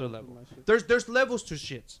whole other level. There's levels to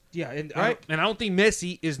shits, Yeah, and right? And I don't think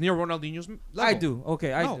Messi is near Ronaldinho's level. I do.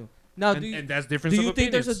 Okay, I No. do. Now, And that's difference do you of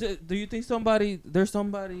think opinions. do you think there's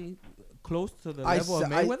somebody close to the level of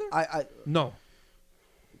Mayweather? No.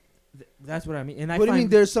 That's what I mean. And What do you mean?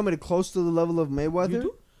 There's somebody close to the level of Mayweather?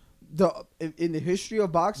 You In the history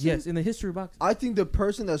of boxing? Yes, in the history of boxing. I think the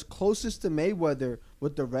person that's closest to Mayweather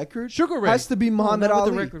with the record Sugar Ray. has to be No, Muhammad not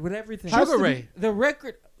Ali. with the record, with everything. Has Sugar to Ray. The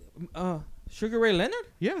record, Sugar Ray Leonard.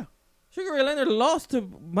 Yeah. Sugar Ray Leonard lost to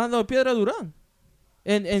Mando Piedra Duran,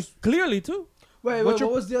 and clearly too. Wait, What's what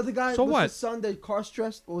your- was the other guy? So What's what? his son that car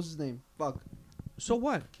stressed? What was his name? Fuck. So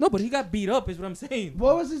what? No, but he got beat up. Is what I'm saying.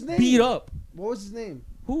 What was his name? Beat up. What was his name?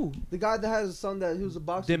 Who? The guy that has a son that he was a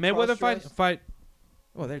boxer. Did Mayweather fight?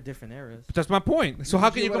 Well, they're different eras. But that's my point. So how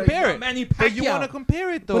can you what I- compare it? Manny But you want to Pacquiao.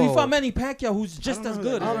 compare it though. But he fought Manny Pacquiao, who's just don't as know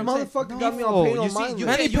good. that. is what I'm saying. Motherfucker got me No, on pain you on see, my you list.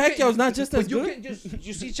 Manny can't- Pacquiao is not just but as you good. can't just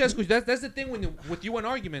you see Chesco. That's the thing with you in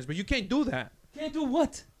arguments, but you can't do that. Can't do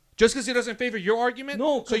what? Just because he doesn't favor your argument.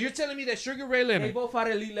 No, So 'cause- you're telling me that Sugar Ray They Leonard. both fought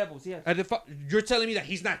at elite levels. Yes. You're telling me that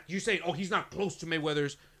he's not. You say, oh, he's not close to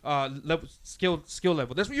Mayweather's level, skill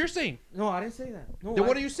level. That's what you're saying. No, I didn't say that. No. Then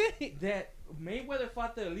what are you saying? That Mayweather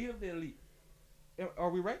fought the elite of the elite. Are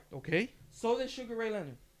we right? Okay. So did Sugar Ray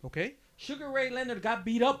Leonard. Okay. Sugar Ray Leonard got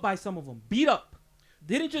beat up by some of them. Beat up.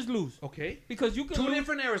 Didn't just lose. Okay. Because you can Two lose.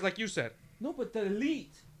 different eras, like you said. No, but the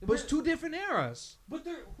elite. But it's two different eras. But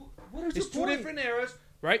they're. What is It's your two point? different eras,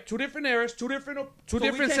 right? Two different eras, two different So we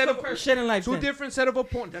different can't set compare of shit in life. two then. different set of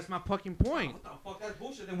opponents. That's my fucking point. What the fuck? That's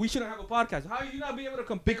bullshit. Then we shouldn't have a podcast. How are you not be able to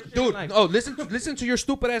compare? shit in Dude, life? oh, listen to your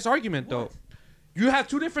stupid ass argument though. What? You have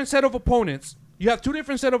two different set of opponents.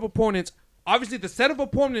 Obviously, the set of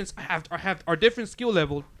opponents are different skill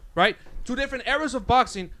level, right? Two different eras of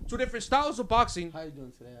boxing, two different styles of boxing How you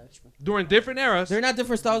doing today, Ashman? during different eras. They're not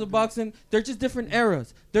different styles of boxing. They're just different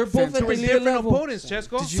eras. They're both at the During elite different level. opponents,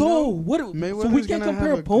 Chesko. Did you So know what? So Mayweather's we can't gonna compare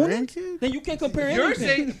have a opponents. grandkid? Then you can't compare You're anything.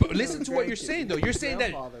 saying, but listen to what you're saying though. You're saying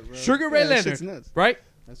that Grandfather, bro. Sugar Ray Yeah, that shit's Leonard, nuts. right,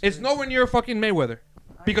 That's is crazy. nowhere near fucking Mayweather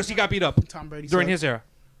because he got beat up Tom Brady during sucked. his era.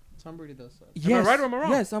 Tom Brady does suck. Yes. right or am I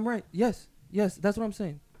wrong? Yes, I'm right. Yes, that's what I'm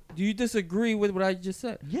saying. Do you disagree with what I just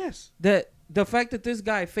said? Yes. That the fact that this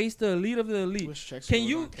guy faced the elite of the elite. Wish Chex Can was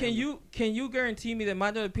you on can camera. you can you guarantee me that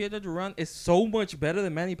Mando Piedra Duran is so much better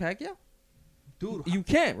than Manny Pacquiao? Dude, You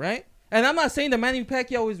can't, right? And I'm not saying that Manny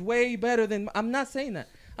Pacquiao is way better than. I'm not saying that.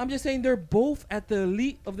 I'm just saying they're both at the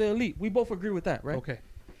elite of the elite. We both agree with that, right? okay.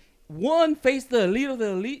 One faced the elite of the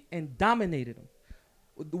elite and dominated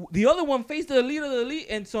them. The other one faced the elite of the elite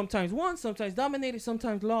and sometimes won, sometimes dominated,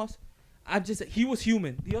 sometimes lost. He was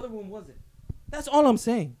human. The other one wasn't. That's all I'm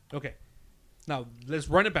saying. Okay. Now, let's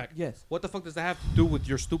run it back. Yes. What the fuck does that have to do with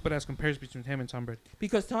your stupid ass comparison between him and Tom Brady?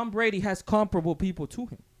 Because Tom Brady has comparable people to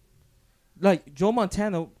him. Like Joe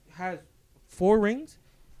Montana has 4 rings.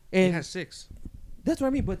 And He has 6. that's what I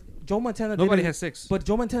mean. But Joe Montana Nobody didn't, has 6. But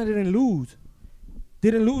Joe Montana didn't lose.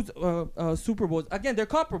 Didn't lose Super Bowls. Again, they're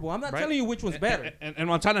comparable. I'm not Right. telling you which one's better. And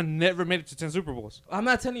Montana never made it to 10 Super Bowls. I'm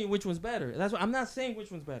not telling you which one's better. That's what I'm not saying which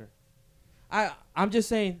one's better. I'm just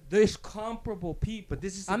saying there's comparable people. But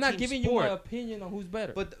this is I'm a not team giving sport. you my opinion on who's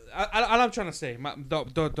better. But all I'm trying to say, the And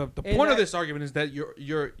point of I- this argument is that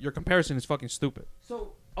your comparison is fucking stupid.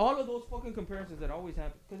 So all of those fucking comparisons that always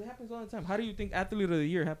happen, because it happens all the time. How do you think Athlete of the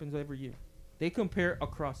Year happens every year? They compare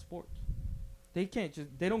across sports. They can't just.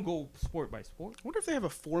 They don't go sport by sport. I wonder if they have a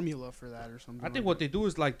formula for that or something. I think what they do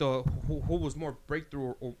is like who was more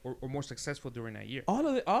breakthrough or more successful during that year. All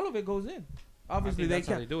of it goes in. Obviously, think they that's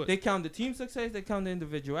how count. they do it. They count the team success. They count the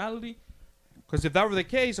individuality. Because if that were the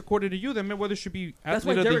case, according to you, then Mayweather should be That's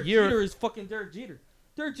why athlete of Derek the year. Jeter is fucking Derek Jeter.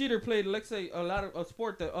 Derek Jeter played, let's say, a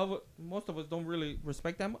sport that most of us don't really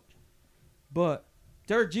respect that much. But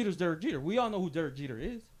Derek Jeter's Derek Jeter. We all know who Derek Jeter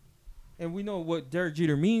is. And we know what Derek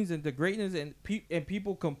Jeter means and the greatness. And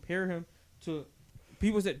people compare him to...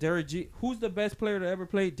 People say, Derek Jeter... Who's the best player to ever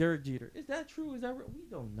play? Derek Jeter. Is that true? Is that right? We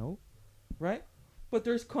don't know. Right? But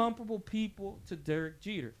there's comparable people to Derek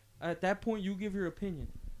Jeter. At that point, you give your opinion.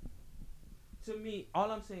 To me,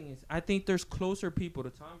 all I'm saying is I think there's closer people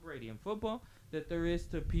to Tom Brady in football that there is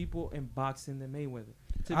to people in boxing than Mayweather.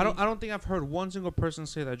 I don't think I've heard one single person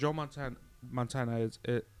say that Joe Montana is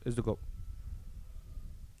the GOAT.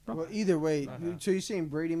 Well, either way, so you're saying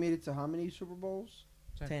Brady made it to how many Super Bowls?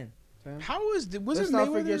 10. 10? How wasn't Let's not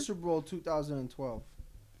Mayweather? forget Super Bowl 2012.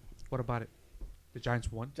 What about it? The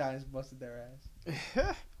Giants won. Giants busted their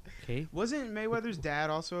ass. Okay. Wasn't Mayweather's dad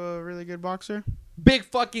also a really good boxer? Big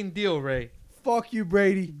fucking deal, Ray. Fuck you,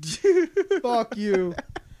 Brady. Fuck you.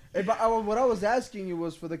 What I was asking you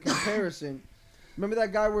was for the comparison. Remember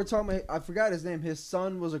that guy we were talking about? I forgot his name. His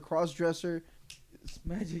son was a cross-dresser.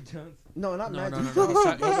 Magic Johnson. No, not No, Magic. no,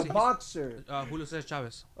 no. He's a boxer. Julio Cesar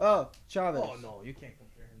Chavez. Oh, Chavez. Oh, no. You can't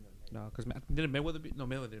compare him to No, because didn't Mayweather beat? No,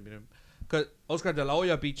 Mayweather didn't beat him. Because Oscar De La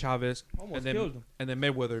Hoya beat Chavez. Almost killed him. And then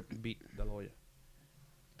Mayweather beat De La Hoya.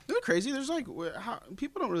 Isn't it crazy? There's like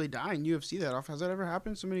people don't really die in UFC that often. Has that ever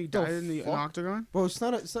happened? Somebody died in the octagon? Bro, it's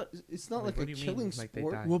not like What a do you killing mean, like they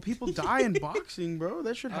sport. die? Well, people die in boxing, bro.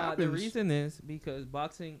 That shit happens. The reason is because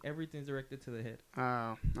boxing, everything's directed to the head.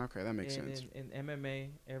 Oh, okay, that makes sense. In MMA,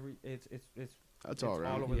 it's That's all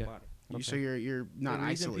right. all over the body. So you're not the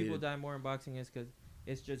reason isolated. people die more in boxing is because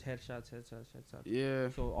it's just headshots. Yeah,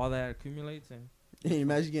 So all that accumulates and Hey,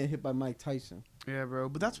 imagine getting hit by Mike Tyson. yeah, bro.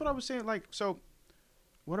 But that's what I was saying. Like, so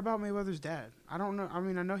what about Mayweather's dad? I don't know. I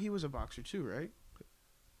mean, I know he was a boxer too, right?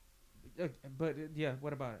 yeah.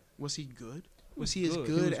 What about it? Was he good? Was he as good.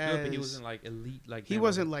 good He was as? good, but he wasn't like elite. Like He Mayweather.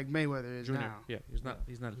 wasn't like Mayweather is Junior. now. Yeah, he's not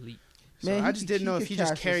elite. So Man, I just didn't know if he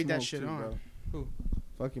just cash the carried that smoke shit too, on. bro. Who?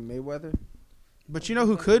 Fucking Mayweather. But you know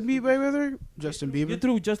who could be Mayweather? Justin Bieber. Get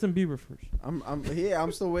through Justin Bieber first.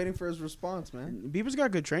 I'm still waiting for his response, man. Bieber's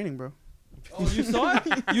got good training, bro. Oh, you saw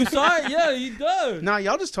it? You saw it? Yeah, he does. Nah,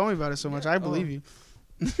 y'all just told me about it so much. I believe you.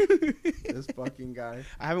 This fucking guy.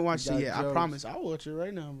 I haven't watched He it got yet. I jokes. promise. I'll watch it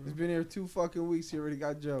right now, He's bro. been here 2 fucking weeks. He already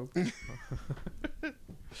got jokes.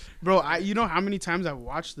 Bro, you know how many times I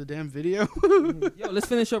watched the damn video? Yo, let's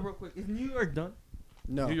finish up real quick. Is New York done?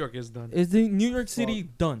 No. New York is done. Is the New York City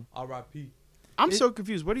done? R.I.P. I'm so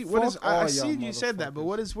confused. What is? Fuck I all see y'all you said that, but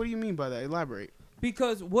motherfuckers. what do you mean by that? Elaborate.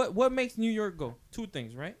 Because what makes New York go? 2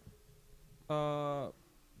 things, right? The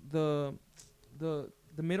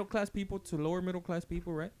middle class people to lower middle class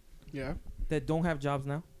people, right? Yeah. That don't have jobs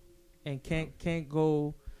now, and can't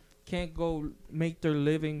go make their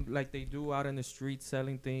living like they do out in the streets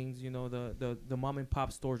selling things. You know, the mom and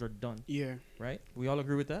pop stores are done, Yeah. right? We all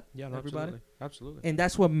agree with that. Yeah, no, everybody. Absolutely. And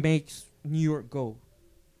that's what makes New York go.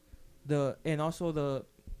 Also the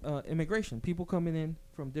immigration, people coming in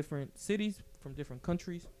from different cities, from different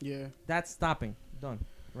countries. Yeah. That's stopping. Done.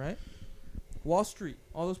 Right? Wall Street.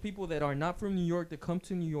 All those people that are not from New York that come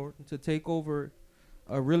to New York to take over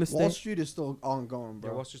real estate. Wall Street is still ongoing, Yeah,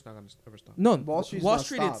 bro. Wall Street's not gonna ever stop. No, Wall Street's Wall not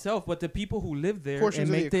Street stopped. itself, but the people who live there Portions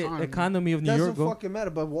and of make the the economy. economy of New Doesn't York go. fucking matter,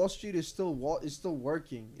 but Wall Street is still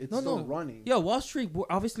working. It's still running. Yeah, Wall Street.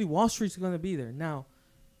 Obviously, Wall Street's gonna be there. Now,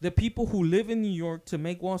 the people who live in New York to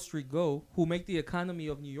make Wall Street go, who make the economy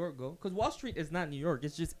of New York go, because Wall Street is not New York.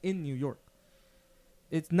 It's just in New York.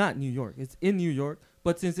 It's not New York. It's in New York.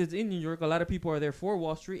 But since it's in New York, a lot of people are there for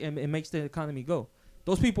Wall Street, and it makes the economy go.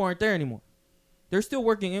 Those people aren't there anymore. They're still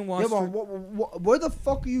working in Wall Yeah, Street. but where the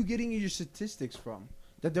fuck are you getting your statistics from?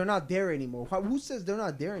 That they're not there anymore. Who says they're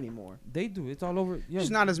not there anymore? They do. It's all over. Yeah, There's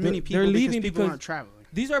not as many people They're because leaving people because aren't traveling.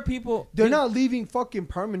 these are people. They're not leaving fucking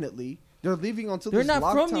permanently. They're leaving until They're this not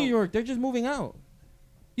from lockdown. New York. They're just moving out.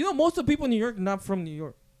 You know, most of the people in New York are not from New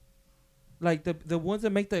York. Like the ones that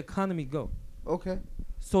make the economy go. Okay.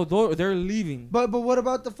 So they're leaving. But what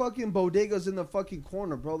about the fucking bodegas in the fucking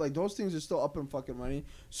corner, bro? Like those things are still up and fucking running.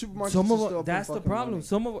 Supermarkets Some are of still them, up that's and the fucking problem. running.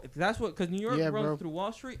 Some of that's what because New York Yeah, runs bro. through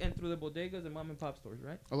Wall Street and through the bodegas and mom and pop stores,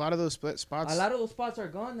 right? A lot of those split spots. A lot of those spots are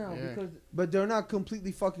gone now Yeah. because But they're not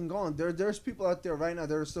completely fucking gone. There's people out there right now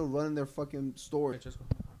that are still running their fucking stores.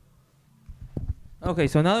 Okay,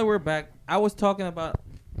 so now that we're back, I was talking about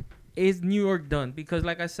is New York done? Because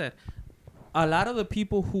like I said, a lot of the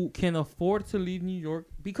people who can afford to leave New York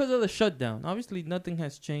because of the shutdown, obviously nothing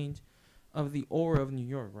has changed of the aura of New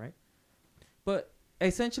York, right? But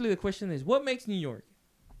essentially the question is, what makes New York?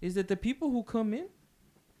 Is it the people who come in,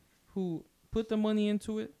 who put the money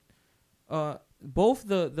into it, both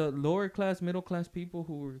the lower class, middle class people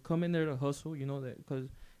who were coming there to hustle, you know that because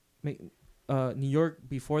New York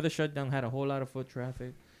before the shutdown had a whole lot of foot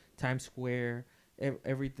traffic, Times Square,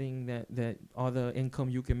 everything that all the income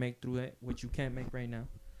you can make through it, which you can't make right now.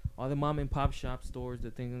 All the mom and pop shop stores,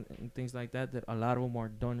 the things like that a lot of them are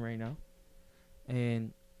done right now,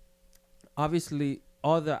 and obviously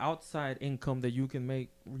all the outside income that you can make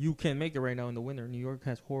it right now in the winter. New York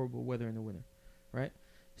has horrible weather in the winter, right?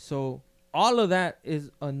 So all of that is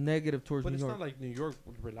a negative towards But New it's York. not like New York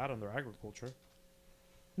relied on their agriculture.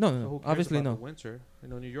 No, So who cares obviously about no. the winter, you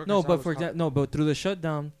know, New York. No, has but always for example, but through the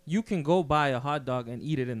shutdown, you can go buy a hot dog and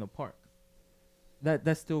eat it in the park.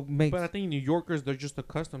 That still makes. But I think New Yorkers, they're just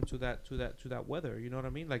accustomed to that weather. You know what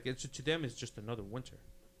I mean? Like it's to them, it's just another winter.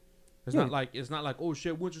 It's Yeah. not like oh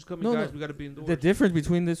shit, winter's coming, No, guys. no. We gotta be indoors. The difference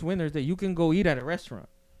between this winter is that you can go eat at a restaurant,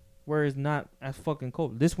 where it's not as fucking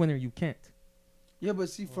cold. This winter you can't. Yeah, but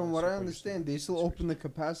see, from Oh, what that's I what you're understand, saying. they still That's what open the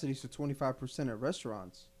capacities to 25% at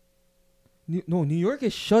restaurants. No, New York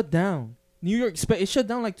is shut down. New York, it shut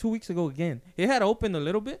down like 2 weeks ago again. It had opened a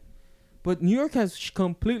little bit, but New York has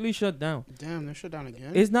completely shut down. Damn, they're shut down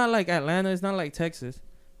again. It's not like Atlanta. It's not like Texas.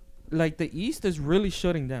 Like the East is really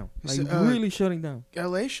shutting down. Like really shutting down.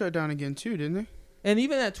 LA shut down again too, didn't they? And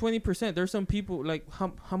even at 20%, there's some people like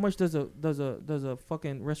how much does a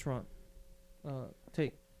fucking restaurant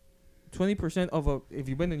take? 20% of a if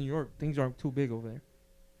you've been to New York, things aren't too big over there.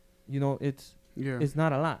 You know, it's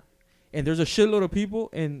not a lot. And there's a shitload of people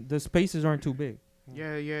and the spaces aren't too big.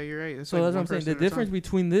 Yeah, you're right. It's So like that's what one I'm saying. person The at a difference time.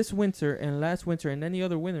 between this winter and last winter and any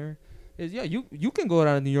other winter is you can go out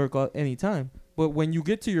of New York anytime. But when you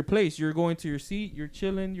get to your place, you're going to your seat, you're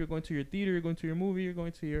chilling, you're going to your theater, you're going to your movie, you're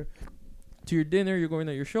going to your dinner, you're going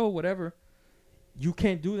to your show, whatever. You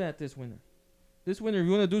can't do that this winter. This winter, if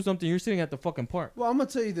you want to do something, you're sitting at the fucking park. Well, I'm gonna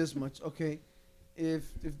tell you this much, okay?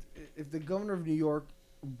 If the governor of New York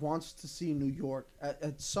wants to see New York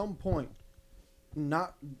at some point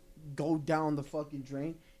not go down the fucking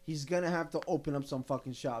drain, he's gonna have to open up some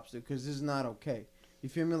fucking shops, dude, because this is not okay. You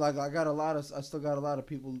feel me? Like I still got a lot of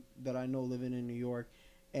people that I know living in New York,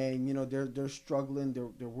 and you know they're struggling.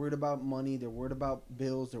 They're worried about money. They're worried about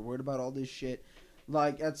bills. They're worried about all this shit.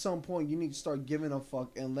 Like at some point you need to start giving a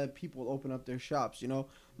fuck and let people open up their shops. You know,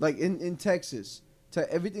 like in Texas,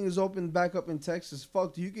 everything is open back up in Texas.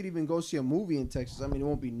 Fuck, you could even go see a movie in Texas. I mean, it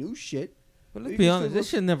won't be new shit. But let's You be can honest, still this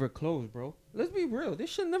shit never closed, bro. Let's be real. This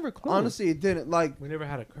shit never closed. Honestly, it didn't. Like We never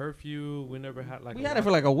had a curfew. We never had like. we had it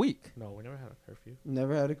for like a week. No, we never had a curfew.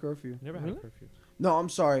 never had a curfew. Never had Really? a curfew. No, I'm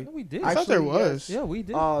sorry. No, we did. I thought there Actually, was. Yeah, we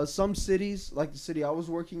did. Some cities, like the city I was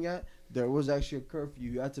working at, there was actually a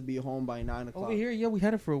curfew. You had to be home by 9 o'clock. Over here, yeah, we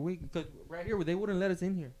had it for a week because right here they wouldn't let us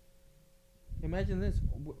in here. Imagine this: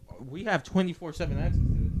 we have 24/7 access to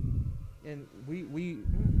this, and we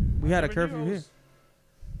had a curfew here.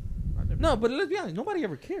 No, but let's be honest, nobody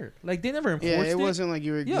ever cared. Like they never enforced Yeah, it. it wasn't like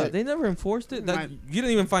you were. Yeah, they never enforced it. Like, My- you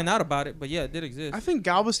didn't even find out about it, but yeah, it did exist. I think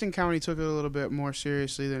Galveston County took it a little bit more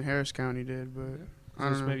seriously than Harris County did, but I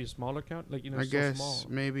don't know. Maybe a smaller count, like you know, I so guess small.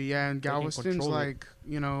 maybe yeah. And They can Galveston's control it.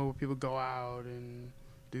 like people go out and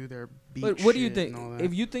do their beach. But what do you shit think? and all that.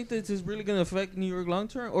 If you think this is really gonna affect New York long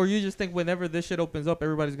term, or you just think whenever this shit opens up,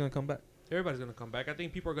 everybody's gonna come back? Everybody's gonna come back. I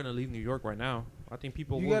think people are gonna leave New York right now. I think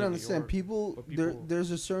people. You will gotta leave New understand, York, people. but people- There's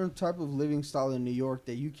a certain type of living style in New York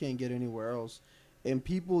that you can't get anywhere else. And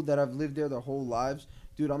people that have lived there their whole lives,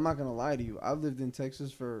 dude, I'm not gonna lie to you. I've lived in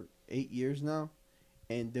Texas for 8 years now,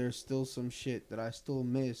 and there's still some shit that I still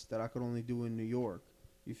miss that I could only do in New York.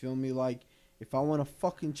 You feel me? Like if I want a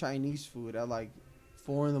fucking Chinese food at like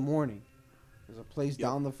 4 in the morning, there's a place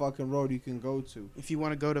down the fucking road you can go to. if you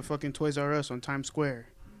want to go to fucking Toys R Us on Times Square,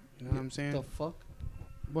 you know what I'm saying? The fuck?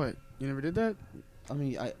 What? You never did that? I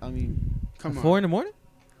mean, Come on. 4 in the morning?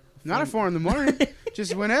 Not at 4 in the morning.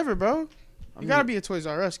 Just whenever, bro. You gotta be a Toys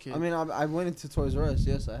R Us kid. I mean, I went into Toys R Us.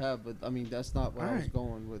 Yes, I have, but I mean that's not where I was Alright.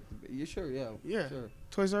 going with. You sure? Yeah. Yeah. Sure.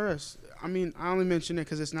 Toys R Us. I mean, I only mention it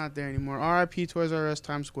because it's not there anymore. R.I.P. Toys R Us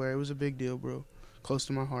Times Square. It was a big deal, bro. Close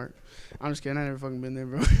to my heart. I'm just kidding. I never fucking been there,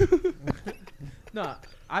 bro. Nah,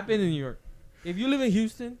 I've been in New York. If you live in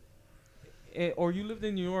Houston, or you lived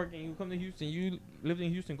in New York and you come to Houston, you lived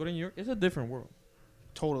in Houston, go to New York, it's a different world.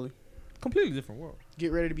 Totally. Completely different world.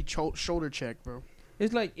 Get ready to be shoulder checked, bro.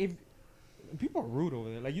 It's like if people are rude over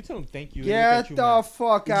there. Like you tell them thank you. Get the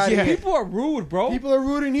fuck out Yeah. of here. People are rude, bro. People are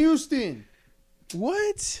rude in Houston.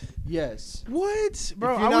 What? Yes. What?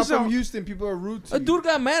 Bro, If I you're not was from Houston, people are rude to A you. dude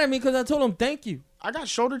got mad at me because I told him thank you. I got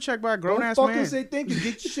shoulder checked by a grown Don't ass fucking man. say thank you.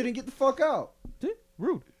 Get your shit and get the fuck out. Dude,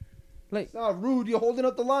 rude. Like It's not rude. You're holding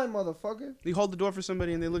up the line, motherfucker. You hold the door for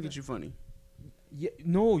somebody and they look at you funny. Yeah,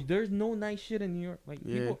 no, there's no nice shit in New York. Like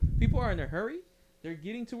Yeah. people are in a hurry. They're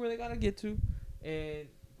getting to where they gotta get to, and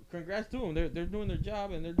congrats to them. They're doing their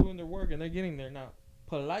job and they're doing their work and they're getting there. Now,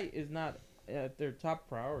 polite is not at their top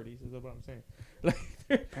priorities. Is what I'm saying. Like,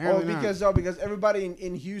 Apparently not. because everybody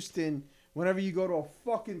in Houston, whenever you go to a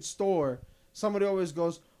fucking store, somebody always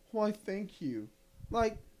goes, "Why, thank you,"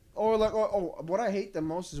 like what I hate the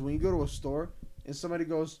most is when you go to a store and somebody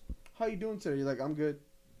goes, "How you doing today?" You're like, "I'm good."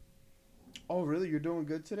 Oh, really? You're doing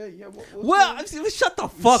good today? Yeah. well, shut the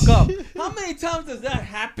fuck up. How many times does that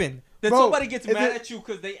happen? That Bro, somebody gets if mad it- at you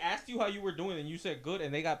because they asked you how you were doing and you said good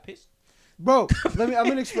and they got pissed? Bro, I'm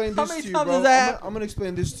gonna explain How this many to you, times bro. does that I'm gonna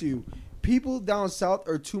explain this to you. People down south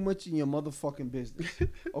are too much in your motherfucking business.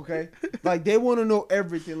 Okay? Like they want to know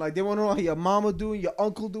everything. Like they want to know how your mama doing, your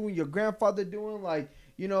uncle doing, your grandfather doing, like,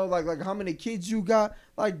 you know, like how many kids you got.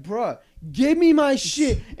 Like, bruh, give me my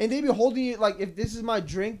shit. And they be holding it like if this is my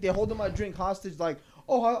drink, they're holding my drink hostage like,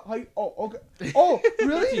 "Oh, how you, oh, okay. Oh,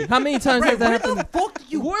 really?" How many times has that Where happened? the fuck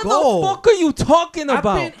you Where go? the fuck are you talking about?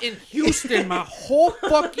 I've been in Houston my whole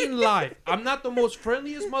fucking life. I'm not the most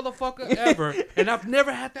friendliest motherfucker ever, and I've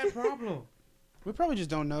never had that problem. We probably just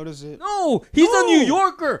don't notice it. No, he's No. a New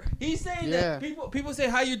Yorker. He's saying Yeah. that people say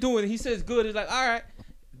how you doing. He says good. He's like, all right.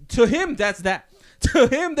 To him, that's that. To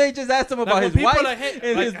him, they just asked him about when his people wife are, hey,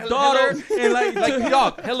 and like, his hello- daughter and like, Like, to him,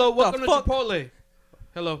 dog, hello, welcome to fuck? Chipotle.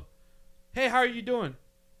 Hello. Hey, how are you doing?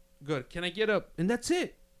 Good. Can I get up? And that's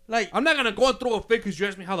it. like I'm not gonna go and throw a fit because you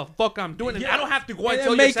asked me how the fuck I'm doing, and Yeah. I don't have to go And and then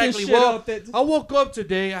tell you making exactly. shit Well, up that- I woke up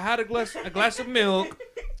today. I had a glass of milk.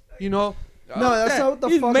 You know. No, that's not what the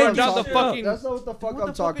He's fuck making I'm down the talking about. fucking- That's not what the fuck What I'm the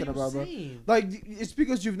fuck talking are you about, bro. saying? Like, it's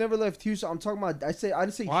because you've never left Houston. I'm talking about. I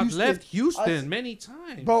didn't say Well, I've Houston. left Houston I- many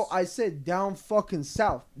times. Bro, I said down fucking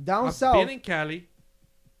south. Down I've south. been in Cali.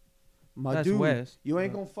 My That's dude, west. you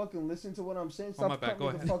ain't gonna fucking listen to what I'm saying. Oh, my Stop bad. cutting Go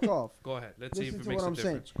me the ahead. fuck off. Go ahead. Let's see if Listen it to makes what a I'm saying.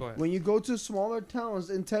 difference. Go ahead. When you go to smaller towns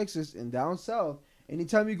in Texas and down south,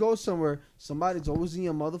 anytime you go somewhere, somebody's always in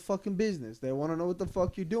your motherfucking business. They want to know what the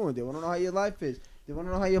fuck you're doing. They want to know how your life is. They want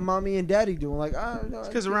to know how your mommy and daddy doing. Like, I don't know.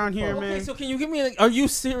 Because around here, Okay, man. so can you give me? Like, are you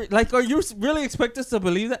serious? Like, are you really expect us to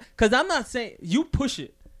believe that? Because I'm not saying you push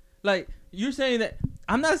it. Like you're saying that.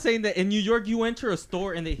 I'm not saying that in New York you enter a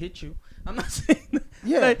store and they hit you. I'm not saying that.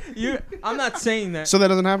 Yeah. Like, I'm not saying that. So that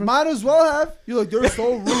doesn't happen? Might as well have. You're like, they're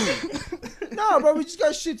so rude. Nah, bro, we just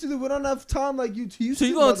got shit to do. We don't have time like you to. So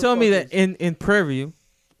you gonna tell me that in Prairie View,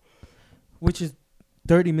 which is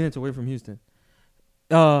 30 minutes away from Houston,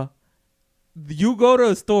 you go to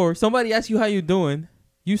a store, somebody asks you how you doing,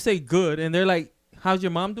 you say good, and they're like, "How's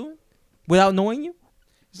your mom doing?" Without knowing you.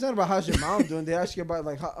 It's not about how's your mom doing. They ask you about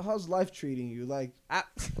like how's life treating you. Like, I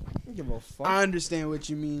don't give a fuck. I understand what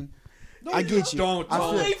you mean. No, I get you. Don't. I No,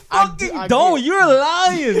 feel- they I fucking do- I don't. get- You're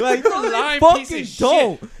lying. Like, You're no, a they lying fucking piece of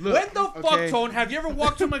don't. shit. Look, When the fuck, okay. Tone, have you ever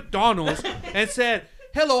walked to McDonald's and said,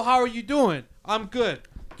 "Hello, how are you doing? I'm good.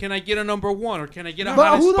 Can I get a number one or can I get a But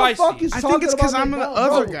hot and who the spicy?" fuck is I talking think it's 'cause about I'm the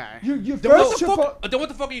McDonald's? other Bro, guy. You Then what first the Chipotle- fuck? Then what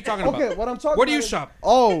the fuck are you talking about? Okay, what I'm talking Where do you about is- shop?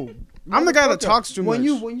 Oh, I'm the guy that motherfucker. talks too When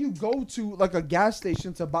much. you go to like a gas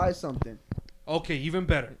station to buy something, Okay, even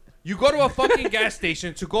better. You go to a fucking gas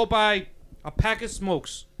station to go buy a pack of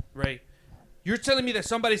smokes, right? You're telling me that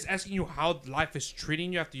somebody's asking you how life is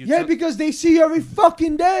treating you after you. yeah, because they see you every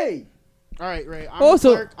fucking day. All right, Ray.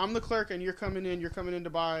 Also- I'm the clerk, and you're coming in to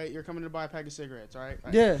buy a pack of cigarettes. All right.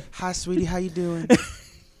 Yeah, Hi, sweetie. How you doing?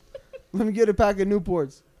 let me get a pack of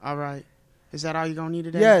Newports. All right. Is that all you gonna need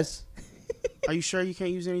today? Yes. Are you sure you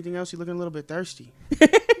can't use anything else? You're looking a little bit thirsty.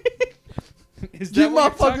 Is Give that my what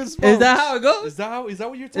you're fucking talking- smoke. Is that how it goes? Is that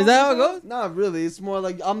what you're talking Is that how it about? goes? Not really. It's more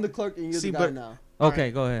like I'm the clerk and you're See, the guy but- now.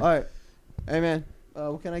 Okay, go ahead. All right. Hey man,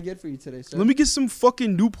 what can I get for you today, sir? Let me get some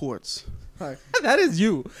fucking Newports. All right. That is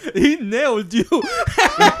you. He nailed you.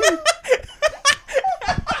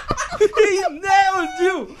 He nailed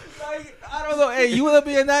you. Like, I don't know. Hey, you want to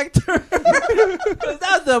be an actor? 'Cause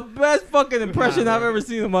that's the best fucking impression I've ever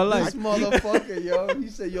seen in my life. This motherfucker, yo. He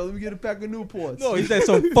said, yo, let me get a pack of Newports. No, he said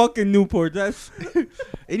some fucking Newport. That's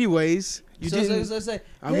Anyways, you so, didn't. say,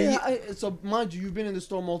 I mean, so mind you, you've been in the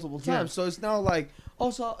store multiple times, Yeah. so it's now like,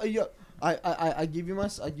 also, I give you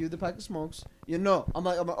I give you the pack of smokes. You know, I'm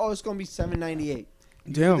like, oh, it's gonna be $7.98. You give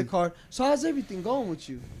me Damn. the card. So how's everything going with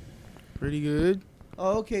you? Pretty good.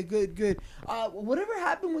 Oh, okay, good. Whatever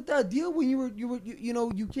happened with that deal when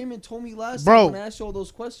you came and told me last Bro. time when I asked you all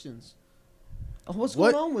those questions? What's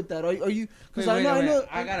What? going on with that? Are you? Because Wait, I know.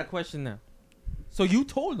 I got a question now. So you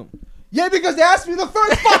told him? Yeah, because they asked me the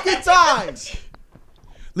first fucking time.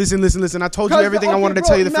 Listen. I told you everything I wanted to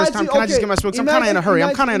tell you the first time. Can I just get my smokes? I'm kind of in a hurry.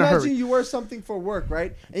 I'm kind of in a hurry. Imagine you wear something for work,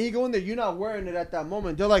 right? And you go in there, you're not wearing it at that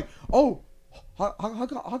moment. They're like, oh,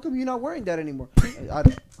 how come you're not wearing that anymore? I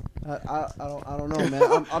don't know,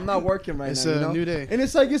 man. I'm not working right It's now. a new day. And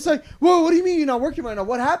it's like, whoa, what do you mean you're not working right now?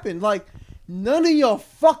 What happened? Like, none of your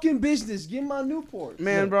fucking business. Get my Newport.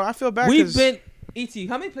 Man, bro, I feel bad. We've been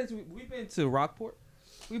how many places? We've been to Rockport.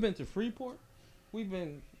 We've been to Freeport. We've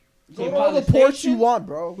been Go to all the ports you want,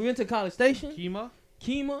 bro. We went to College Station.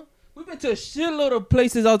 Kima. We've been to a shitload of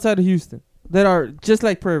places outside of Houston that are just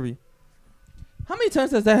like Prairie. How many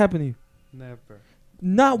times has that happened to you? Never.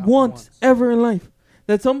 Not once ever in life.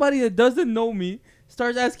 That somebody that doesn't know me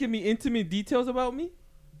starts asking me intimate details about me?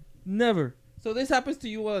 Never. So this happens to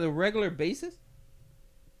you on a regular basis?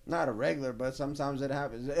 Not a regular, but sometimes it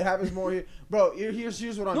happens. It happens more here. Bro, here's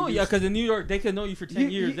what I'm No, used yeah, to. because in New York, they can know you for 10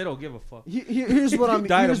 years. They don't give a fuck. Here's what I'm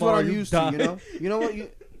die here's what tomorrow, I'm you used die. to, you know? You know what you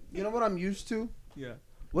know what I'm used to? Yeah.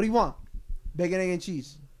 What do you want? Bacon, egg, and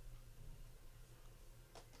cheese.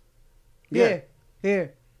 Yeah.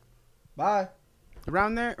 Here. Bye.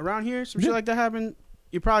 Around here, some shit like that happen,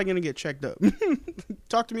 you're probably gonna get checked up.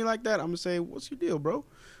 Talk to me like that, I'm gonna say, what's your deal, bro?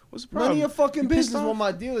 What's the problem? None of your fucking You pissed business off? what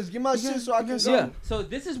my deal is. Get my shit so I can go. Yeah. So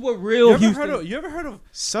this is what real Houston. You ever heard of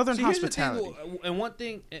Southern See, here's the hospitality. thing, and one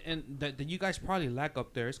thing, and that you guys probably lack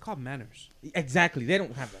up there, it's called manners. Exactly. They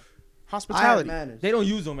don't have that. I have Hospitality. manners. They don't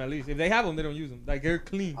use them at least. If they have them, they don't use them. Like they're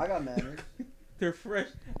clean. I got manners. They're fresh.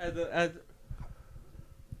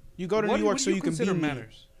 You go to What New do- York what do so you can be consider me.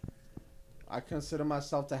 manners. I consider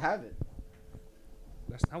myself to have it.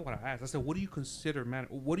 That's not what I asked. I said, what do you consider manners?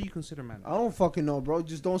 What do you consider manners? I don't fucking know, bro.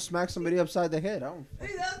 Just don't smack somebody upside the head. I don't. Hey,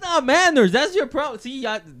 that's not manners. That's your problem. See,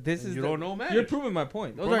 this is You don't know manners. You're proving my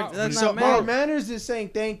point. Those Bro, are, that's So, not bro, manners. manners is saying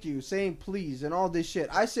thank you, saying please, and all this shit.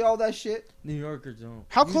 I say all that shit. New Yorkers don't.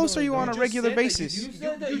 How You close know are you that. on You a just regular said that basis? You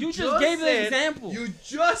said that. You just gave the example. You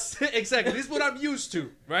just said, exactly. This is what I'm used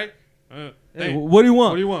to, right? Hey, Hey, what do you want?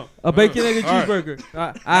 what do you want? A bacon, egg, and all right. cheeseburger.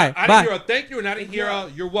 All right, I bye. didn't hear a thank you, and I didn't hear a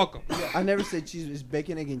you're welcome. I never said cheese. It's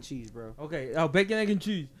bacon, egg, and cheese, bro. Okay, bacon, egg, and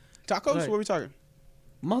cheese. Tacos? Right. What are we talking?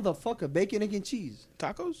 Motherfucker, bacon, egg, and cheese.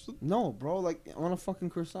 Tacos? No, bro. Like on a fucking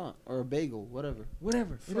croissant or a bagel, whatever.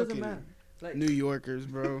 Whatever. It doesn't Fucking matter. Like, New Yorkers,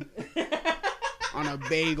 bro. On a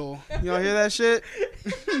bagel. Y'all hear that shit?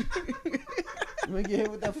 When you get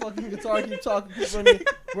hit with that fucking guitar, keep talking. Keep running.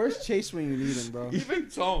 Where's Chase when you need him, bro? Even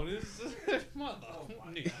tone is mother.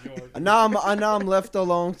 New York. Now I'm left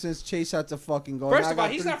alone since Chase had to fucking go. First Now I of all,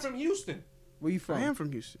 got he's three- not from Houston. Where you from? I am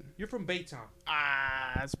from Houston. You're from Baytown.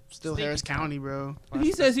 It's still Stinky Harris town. County, bro.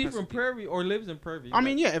 he says he's from Prairie or lives in Prairie. I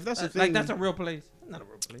mean, yeah, if that's a thing. like that's a real place. Not a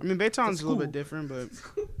real place. I mean, Baytown's It's a little cool. bit different, but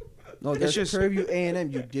No, there's just- Prairie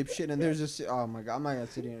A&M, you dipshit, and there's this. Oh my god, I'm not gonna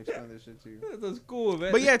sit here and explain this shit to you. That's cool,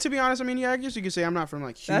 man. but yeah, to be honest, I mean, yeah, I guess you could say I'm not from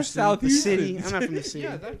like Houston, That's South the Houston. city. I'm not from the city.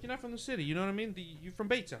 Yeah, you're not from the city. You know what I mean? You're from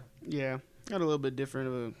Baytown. Yeah, got a little bit different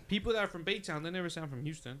of a. People that are from Baytown, they never sound from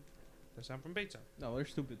Houston. They sound from Baytown. No, they're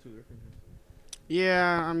stupid too. They're from here.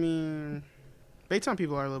 Yeah, I mean, Baytown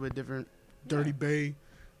people are a little bit different. Dirty Yeah. Bay,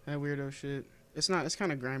 that weirdo shit. It's not. It's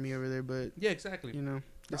kind of grimy over there, but Yeah, exactly. you know,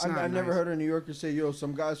 it's I've, not I've never nice. heard a New Yorker say, "Yo,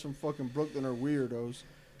 some guys from fucking Brooklyn are weirdos."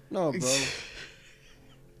 No, bro.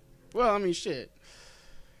 Well, I mean, shit.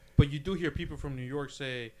 But you do hear people from New York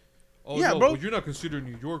say, "Oh Yeah, no, bro. but you're not considered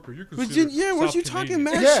New Yorker. You're But considered yeah, weren't South you talking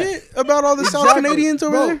Canadian." mad Yeah. shit about all the South Exactly. Canadians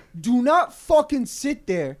over Bro, there? do not fucking sit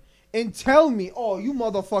there and tell me, "Oh, you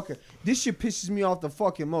motherfucker." This shit pisses me off the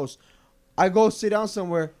fucking most. I go sit down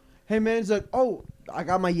somewhere. Hey man, it's like, "Oh, I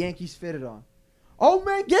got my Yankees fitted on." Oh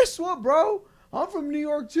man, guess what, bro? I'm from New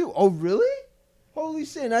York too. Oh really? Holy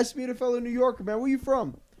shit! Nice to meet a fellow New Yorker, man. Where you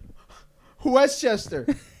from? Westchester.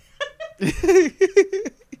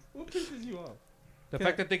 What pisses you off? The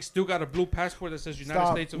fact that they still got a blue passport that says United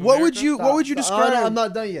Stop. States of What America. would you? What would you Stop. describe? I'm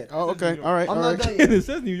not done yet. Oh, okay. All right. I'm all not right. done yet. It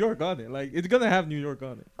says New York on it. Like it's gonna have New York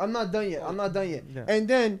on it. I'm not done yet. I'm not done yet. Yeah. And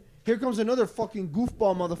then here comes another fucking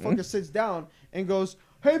goofball motherfucker sits down and goes,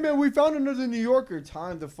 "Hey man, we found another New Yorker.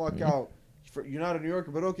 Time the fuck out. You're not a New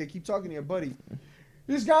Yorker, but okay, keep talking to your buddy.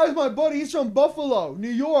 This guy's my buddy. He's from Buffalo, New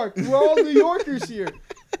York. We're all New Yorkers here.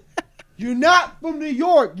 You're not from New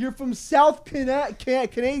York. You're from South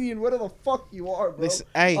Canadian. Whatever the fuck you are, bro. Listen,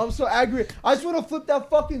 hey. I'm so aggravated. I just want to flip that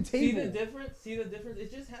fucking See the table. difference? See the difference?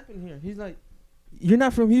 It just happened here. He's like, "You're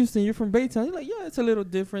not from Houston. You're from Baytown." You're like, "Yeah, it's a little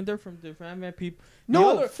different. They're from different." I met people.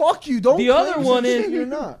 No, fuck you. Don't. the claim other some one shit is- you're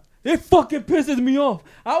not. It fucking pisses me off.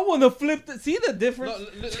 I want to flip the. See the No, difference?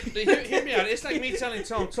 hear me out. It's like me telling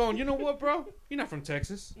Tone, you know what, bro? You're not from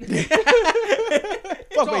Texas.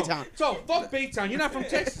 Fuck Tone, Baytown. Tone, fuck Baytown. You're not from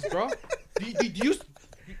Texas, bro. Do you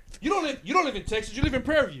You don't live in Texas. You live in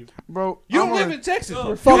Prairie View. Bro, You don't I'm live on- in Texas. Oh,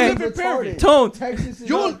 You fucking live in Prairie View. retarded. Tone. Texas is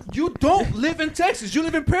You don't live in Texas. You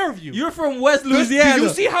live in Prairie View. You're from West Louisiana. Do you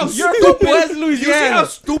see how You're stupid? from West Do Louisiana. you see how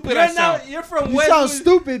stupid I sound? You're from You West sound Louisiana.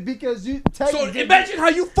 stupid because you. So imagine how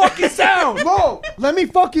you fucking sound. Bro, let me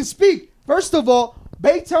fucking speak. First of all,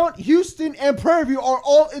 Baytown, Houston, and Prairie View are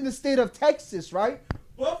all in the state of Texas, right?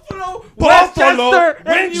 Buffalo, Buffalo, Westchester, and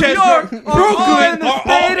New Winchester, York are all Brooklyn in the are all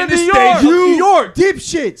state in of the New state York. of New York.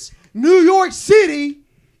 Dipshits. New York City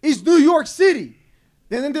is New York City.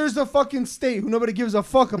 And then there's the fucking state who nobody gives a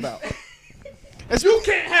fuck about. You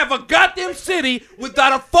can't have a goddamn city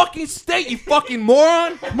without a fucking state, you fucking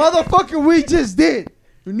moron. Motherfucker, we just did.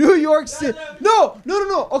 New York City. No.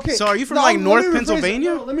 Okay. So are you from, No, like, let North me rephrase Pennsylvania?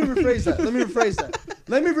 that. No, let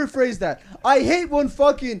me rephrase that. I hate when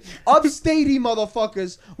fucking upstatey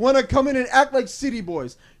motherfuckers want to come in and act like city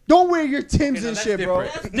boys. Don't wear your Timbs Okay, now and that's shit, bro.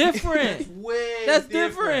 different. That's different. Way That's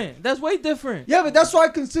different. That's way different. Yeah, but that's why I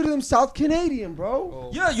consider them South Canadian, bro.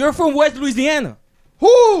 Yeah, you're from West Louisiana.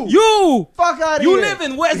 Who? You. Fuck out of You here. live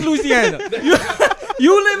in West Louisiana.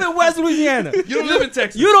 you live in West Louisiana. You don't live in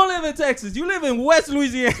Texas. You don't live in Texas. You live in West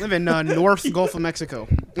Louisiana. live in North Gulf of Mexico.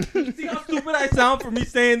 See how stupid I sound for me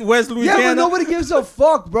saying West Yeah, Louisiana? but nobody gives a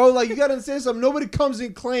fuck, bro. Like, you gotta say something. Nobody comes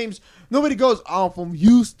and claims. Nobody goes, I'm from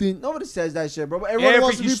Houston. Nobody says that shit, bro. But everyone Every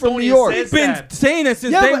wants to be from New Houstonian York. says Been that. saying it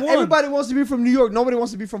since Yeah, day but one. everybody wants to be from New York. Nobody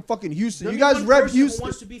wants to be from fucking Houston. You guys rep Houston.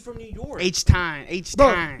 wants to be from New York. H-time.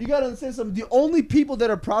 Bro, you gotta understand something. The only people that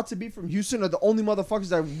are proud to be from Houston are the only motherfuckers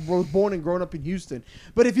that were born and grown up in Houston.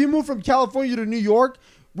 But if you move from California to New York,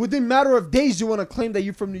 within a matter of days, you want to claim that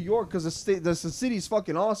you're from New York because the city's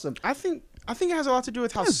fucking awesome. I think it has a lot to do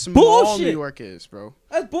with how That's small bullshit. New York is, bro.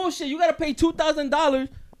 That's bullshit. You gotta pay $2,000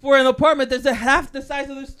 for an apartment that's half the size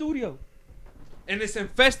of the studio. And it's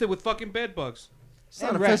infested with fucking bed bugs. It's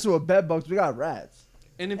not And a festival of bed bugs. We got rats.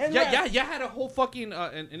 And, And yeah, had a whole fucking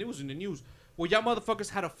and it was in the news where y'all motherfuckers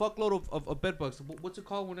had a fuckload of bed bugs. What's it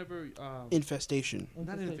called whenever Infestation.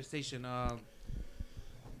 not an infestation,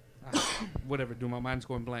 whatever, dude, my mind's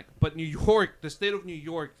going blank. But New York, the state of New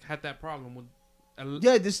York had that problem with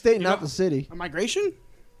Yeah, the state, You not know- the city. A migration?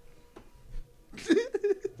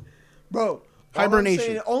 Bro.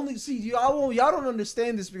 Hibernation. Only see y'all don't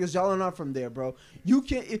understand this because y'all are not from there, bro. You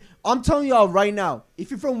can't. I'm telling y'all right now. If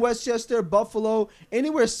you're from Westchester, Buffalo,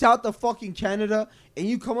 anywhere south of fucking Canada, and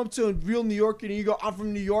you come up to a real New Yorker and you go, "I'm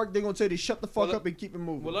from New York," they're gonna tell you to shut the fuck Well, up and keep it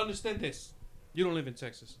moving. Well, understand this. You don't live in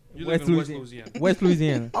Texas. You West live in West Louisiana. Louisiana. West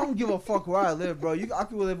Louisiana. I don't give a fuck where I live, bro. I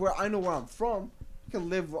can live where I know where I'm from. I can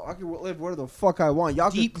live where the fuck I want. Y'all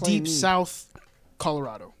Deep, can claim deep me. south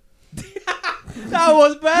Colorado. That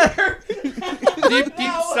was better. Deep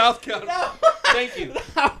South Carolina. Thank you.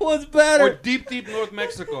 That was Or better. deep North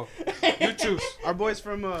Mexico. You choose. Our boys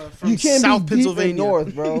from You can't South be deep Pennsylvania. and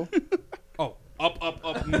north, bro. Oh,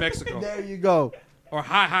 up New Mexico. There you go. Or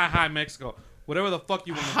high Mexico. Whatever the fuck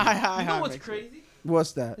you want to do. You know what's crazy?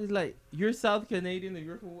 What's that? It's like you're South Canadian and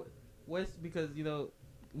you're from West because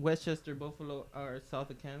Westchester, Buffalo are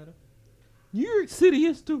south of Canada. New York City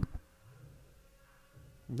is too.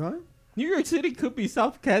 What? New York City could be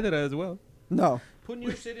South Canada as well. No, Put New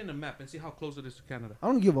York City in the map and see how close it is to Canada. I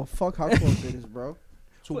don't give a fuck how close it is, bro.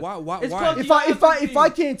 So why? It's called If I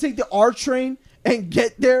can't take the R train and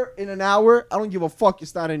get there in an hour, I don't give a fuck.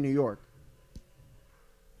 It's not in New York.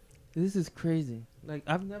 This is crazy. Like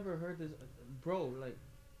I've never heard this, bro. Like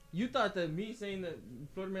you thought that me saying that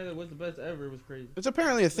Florida Man was the best ever was crazy. It's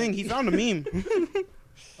apparently a thing. He found a meme.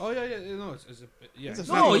 Oh yeah. No, yeah. It's a it's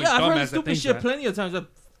not No, always yeah, I've dumb heard as I stupid think shit that. plenty of times.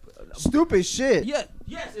 Stupid shit. Yeah,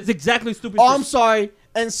 yes, it's exactly stupid. Oh, shit. I'm sorry.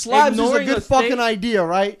 And slabs Ignoring is a a good fucking state- idea,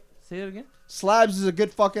 right? Say it again. Slabs is a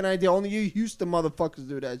good fucking idea. Only you Houston motherfuckers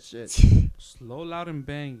do that shit. Slow, loud, and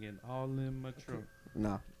banging, all in my truck.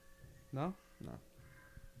 Nah. No.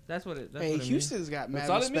 That's what it. That's Hey, what it Houston's got mad That's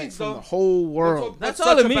all it respect means, from though. the whole world. That's such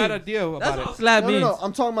all it a bad means. idea Means. about That's all it. slab No, means. no.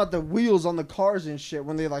 I'm talking about the wheels on the cars and shit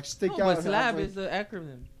when they like stick No, out. but slab halfway. is the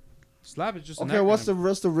acronym. Slab is just an Okay, what's acronym.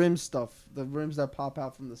 the rim stuff? The rims that pop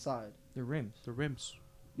out from the side. The rims. The rims?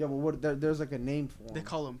 Yeah, but there's like a name for them. They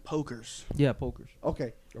call them pokers. Yeah, pokers.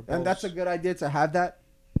 Okay, Or and that's a balls. good idea to have that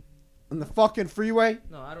on the fucking freeway.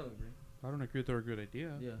 No, I don't agree. I don't agree they're a good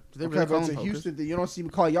idea. Yeah. Do they Okay, really but call it's them a pokers? Houston thing. You don't see me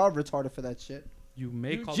call y'all retarded for that shit. You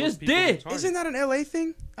may You call just those people did. retarded. Isn't that an LA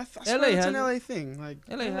thing? I swear LA it's has an it. LA thing. Like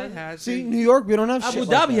LA LA has it. has See, it. New York, we don't have Abu shit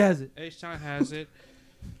like Dhabi that. has it. H-Town has it.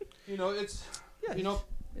 You know, it's Yeah, you know.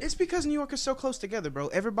 it's because New York is so close together, bro.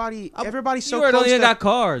 Everybody's New so York close don't even that got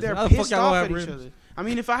cars. they're How the fuck pissed y'all off have at each rims? other. I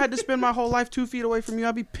mean, if I had to spend my whole life 2 feet away from you,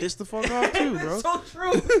 I'd be pissed the fuck off too, bro. So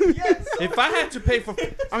true. Yes. If I had to pay for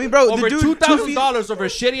I mean, bro, over the dude $2,000 2 feet, over a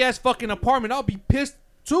shitty ass fucking apartment, I'll be pissed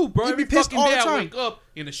Too, bro. You'd be Every pissed fucking all day the I time. wake up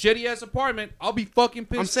in a shitty ass apartment. I'll be fucking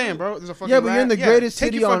pissed. I'm saying, too. bro. There's a fucking Yeah, but you're in the greatest Take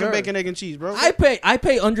city your on fucking earth. bacon, egg, and cheese, bro. I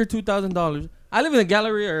pay under $2,000. I live in a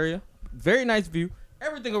Galleria area. Very nice view.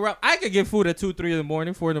 Everything around. I could get food at 2, 3 in the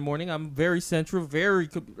morning, 4 in the morning. I'm very central, I'm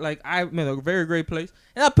in a very great place.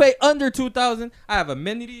 And I pay under $2,000. I have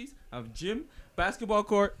amenities. I have gym, basketball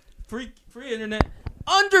court, free internet.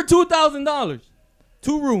 Under $2,000.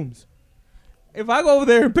 2 rooms. If I go over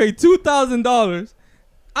there and pay $2,000,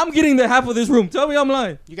 I'm getting the half of this room. Tell me I'm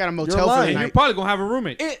lying. You got a You're motel for lying. the And you're night. probably gonna have a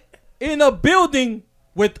roommate. In a building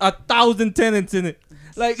with 1,000 tenants in it.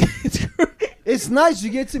 Like, it's crazy. It's nice. You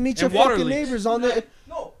get to meet your And water fucking leaks. neighbors on the.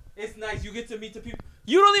 No, it's nice. You get to meet the people.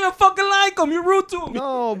 You don't even fucking like them. You're rude to them.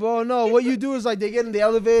 No, bro, no. What you do is like they get in the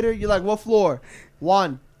elevator. You're like, what floor?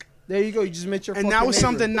 1. There you go. You just met your. And fucking that was neighbor.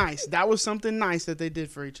 something nice. That was something nice that they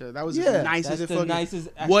did for each other. That was Yeah. as nice That's as it the fucking. nicest.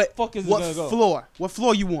 What fuck is it what gonna go? floor? What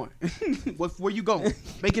floor you want? Where you going?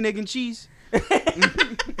 Bacon, egg, and cheese.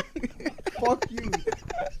 Fuck you.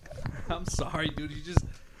 I'm sorry, dude.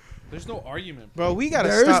 There's no argument, Bro, we gotta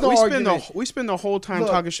There is stop. no we argument. spend the whole time Look,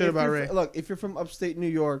 talking shit if about you're Ray. Look, if you're from upstate New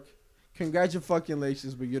York,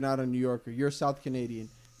 congratulations, but you're not a New Yorker. You're South Canadian.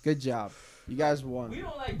 Good job. You guys won. We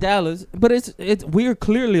don't like Dallas, but it's we're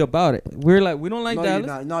clearly about it. We're like we don't like no, Dallas. you're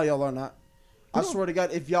not. No, y'all are not. I No. swear to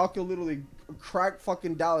God, if y'all could literally crack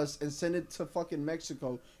fucking Dallas and send it to fucking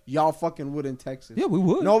Mexico, y'all fucking would in Texas. Yeah, we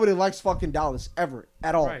would. Nobody likes fucking Dallas ever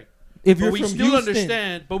at all. right? if But you're we from still Houston,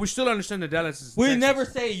 understand. But we still understand that Dallas is. we Texas. never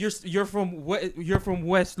say you're from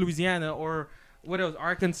West Louisiana or what else,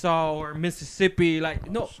 Arkansas or Mississippi. Like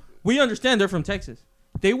no, we understand they're from Texas.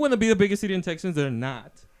 They want to be the biggest city in Texas. They're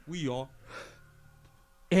not. We are.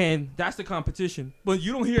 And that's the competition. But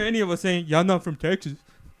you don't hear any of us saying, y'all not from Texas.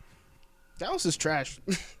 Dallas is trash.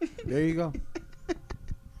 There you go.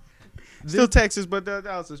 Still Texas, but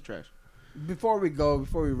Dallas is trash. Before we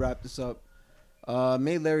wrap this up,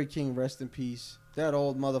 may Larry King rest in peace. That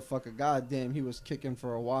old motherfucker, goddamn, he was kicking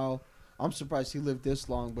for a while. I'm surprised he lived this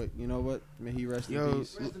long, but you know what? May he rest in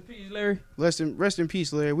peace. Rest in peace, Larry. Rest in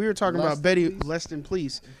peace, Larry. We were talking Rest about in Betty. peace. Rest in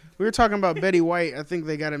peace. We were talking about Betty White. I think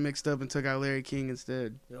they got it mixed up and took out Larry King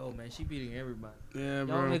instead. Yo, man, she beating everybody. Yeah, Y'all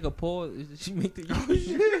bro. make a poll. She make the.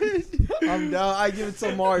 I'm down. I give it to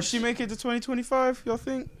Does March. she make it to 2025? Y'all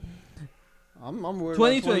think? I'm worried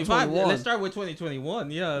 2025. about 2021. Let's start with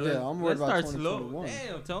 2021. Yeah, I'm worried let's about start slow. 2021.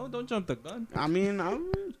 Damn, Tone, don't jump the gun. I mean,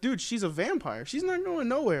 dude, she's a vampire. She's not going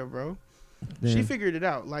nowhere, bro. She figured it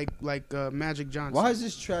out, like Magic Johnson. Why is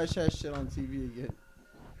this trash ass shit on TV again?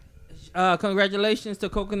 Congratulations to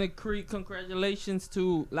Coconut Creek. Congratulations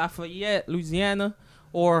to Lafayette, Louisiana,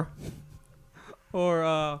 or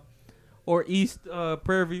East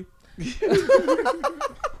Prairie View.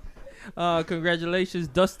 Congratulations,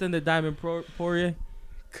 Dustin the Diamond Poirier,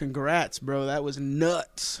 Congrats, bro. That was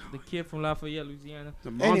nuts. the kid from Lafayette, Louisiana.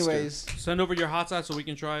 The monster. Anyways, Send over your hot sauce so we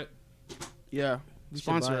can try it. Yeah. We should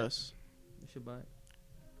Sponsor buy it. us. You should buy it.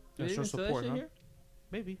 Yeah, They show even sell that support, shit huh? here?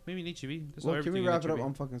 Maybe Nichibi. That's well, all can we everything wrap it in up? Nichibi.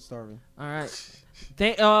 I'm fucking starving. All right.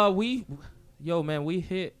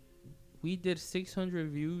 We did 600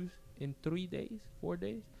 views in 3 days, 4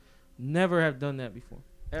 days. Never have done that before.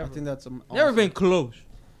 Ever. I think that's Never awesome. been close.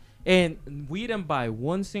 And we didn't buy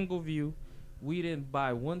one single view. We didn't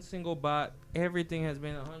buy one single bot. Everything has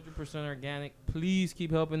been 100% organic. Please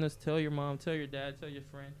keep helping us. Tell your mom, tell your dad, tell your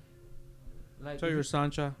friend. Like, Tell your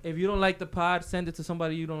Sancha. if you don't like the pod, send it to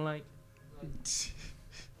somebody you don't like. Yo, just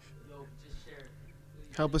share it.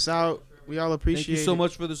 Please. Help us out. We all appreciate Thank you so it.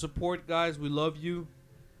 much for the support, guys. We love you.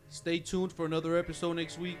 Stay tuned for another episode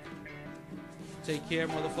next week. Take care,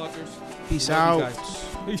 motherfuckers. Peace Love you out.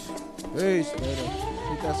 guys. Peace. Peace. Later.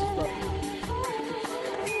 Hit that subscribe.